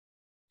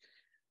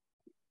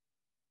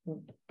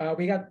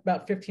 We got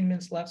about 15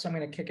 minutes left, so I'm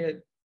going to kick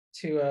it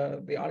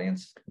to the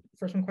audience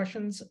for some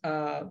questions.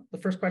 The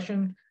first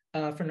question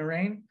for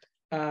Naren,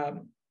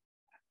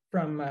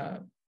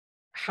 from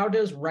how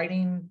does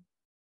writing,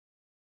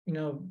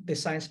 the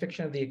science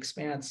fiction of The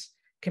Expanse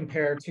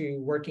compare to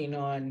working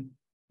on,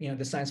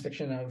 the science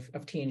fiction of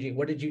TNG?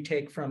 What did you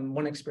take from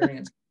one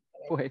experience?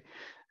 Boy,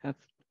 that's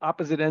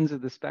opposite ends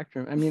of the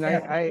spectrum. I mean,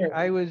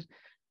 I was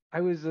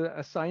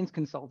a science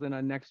consultant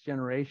on Next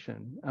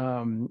Generation,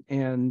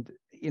 and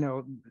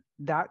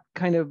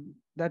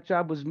that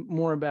job was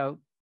more about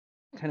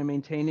kind of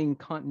maintaining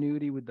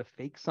continuity with the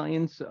fake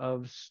science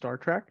of Star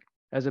Trek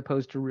as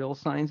opposed to real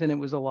science, and it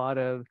was a lot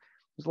of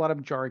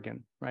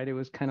jargon, right? It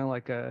was kind of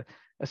like a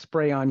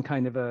spray-on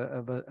kind of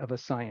a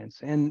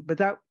science, but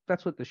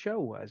that's what the show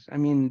was. I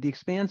mean, The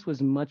Expanse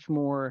was much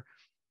more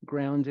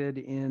grounded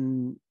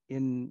in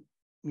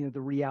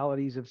the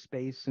realities of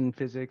space and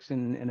physics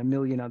and a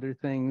million other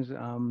things.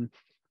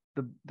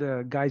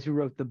 The guys who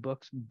wrote the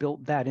books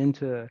built that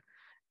into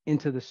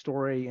the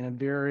story in a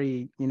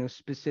very,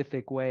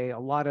 specific way. A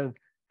lot of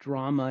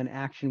drama and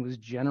action was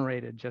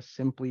generated just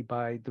simply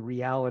by the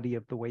reality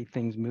of the way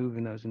things move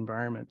in those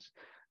environments.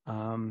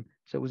 So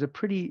it was a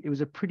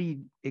pretty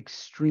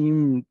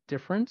extreme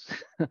difference.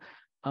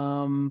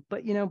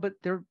 But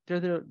they're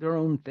their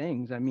own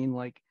things. I mean,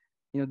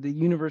 the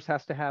universe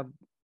has to have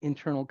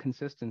internal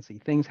consistency.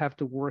 Things have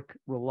to work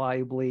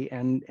reliably,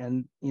 and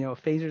a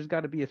phaser's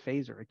got to be a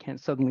phaser. It can't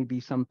suddenly be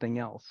something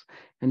else.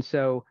 And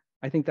so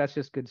I think that's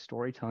just good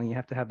storytelling. You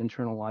have to have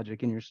internal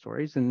logic in your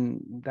stories, and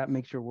that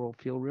makes your world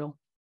feel real.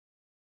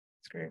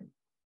 That's great.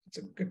 It's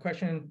a good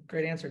question.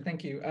 Great answer.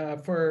 Thank you.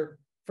 For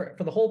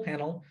the whole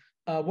panel,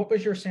 what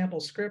was your sample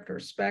script or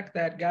spec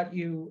that got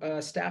you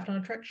staffed on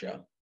a Trek show?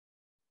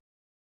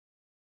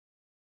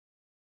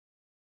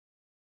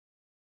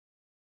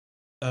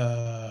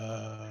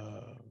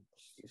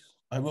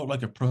 I wrote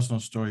like a personal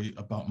story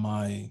about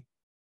it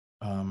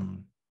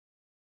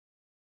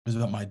was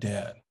about my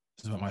dad.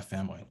 It's about my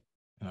family.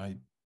 And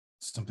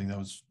it's something that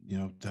was,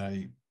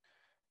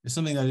 it's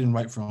something that I didn't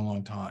write for a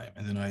long time.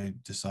 And then I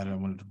decided I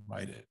wanted to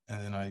write it.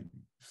 And then I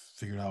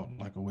figured out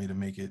like a way to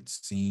make it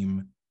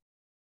seem,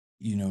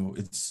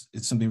 it's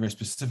something very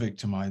specific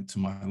to my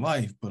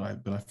life, but I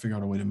figured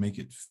out a way to make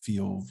it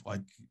feel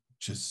like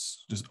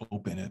just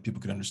open, and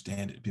people could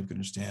understand it. People could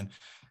understand,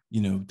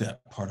 that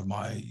part of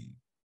my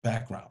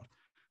background.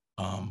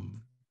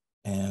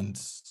 And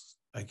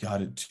I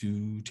got it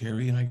to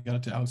Terry and I got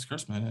it to Alex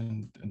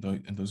Kurtzman,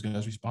 and those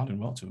guys responded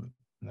well to it.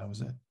 And that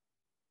was it.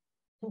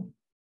 Cool.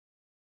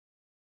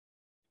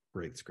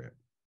 Great script.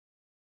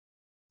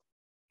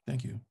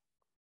 Thank you.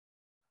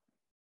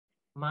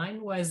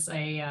 Mine was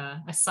a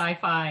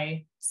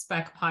sci-fi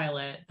spec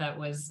pilot that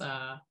was,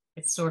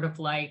 it's sort of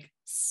like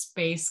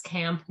Space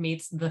Camp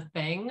meets The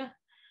Thing.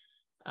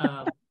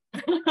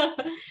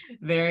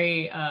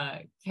 Very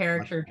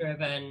character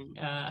driven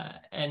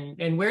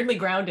and weirdly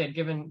grounded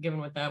given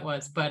what that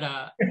was. But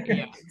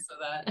yeah, so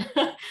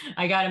that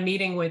I got a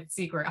meeting with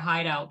Secret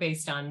Hideout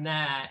based on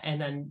that, and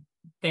then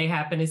they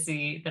happened to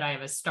see that I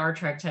have a Star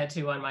Trek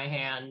tattoo on my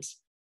hand,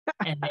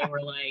 and they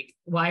were like,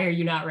 "Why are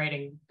you not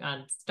writing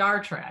on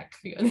Star Trek?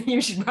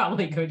 You should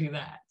probably go do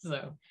that."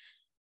 So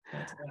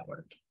that's how that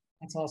worked.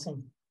 That's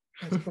awesome.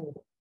 That's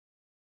cool.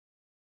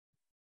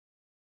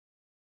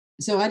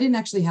 So I didn't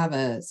actually have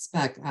a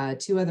spec.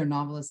 Two other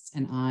novelists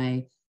and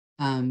I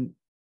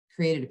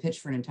created a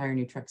pitch for an entire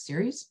new Trek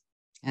series.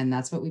 And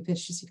that's what we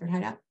pitched to Secret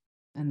Hideout.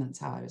 And that's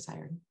how I was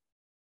hired.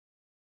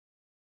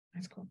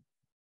 That's cool.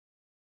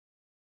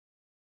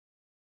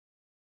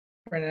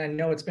 Brannon, I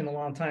know it's been a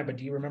long time, but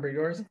do you remember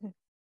yours?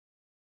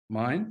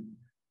 Mine?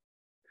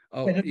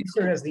 Oh, I know you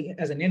served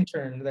as an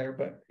intern there,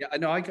 but yeah, I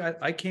know.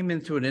 I came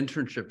into an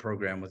internship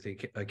program with the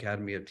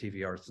Academy of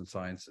TV Arts and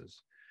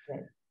Sciences,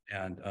 right.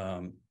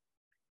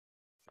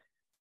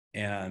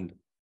 And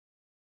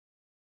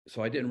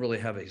so I didn't really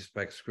have a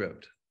spec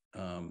script.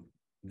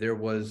 There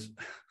was,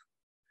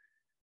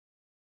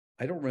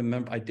 I don't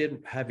remember, I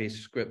did have a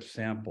script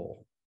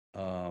sample,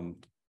 and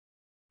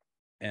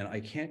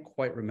I can't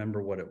quite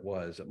remember what it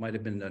was. It might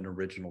have been an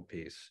original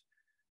piece.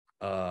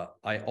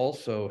 I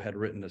also had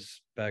written a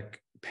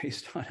spec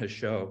based on a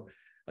show,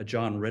 a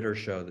John Ritter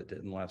show that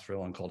didn't last very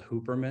long called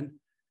Hooperman.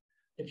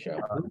 Good show.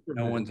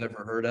 No one's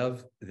ever heard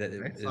of. That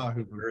is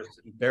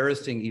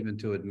embarrassing even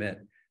to admit.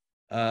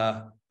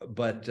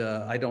 But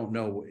I don't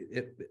know.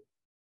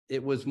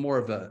 It was more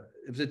of it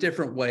was a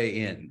different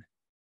way in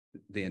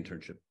the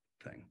internship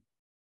thing.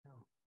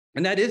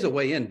 And that is a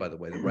way in, by the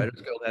way. The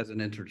Writers Guild has an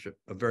internship,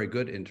 a very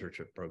good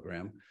internship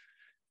program.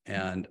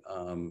 And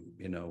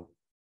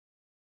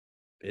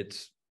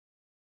that's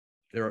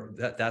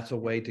a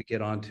way to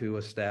get onto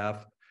a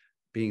staff.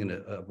 Being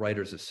a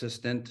writer's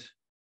assistant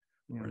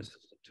or an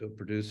assistant to a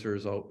producer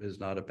is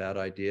not a bad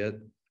idea.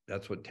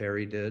 That's what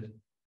Terry did,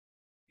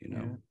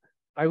 Yeah.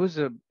 I was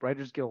a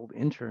Writers Guild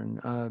intern.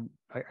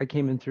 I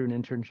came in through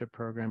an internship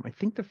program. I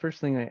think the first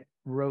thing I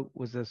wrote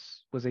was a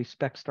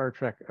spec Star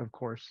Trek, of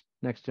course,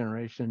 Next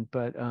Generation.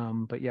 But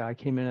yeah, I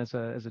came in as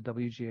a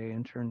WGA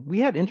intern. We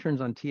had interns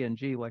on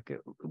TNG like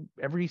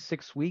every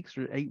 6 weeks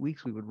or 8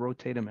 weeks we would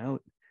rotate them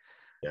out.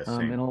 Yes,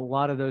 and a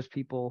lot of those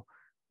people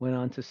went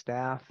on to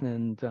staff,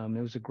 and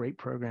it was a great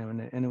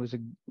program, and it was a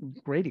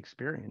great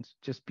experience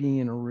just being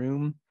in a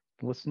room,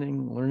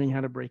 listening, learning how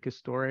to break a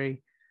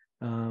story.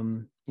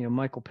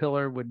 Michael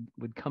Pillar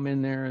would come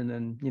in there and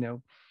then,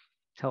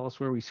 tell us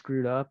where we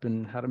screwed up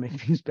and how to make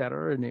things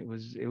better. And it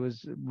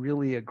was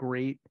really a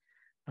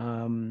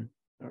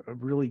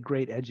really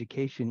great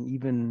education,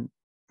 even,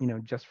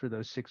 just for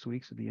those 6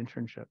 weeks of the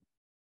internship.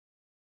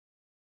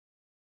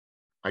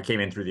 I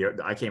came in through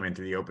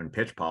the open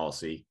pitch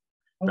policy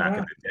back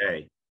in the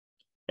day.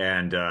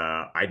 And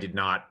I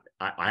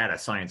had a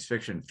science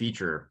fiction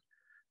feature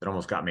that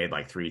almost got made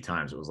like 3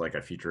 times. It was like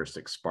a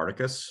futuristic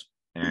Spartacus.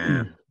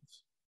 And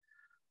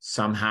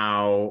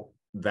somehow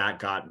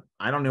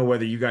I don't know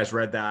whether you guys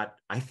read that.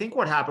 I think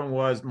what happened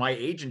was my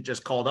agent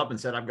just called up and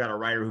said, I've got a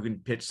writer who can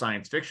pitch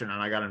science fiction.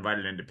 And I got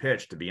invited in to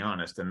pitch, to be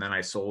honest. And then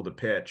I sold a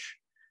pitch.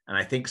 And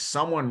I think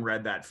someone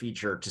read that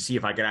feature to see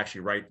if I could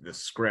actually write the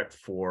script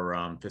for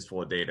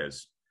Fistful of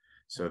Datas.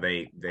 So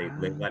they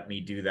let me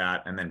do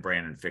that. And then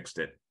Brannon fixed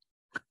it.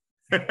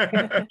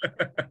 That's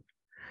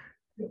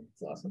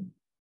awesome.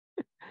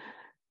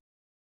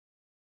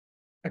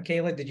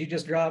 Akela, did you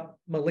just drop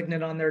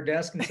Malignant on their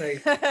desk and say,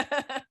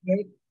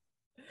 hey?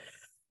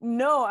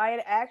 No, I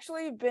had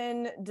actually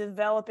been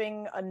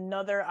developing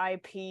another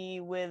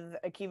IP with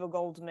Akiva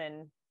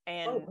Goldsman.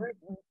 And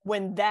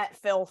when that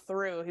fell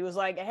through, he was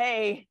like,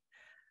 hey,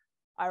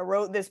 I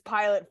wrote this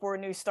pilot for a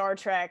new Star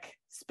Trek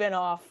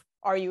spinoff.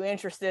 Are you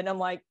interested? And I'm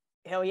like,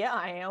 hell yeah,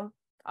 I am.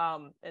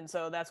 And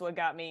so that's what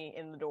got me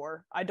in the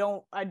door. I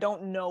don't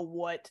know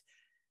what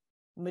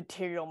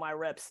material my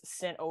reps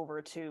sent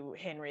over to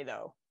Henry,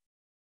 though.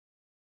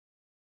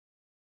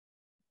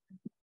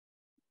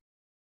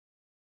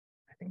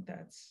 I think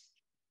that's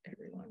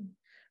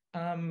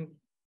everyone.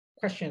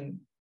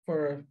 Question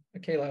for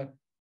Akela.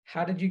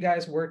 How did you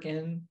guys work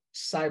in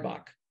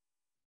Cybok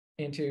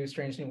into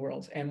Strange New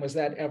Worlds? And was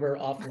that ever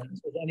off limits?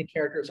 Was any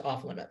characters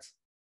off limits?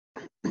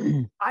 I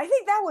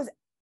think that was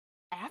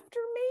after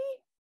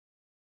me.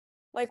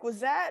 Like,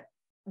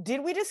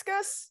 did we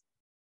discuss?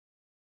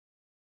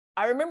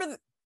 I remember,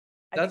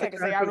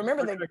 I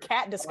remember the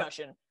cat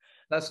discussion.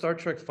 That Star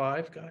Trek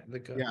 5 guy?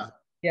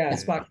 Yeah,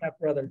 Spock's half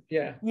brother.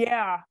 Yeah.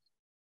 Yeah.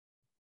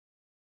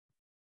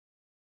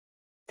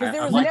 Because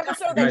there was an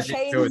episode that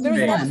changed. There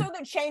was an episode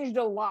that changed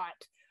a lot.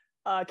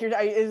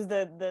 Is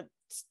the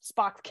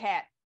Spock's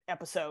cat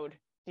episode?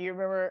 Do you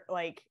remember?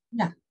 Like,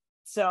 yeah.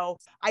 So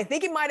I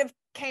think it might have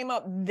came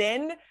up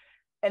then,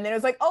 and then it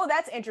was like, oh,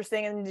 that's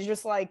interesting, and it's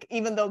just like,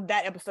 even though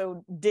that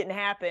episode didn't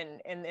happen,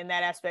 and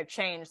that aspect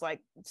changed,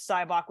 like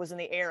Cybok was in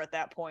the air at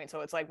that point,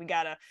 so it's like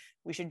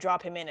we should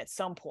drop him in at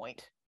some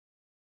point.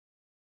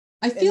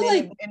 I feel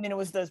and then it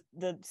was the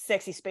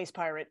sexy space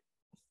pirate.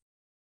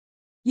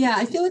 Yeah,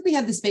 I feel like we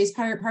had the space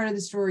pirate part of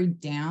the story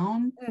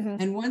down. Mm-hmm.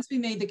 And once we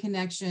made the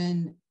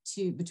connection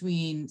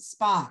between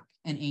Spock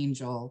and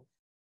Angel,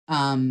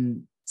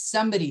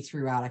 somebody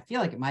threw out, I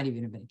feel like it might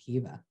even have been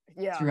Akiva,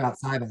 threw out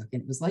Cybok,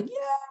 and it was like,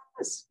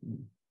 yes.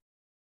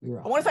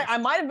 I want to say, I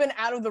might have been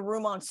out of the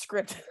room on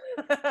script.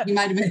 You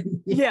might have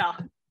been. Yeah.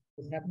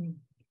 What's happening?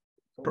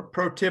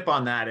 Pro tip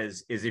on that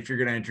is if you're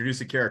going to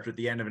introduce a character at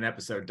the end of an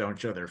episode, don't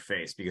show their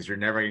face, because you're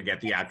never going to get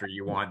the actor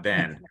you want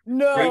then.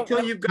 No. Wait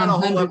till you've got a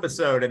whole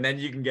episode and then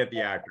you can get the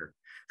actor.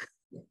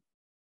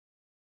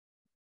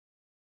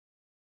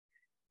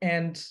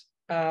 And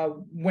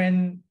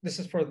when, this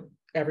is for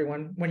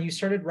everyone, when you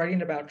started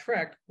writing about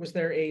Trek, was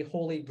there a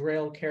holy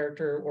grail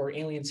character or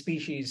alien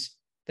species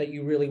that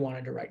you really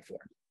wanted to write for?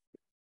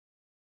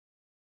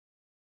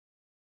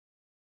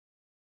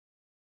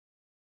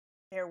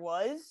 There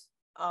was.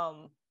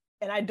 And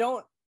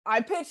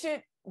I pitched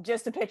it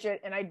just to pitch it,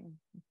 and I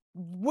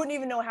wouldn't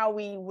even know how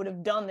we would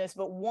have done this,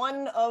 but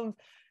one of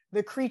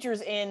the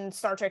creatures in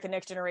Star Trek The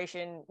Next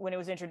Generation, when it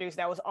was introduced,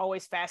 that was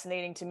always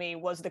fascinating to me,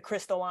 was the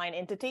crystalline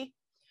entity.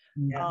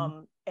 Yeah.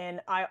 And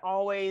I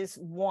always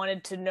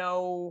wanted to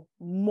know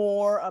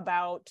more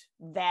about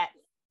that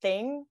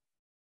thing,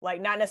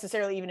 like not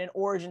necessarily even an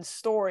origin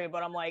story,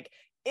 but I'm like,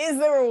 is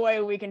there a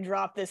way we can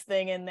drop this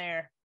thing in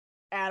there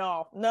at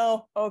all?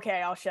 No?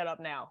 Okay, I'll shut up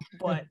now.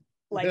 But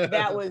like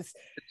that was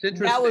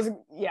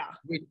yeah.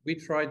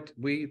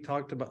 We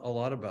talked about a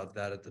lot about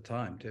that at the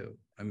time too.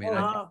 I mean,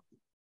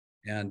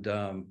 and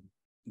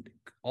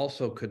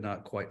also could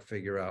not quite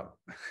figure out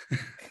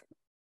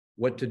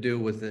what to do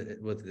with it.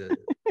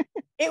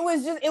 It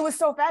was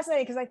so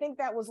fascinating, because I think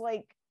that was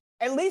like,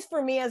 at least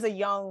for me as a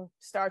young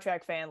Star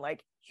Trek fan,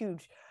 like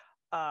huge.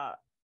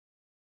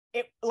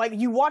 It like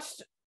you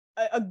watched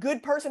a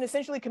good person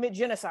essentially commit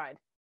genocide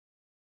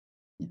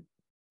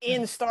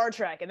in Star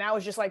Trek, and that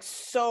was just like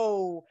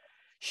so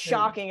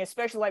shocking,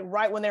 especially like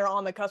right when they were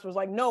on the cusp. It was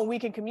like, no, we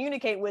can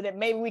communicate with it,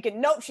 maybe we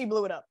can. Nope, she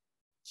blew it up.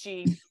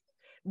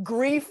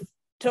 Grief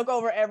took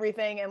over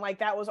everything, and like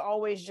that was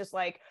always just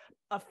like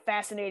a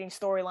fascinating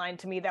storyline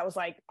to me. That was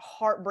like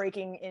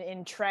heartbreaking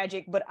and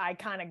tragic, but I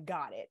kind of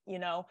got it, you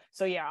know.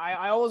 So yeah,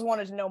 I always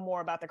wanted to know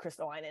more about the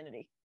crystalline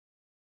entity,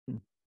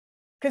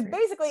 because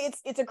basically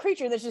it's a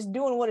creature that's just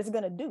doing what it's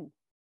gonna do.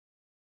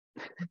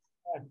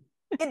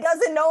 It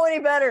doesn't know any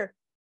better.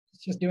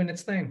 It's just doing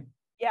its thing.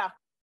 Yeah.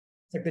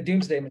 It's like the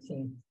Doomsday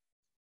Machine.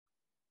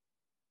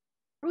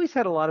 I always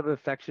had a lot of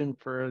affection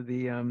for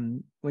the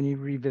when you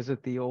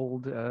revisit the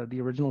old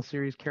the original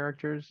series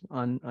characters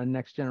on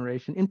Next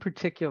Generation. In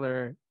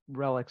particular,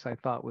 Relics I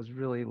thought was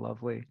really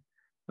lovely.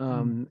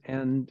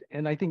 And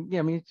I think, yeah,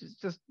 I mean, it's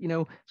just, you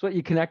know, it's what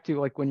you connect to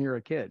like when you're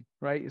a kid,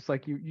 right? It's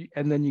like you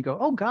and then you go,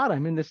 oh God,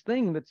 I'm in this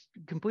thing that's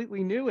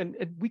completely new, and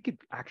we could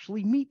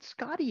actually meet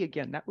Scotty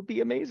again. That would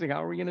be amazing.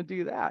 How are we going to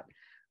do that?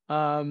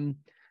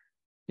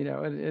 You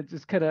know, and it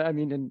just kind of, I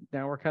mean, and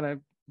now we're kind of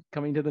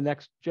coming to the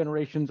next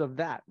generations of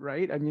that,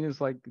 right? I mean,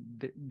 it's like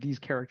these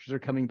characters are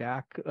coming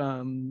back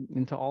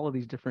into all of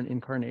these different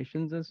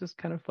incarnations. It's just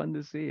kind of fun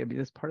to see. I mean,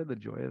 it's part of the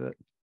joy of it.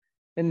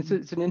 And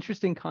it's an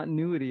interesting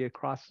continuity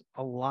across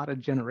a lot of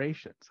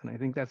generations. And I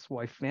think that's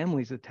why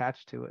families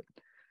attached to it.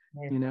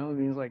 You know, I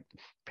mean, it's like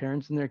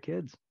parents and their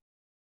kids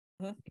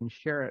can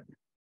share it.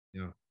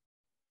 Yeah.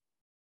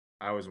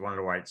 I always wanted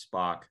to write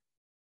Spock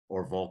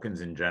or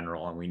Vulcans in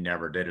general, and we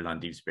never did it on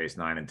Deep Space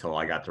Nine until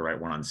I got to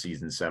write one on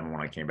season 7 when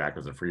I came back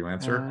as a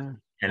freelancer,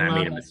 and I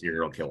made him a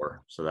serial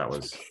killer. So that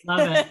was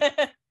love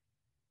it.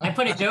 I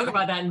put a joke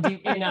about that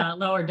in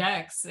Lower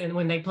Decks, and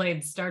when they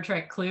played Star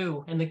Trek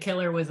Clue, and the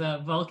killer was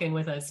a Vulcan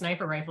with a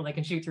sniper rifle that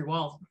can shoot through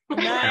walls.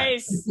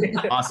 Nice.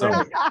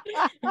 awesome.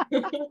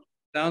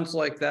 Sounds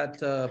like that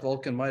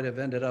Vulcan might have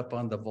ended up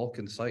on the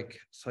Vulcan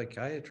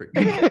psychiatry.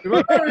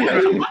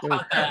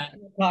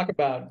 Talk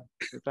about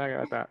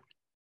that.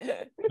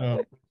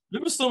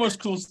 There was so much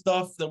cool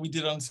stuff that we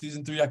did on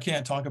season 3. I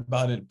can't talk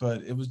about it,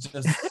 but it was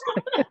just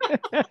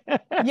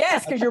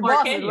yes, because your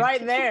boss is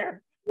right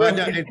there. But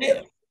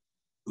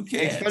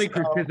it's funny,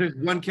 Chris, because there's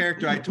one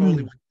character I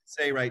totally want to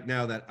say right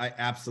now that I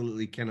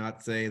absolutely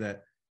cannot say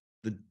that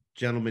the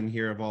gentlemen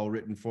here have all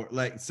written for.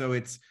 Like, so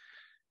it's,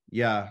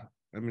 yeah.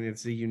 I mean,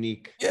 it's a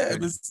unique. Yeah, it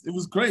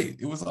was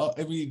great. It was I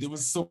mean, it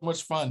was so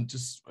much fun.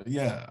 Just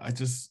I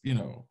just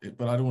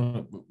but I don't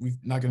want to. We're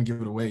not going to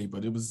give it away.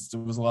 But there was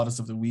a lot of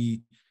stuff that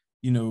we,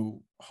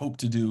 hoped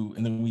to do,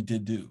 and then we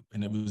did do,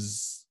 and it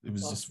was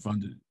just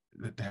fun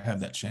to have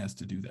that chance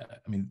to do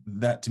that. I mean,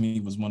 that to me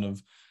was one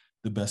of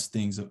the best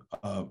things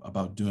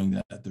about doing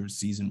that third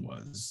season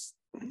was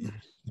the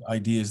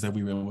ideas that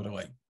we were able to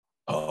like.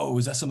 Oh,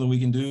 is that something we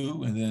can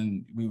do? And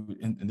then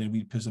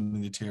we'd put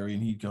something to Terry,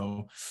 and he'd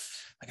go,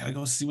 I gotta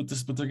go see what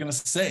they're gonna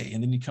say.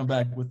 And then he'd come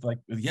back with like,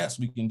 yes,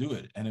 we can do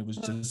it. And it was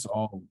just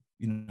all,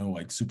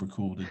 like super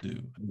cool to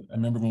do. I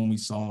remember when we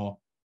saw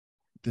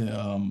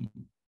the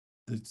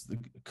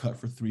cut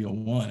for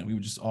 301, and we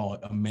were just all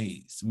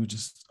amazed. We were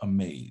just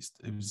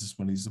amazed. It was just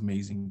one of these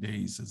amazing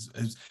days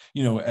as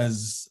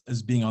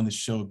being on this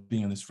show,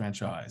 being on this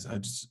franchise.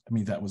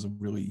 That was a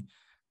really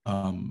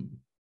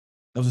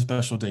that was a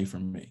special day for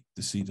me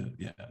to see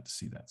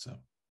that. So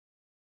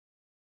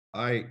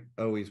I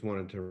always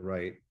wanted to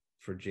write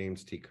for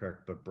James T.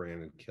 Kirk, but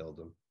Brannon killed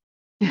him.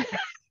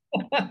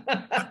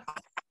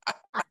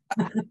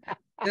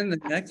 In the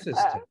Nexus.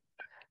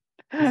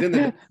 He's in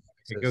the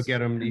go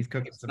get him. He's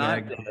cooking some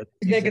eggs.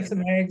 Making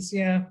some eggs,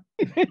 yeah.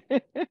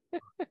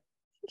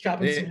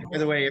 Chopping some. By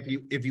the way,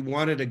 if you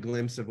wanted a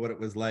glimpse of what it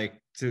was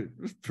like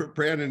for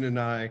Brannon and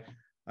I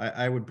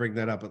would bring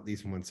that up at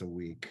least once a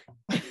week.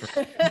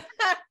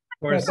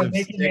 Course of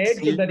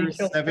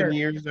 7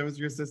 years I was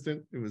your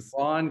assistant. It was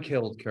Ron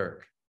killed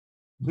Kirk.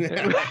 I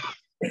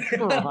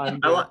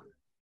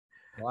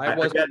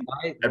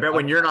bet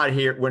when you're not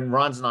here, when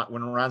Ron's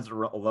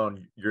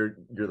alone, you're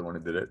the one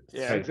who did it.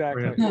 Yeah,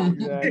 exactly.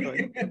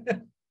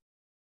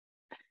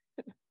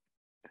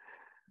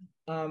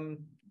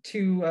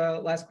 Two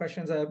last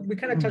questions. We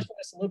kind of touched on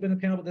this a little bit in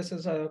the panel, but this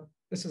is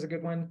a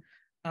good one.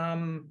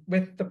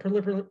 With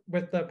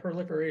the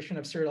proliferation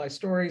of serialized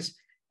stories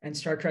and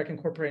Star Trek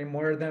incorporating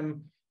more of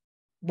them,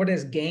 what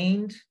is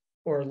gained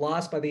or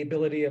lost by the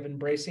ability of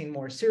embracing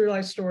more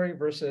serialized story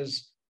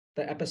versus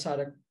the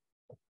episodic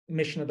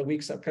mission of the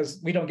week stuff? Because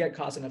we don't get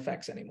cause and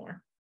effects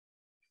anymore.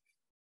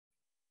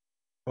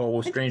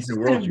 Well, Strange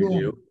New Worlds you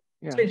do.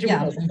 Yeah. Strange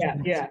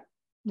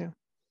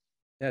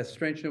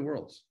New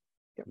Worlds.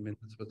 I mean,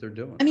 that's what they're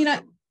doing. I mean,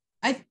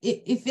 I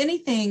if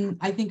anything,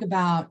 I think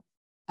about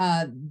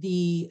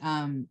the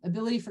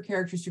ability for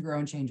characters to grow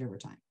and change over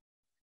time.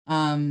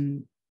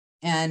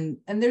 And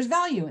there's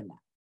value in that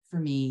for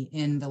me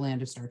in the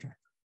land of Star Trek.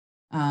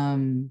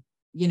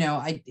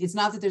 It's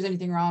not that there's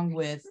anything wrong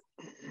with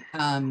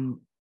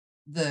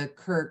the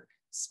Kirk,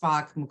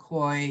 Spock,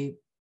 McCoy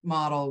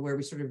model where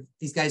we sort of,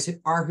 these guys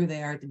are who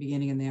they are at the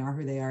beginning and they are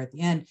who they are at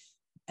the end.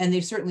 And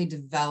they've certainly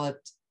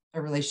developed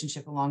a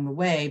relationship along the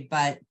way,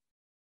 but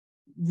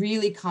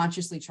really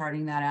consciously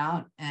charting that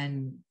out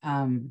and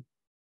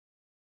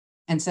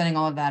setting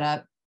all of that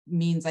up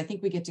means I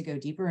think we get to go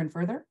deeper and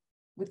further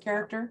with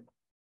character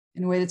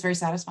in a way that's very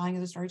satisfying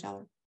as a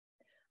storyteller.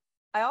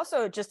 I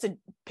also, just to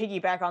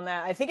piggyback on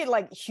that, I think it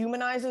like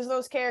humanizes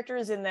those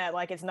characters in that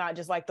like it's not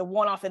just like the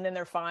one-off and then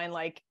they're fine.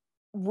 Like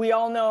we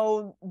all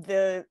know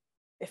the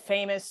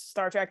famous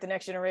Star Trek The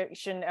Next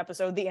Generation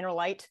episode, The Inner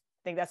Light.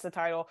 I think that's the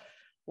title.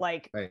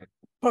 Like right.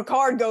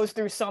 Picard goes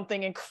through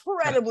something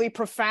incredibly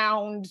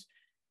profound.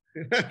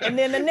 And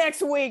then the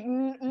next week,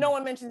 no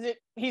one mentions it.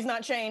 He's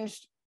not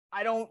changed.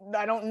 I don't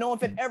know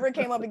if it ever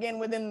came up again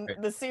within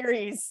the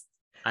series.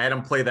 I had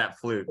him play that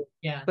flute.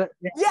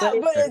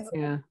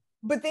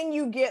 But then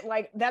you get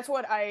like, that's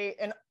what I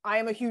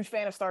am a huge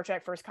fan of Star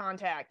Trek First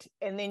Contact.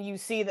 And then you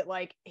see that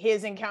like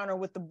his encounter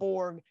with the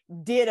Borg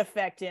did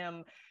affect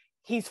him.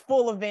 He's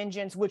full of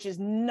vengeance, which is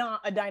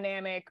not a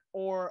dynamic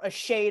or a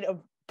shade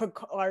of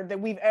Picard that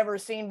we've ever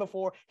seen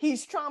before.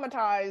 He's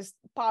traumatized,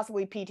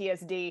 possibly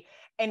PTSD,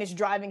 and it's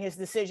driving his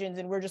decisions.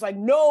 And we're just like,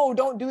 no,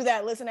 don't do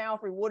that. Listen to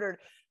Alfred Woodard.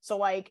 So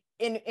like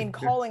in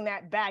calling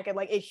that back,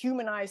 it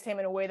humanized him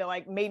in a way that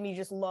like made me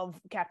just love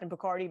Captain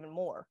Picard even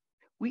more.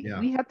 We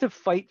had to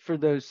fight for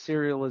those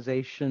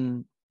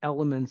serialization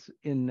elements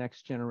in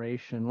Next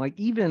Generation. Like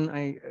even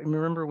I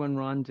remember when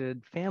Ron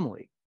did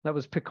Family. That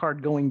was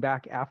Picard going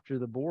back after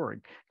the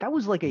Borg. That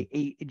was like I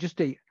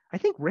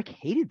think Rick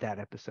hated that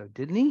episode,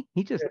 didn't he?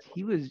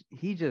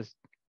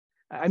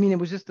 I mean,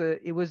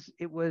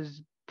 it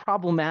was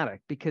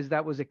problematic because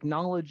that was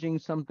acknowledging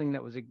something,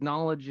 that was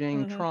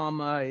acknowledging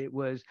trauma. It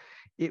was,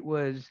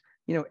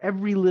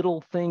 every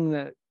little thing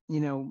that,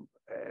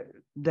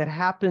 that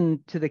happened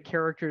to the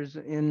characters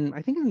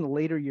I think in the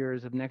later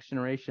years of Next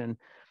Generation.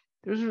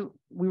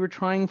 We were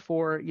trying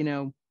for,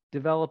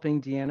 developing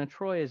Deanna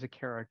Troi as a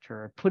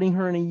character, putting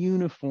her in a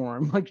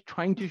uniform, like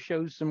trying to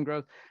show some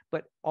growth,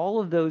 but all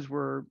of those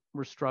were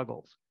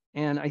struggles.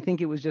 And I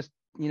think it was just,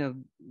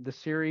 the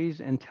series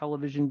and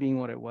television being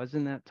what it was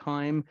in that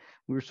time,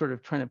 we were sort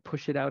of trying to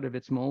push it out of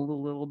its mold a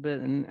little bit.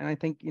 And I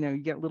think, you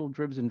get little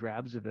dribs and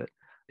drabs of it.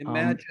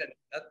 Imagine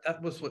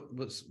that was what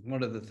was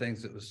one of the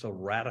things that was so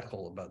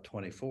radical about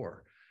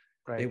 24.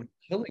 Right. They were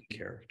killing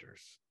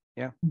characters.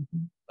 Yeah.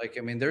 Like,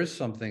 I mean, there's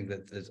something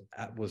that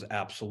was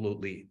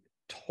absolutely,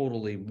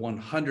 totally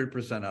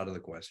 100% out of the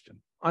question.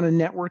 On a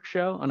network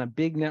show, on a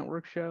big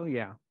network show,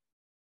 yeah.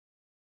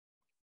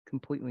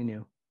 Completely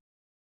new.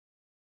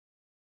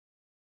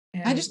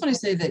 I just want to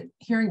say that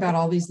hearing about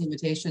all these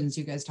limitations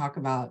you guys talk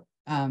about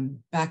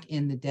back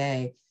in the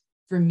day,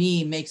 for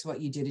me, makes what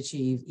you did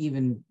achieve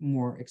even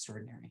more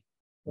extraordinary.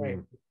 Right.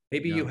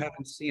 Maybe you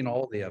haven't seen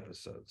all the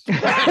episodes.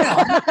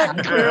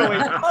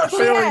 Clearly,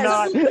 clearly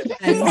not.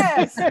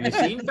 Yes. Have you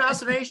seen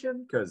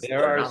Fascination? Because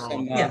There are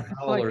some.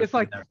 It's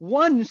like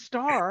 1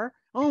 star.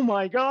 Oh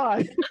my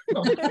God.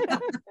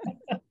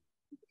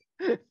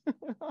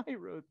 I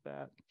wrote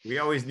that. we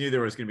always knew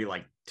there was going to be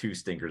like 2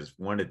 stinkers,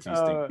 1 to 2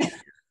 stinkers.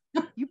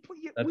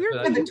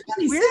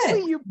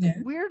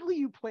 Weirdly,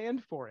 you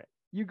planned for it.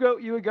 You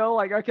would go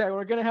like, okay,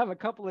 we're gonna have a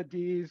couple of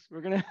D's, we're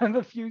gonna have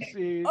a few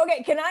C's.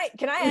 Okay, can I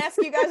ask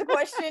you guys a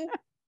question?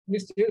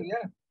 Used to,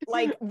 yeah.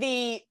 Like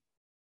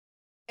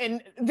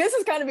and this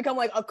has kind of become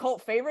like a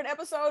cult favorite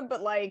episode,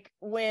 but like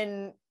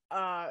when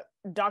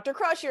Dr.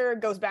 Crusher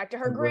goes back to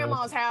her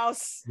grandma's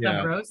house,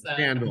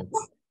 Candle,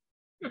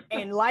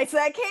 and lights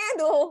that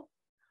candle.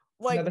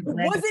 Like,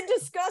 was it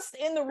discussed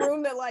in the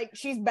room that like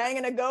she's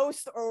banging a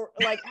ghost, or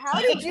like how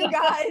did you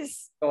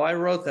guys? Oh, I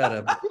wrote that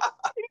up.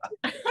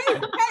 Hey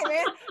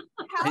man,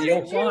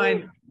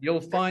 and you'll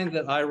find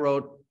that I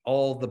wrote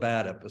all the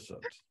bad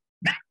episodes.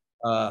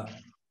 Oh.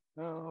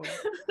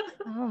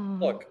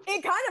 Look,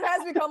 it kind of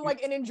has become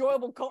like an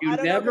enjoyable cult. You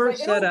never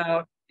set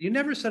out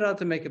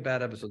to make a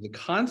bad episode. The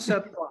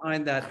concept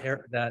behind that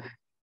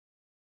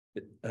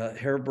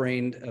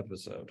harebrained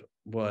episode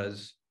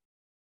was.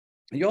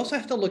 You also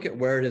have to look at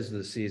where it is in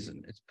the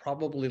season. It's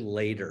probably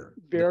later.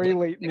 Very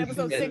late.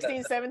 Episode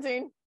 16,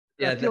 17.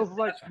 Yeah, it feels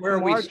like where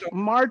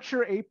March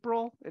or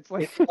April. It's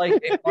like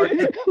a March of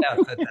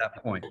death at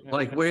that point.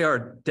 Like we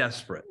are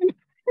desperate.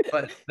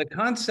 But the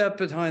concept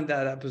behind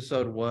that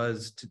episode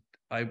was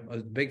I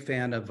was a big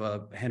fan of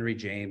Henry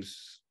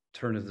James'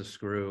 Turn of the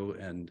Screw,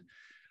 and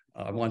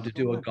I wanted to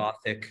do a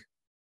gothic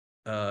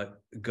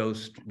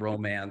ghost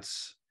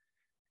romance,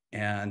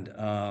 and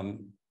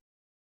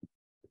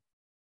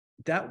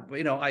that,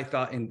 I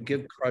thought, and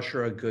give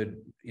Crusher a good,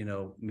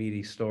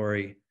 meaty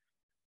story.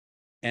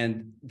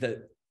 And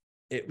that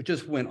it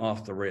just went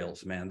off the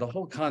rails, man. The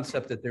whole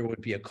concept that there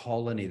would be a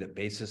colony that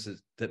based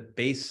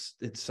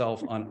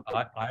itself on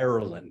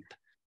Ireland.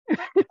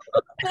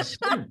 It's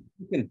so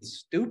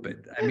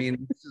stupid. I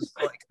mean, it's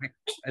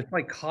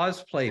like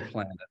Cosplay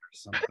Planet or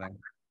something.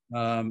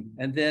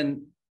 And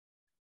then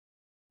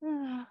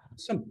there's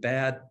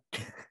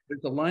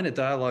a line of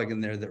dialogue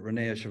in there that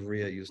Renee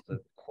Echeverria used to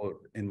quote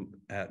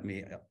at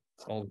me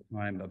all the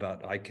time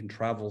about, I can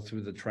travel through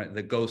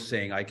the ghost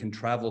saying, I can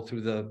travel through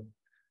the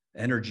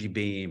energy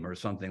beam or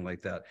something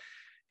like that.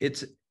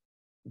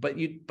 But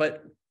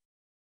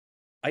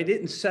I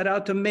didn't set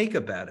out to make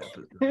a bad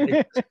episode.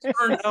 It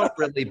turned out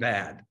really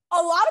bad.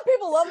 A lot of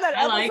people love that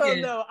episode, like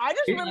though. I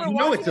just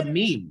remember it's a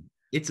meme.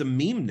 It's a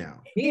meme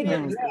now. It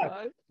There's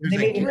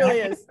really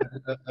is.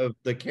 Of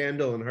the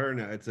candle and her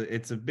now.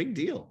 It's a big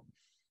deal.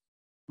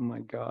 Oh my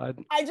God.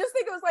 I just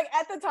think it was like,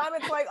 at the time,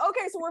 it's like,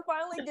 okay, so we're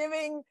finally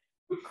giving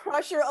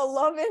Crusher a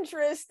love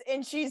interest,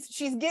 and she's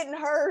getting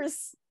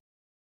hers,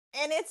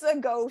 and it's a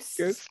ghost.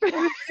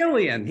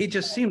 Alien. He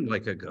just seemed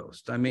like a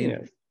ghost. I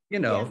mean,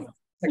 Yes.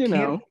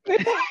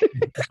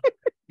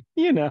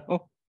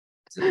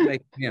 It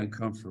makes me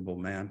uncomfortable,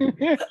 man.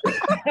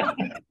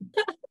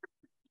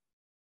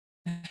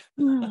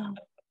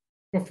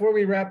 Before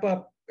we wrap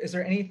up, is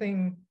there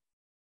anything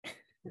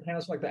the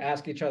panelists would like to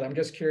ask each other? I'm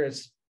just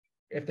curious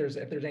if there's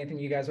anything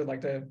you guys would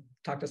like to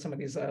talk to some of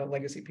these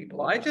legacy people.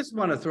 Well, I just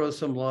want to throw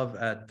some love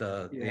at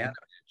the animated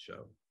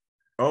show.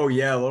 Oh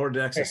yeah, Lower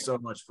Decks is so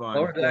much fun.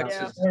 Lower Decks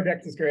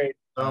is great.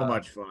 So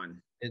much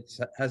fun.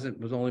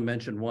 Was only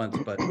mentioned once,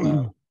 but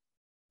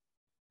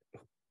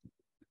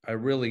I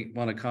really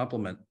want to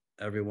compliment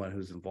everyone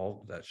who's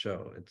involved with that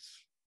show.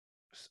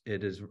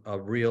 It is a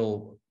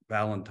real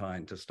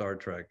Valentine to Star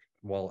Trek,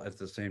 while at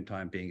the same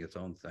time being its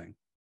own thing.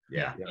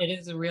 Yeah, it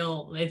is a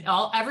real.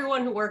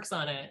 Everyone who works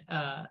on it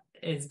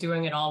is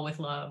doing it all with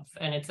love,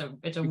 and it's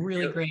a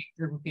really great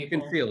group of people.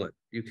 You can feel it.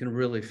 You can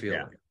really feel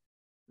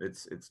it.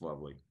 It's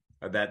lovely.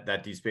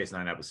 That Deep Space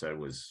Nine episode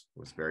was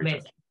very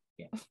amazing.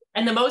 Yeah.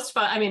 And the most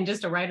fun, I mean,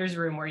 just a writer's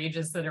room where you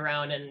just sit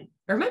around and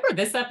remember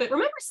this episode,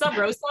 remember Sub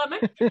Rosa?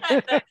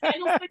 that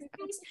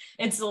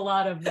it's a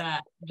lot of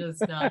that,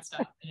 just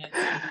nonstop. And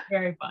it's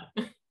very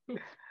fun.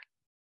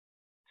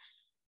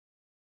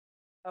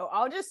 Oh,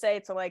 I'll just say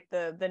to like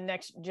the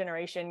next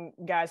generation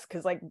guys,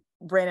 because like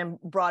Brannon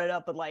brought it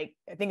up, but like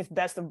I think it's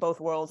best of both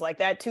worlds, like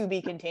that to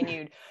be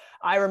continued.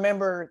 I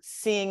remember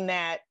seeing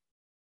that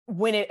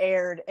when it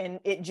aired, and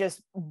it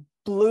just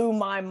blew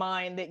my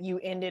mind that you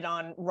ended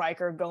on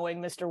Riker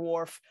going, Mr.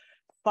 Worf,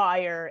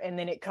 fire, and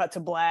then it cut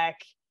to black,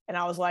 and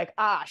I was like,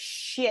 ah,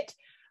 shit,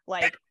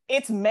 like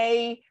it's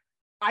May,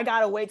 I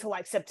gotta wait till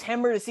like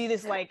September to see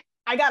this, like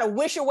I gotta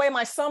wish away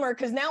my summer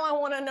because now I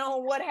want to know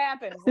what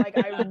happens. Like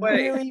I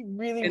really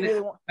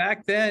want.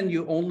 Back then,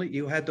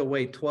 you had to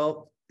wait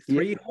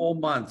 3 whole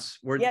months.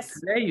 Where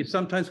today you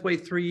sometimes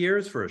wait 3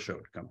 years for a show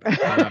to come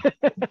back.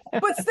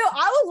 But still,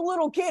 I was a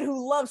little kid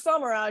who loved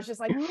summer. I was just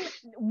like,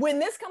 when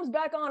this comes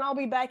back on, I'll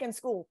be back in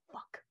school.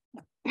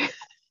 Fuck.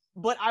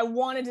 But I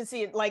wanted to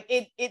see it. Like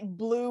it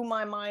blew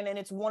my mind, and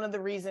it's one of the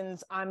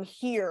reasons I'm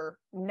here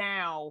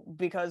now,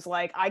 because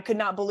like I could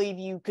not believe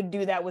you could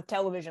do that with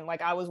television.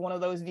 Like I was one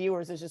of those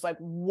viewers that's just like,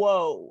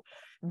 whoa,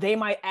 they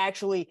might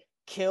actually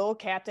kill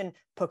Captain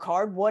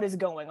Picard. What is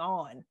going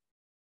on?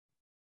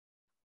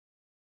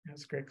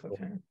 That's a great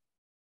cliffhanger.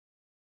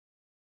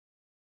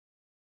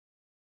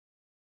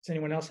 Does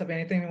anyone else have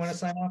anything they want to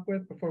sign off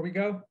with before we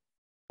go?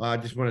 Well, I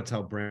just want to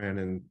tell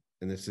Brannon,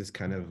 and this is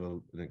kind of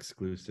an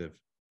exclusive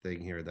thing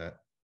here, that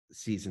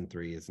season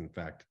 3 is in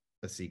fact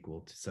a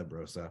sequel to Sub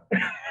Rosa.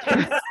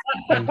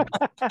 And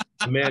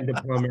Amanda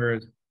Plummer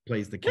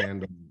plays the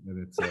candle,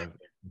 and it's a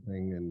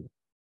thing, and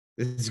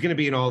it's going to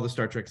be in all the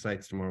Star Trek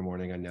sites tomorrow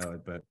morning. I know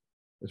it, but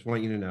I just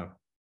want you to know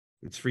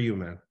it's for you,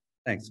 man.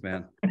 Thanks,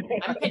 man.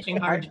 I'm pitching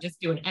hard to just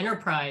do an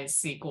Enterprise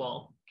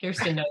sequel.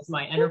 Kirsten knows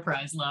my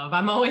Enterprise love.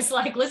 I'm always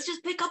like, let's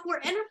just pick up where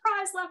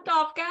Enterprise left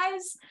off,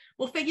 guys.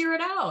 We'll figure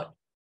it out.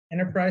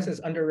 Enterprise is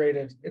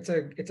underrated. It's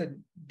a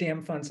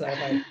damn fun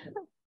sci-fi.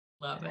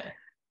 Love it.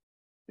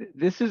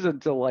 This is a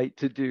delight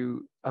to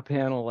do a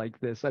panel like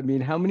this. I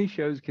mean, how many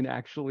shows can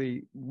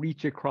actually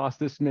reach across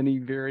this many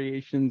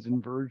variations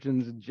and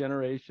versions and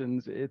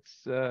generations?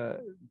 It's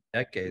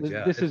decades.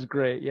 This is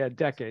great. Yeah,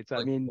 decades.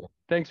 I mean,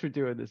 thanks for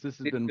doing this. This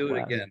has been do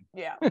it again.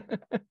 Yeah.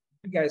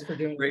 You guys for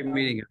doing great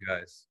meeting you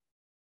guys.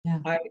 Yeah.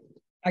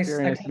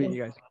 Very nice to meet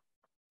you guys.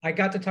 I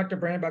got to talk to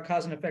Brannon about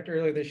Cause and Effect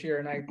earlier this year,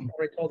 and I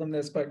already told him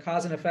this, but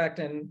Cause and Effect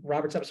and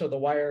Robert's episode of The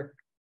Wire,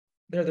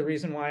 they're the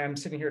reason why I'm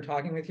sitting here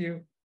talking with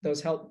you.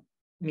 Those helped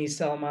me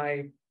sell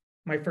my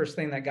first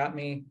thing that got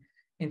me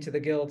into the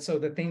guild. So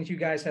the things you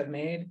guys have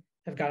made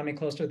have gotten me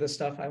closer to the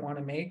stuff I want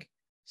to make.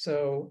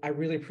 So I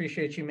really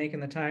appreciate you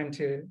making the time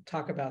to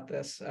talk about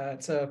this.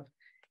 The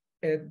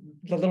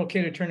little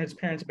kid who turned his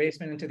parents'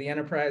 basement into the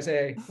Enterprise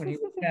A when he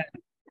was 10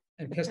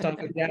 and pissed off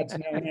his dad to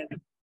no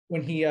end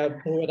when he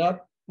blew it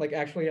up. Like,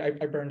 actually, I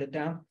burned it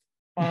down.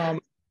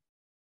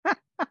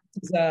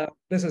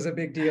 This is a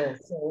big deal.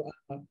 So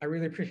I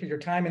really appreciate your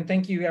time. And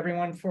thank you,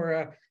 everyone,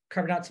 for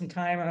carving out some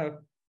time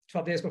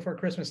 12 days before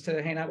Christmas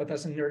to hang out with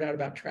us and nerd out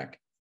about Trek.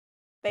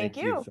 Thank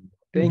you.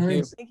 Thank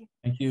you.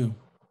 Thank you.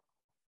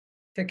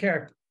 Take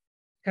care.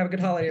 Have a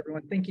good holiday,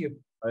 everyone. Thank you.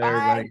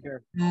 Bye, everybody.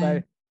 Bye.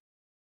 Bye.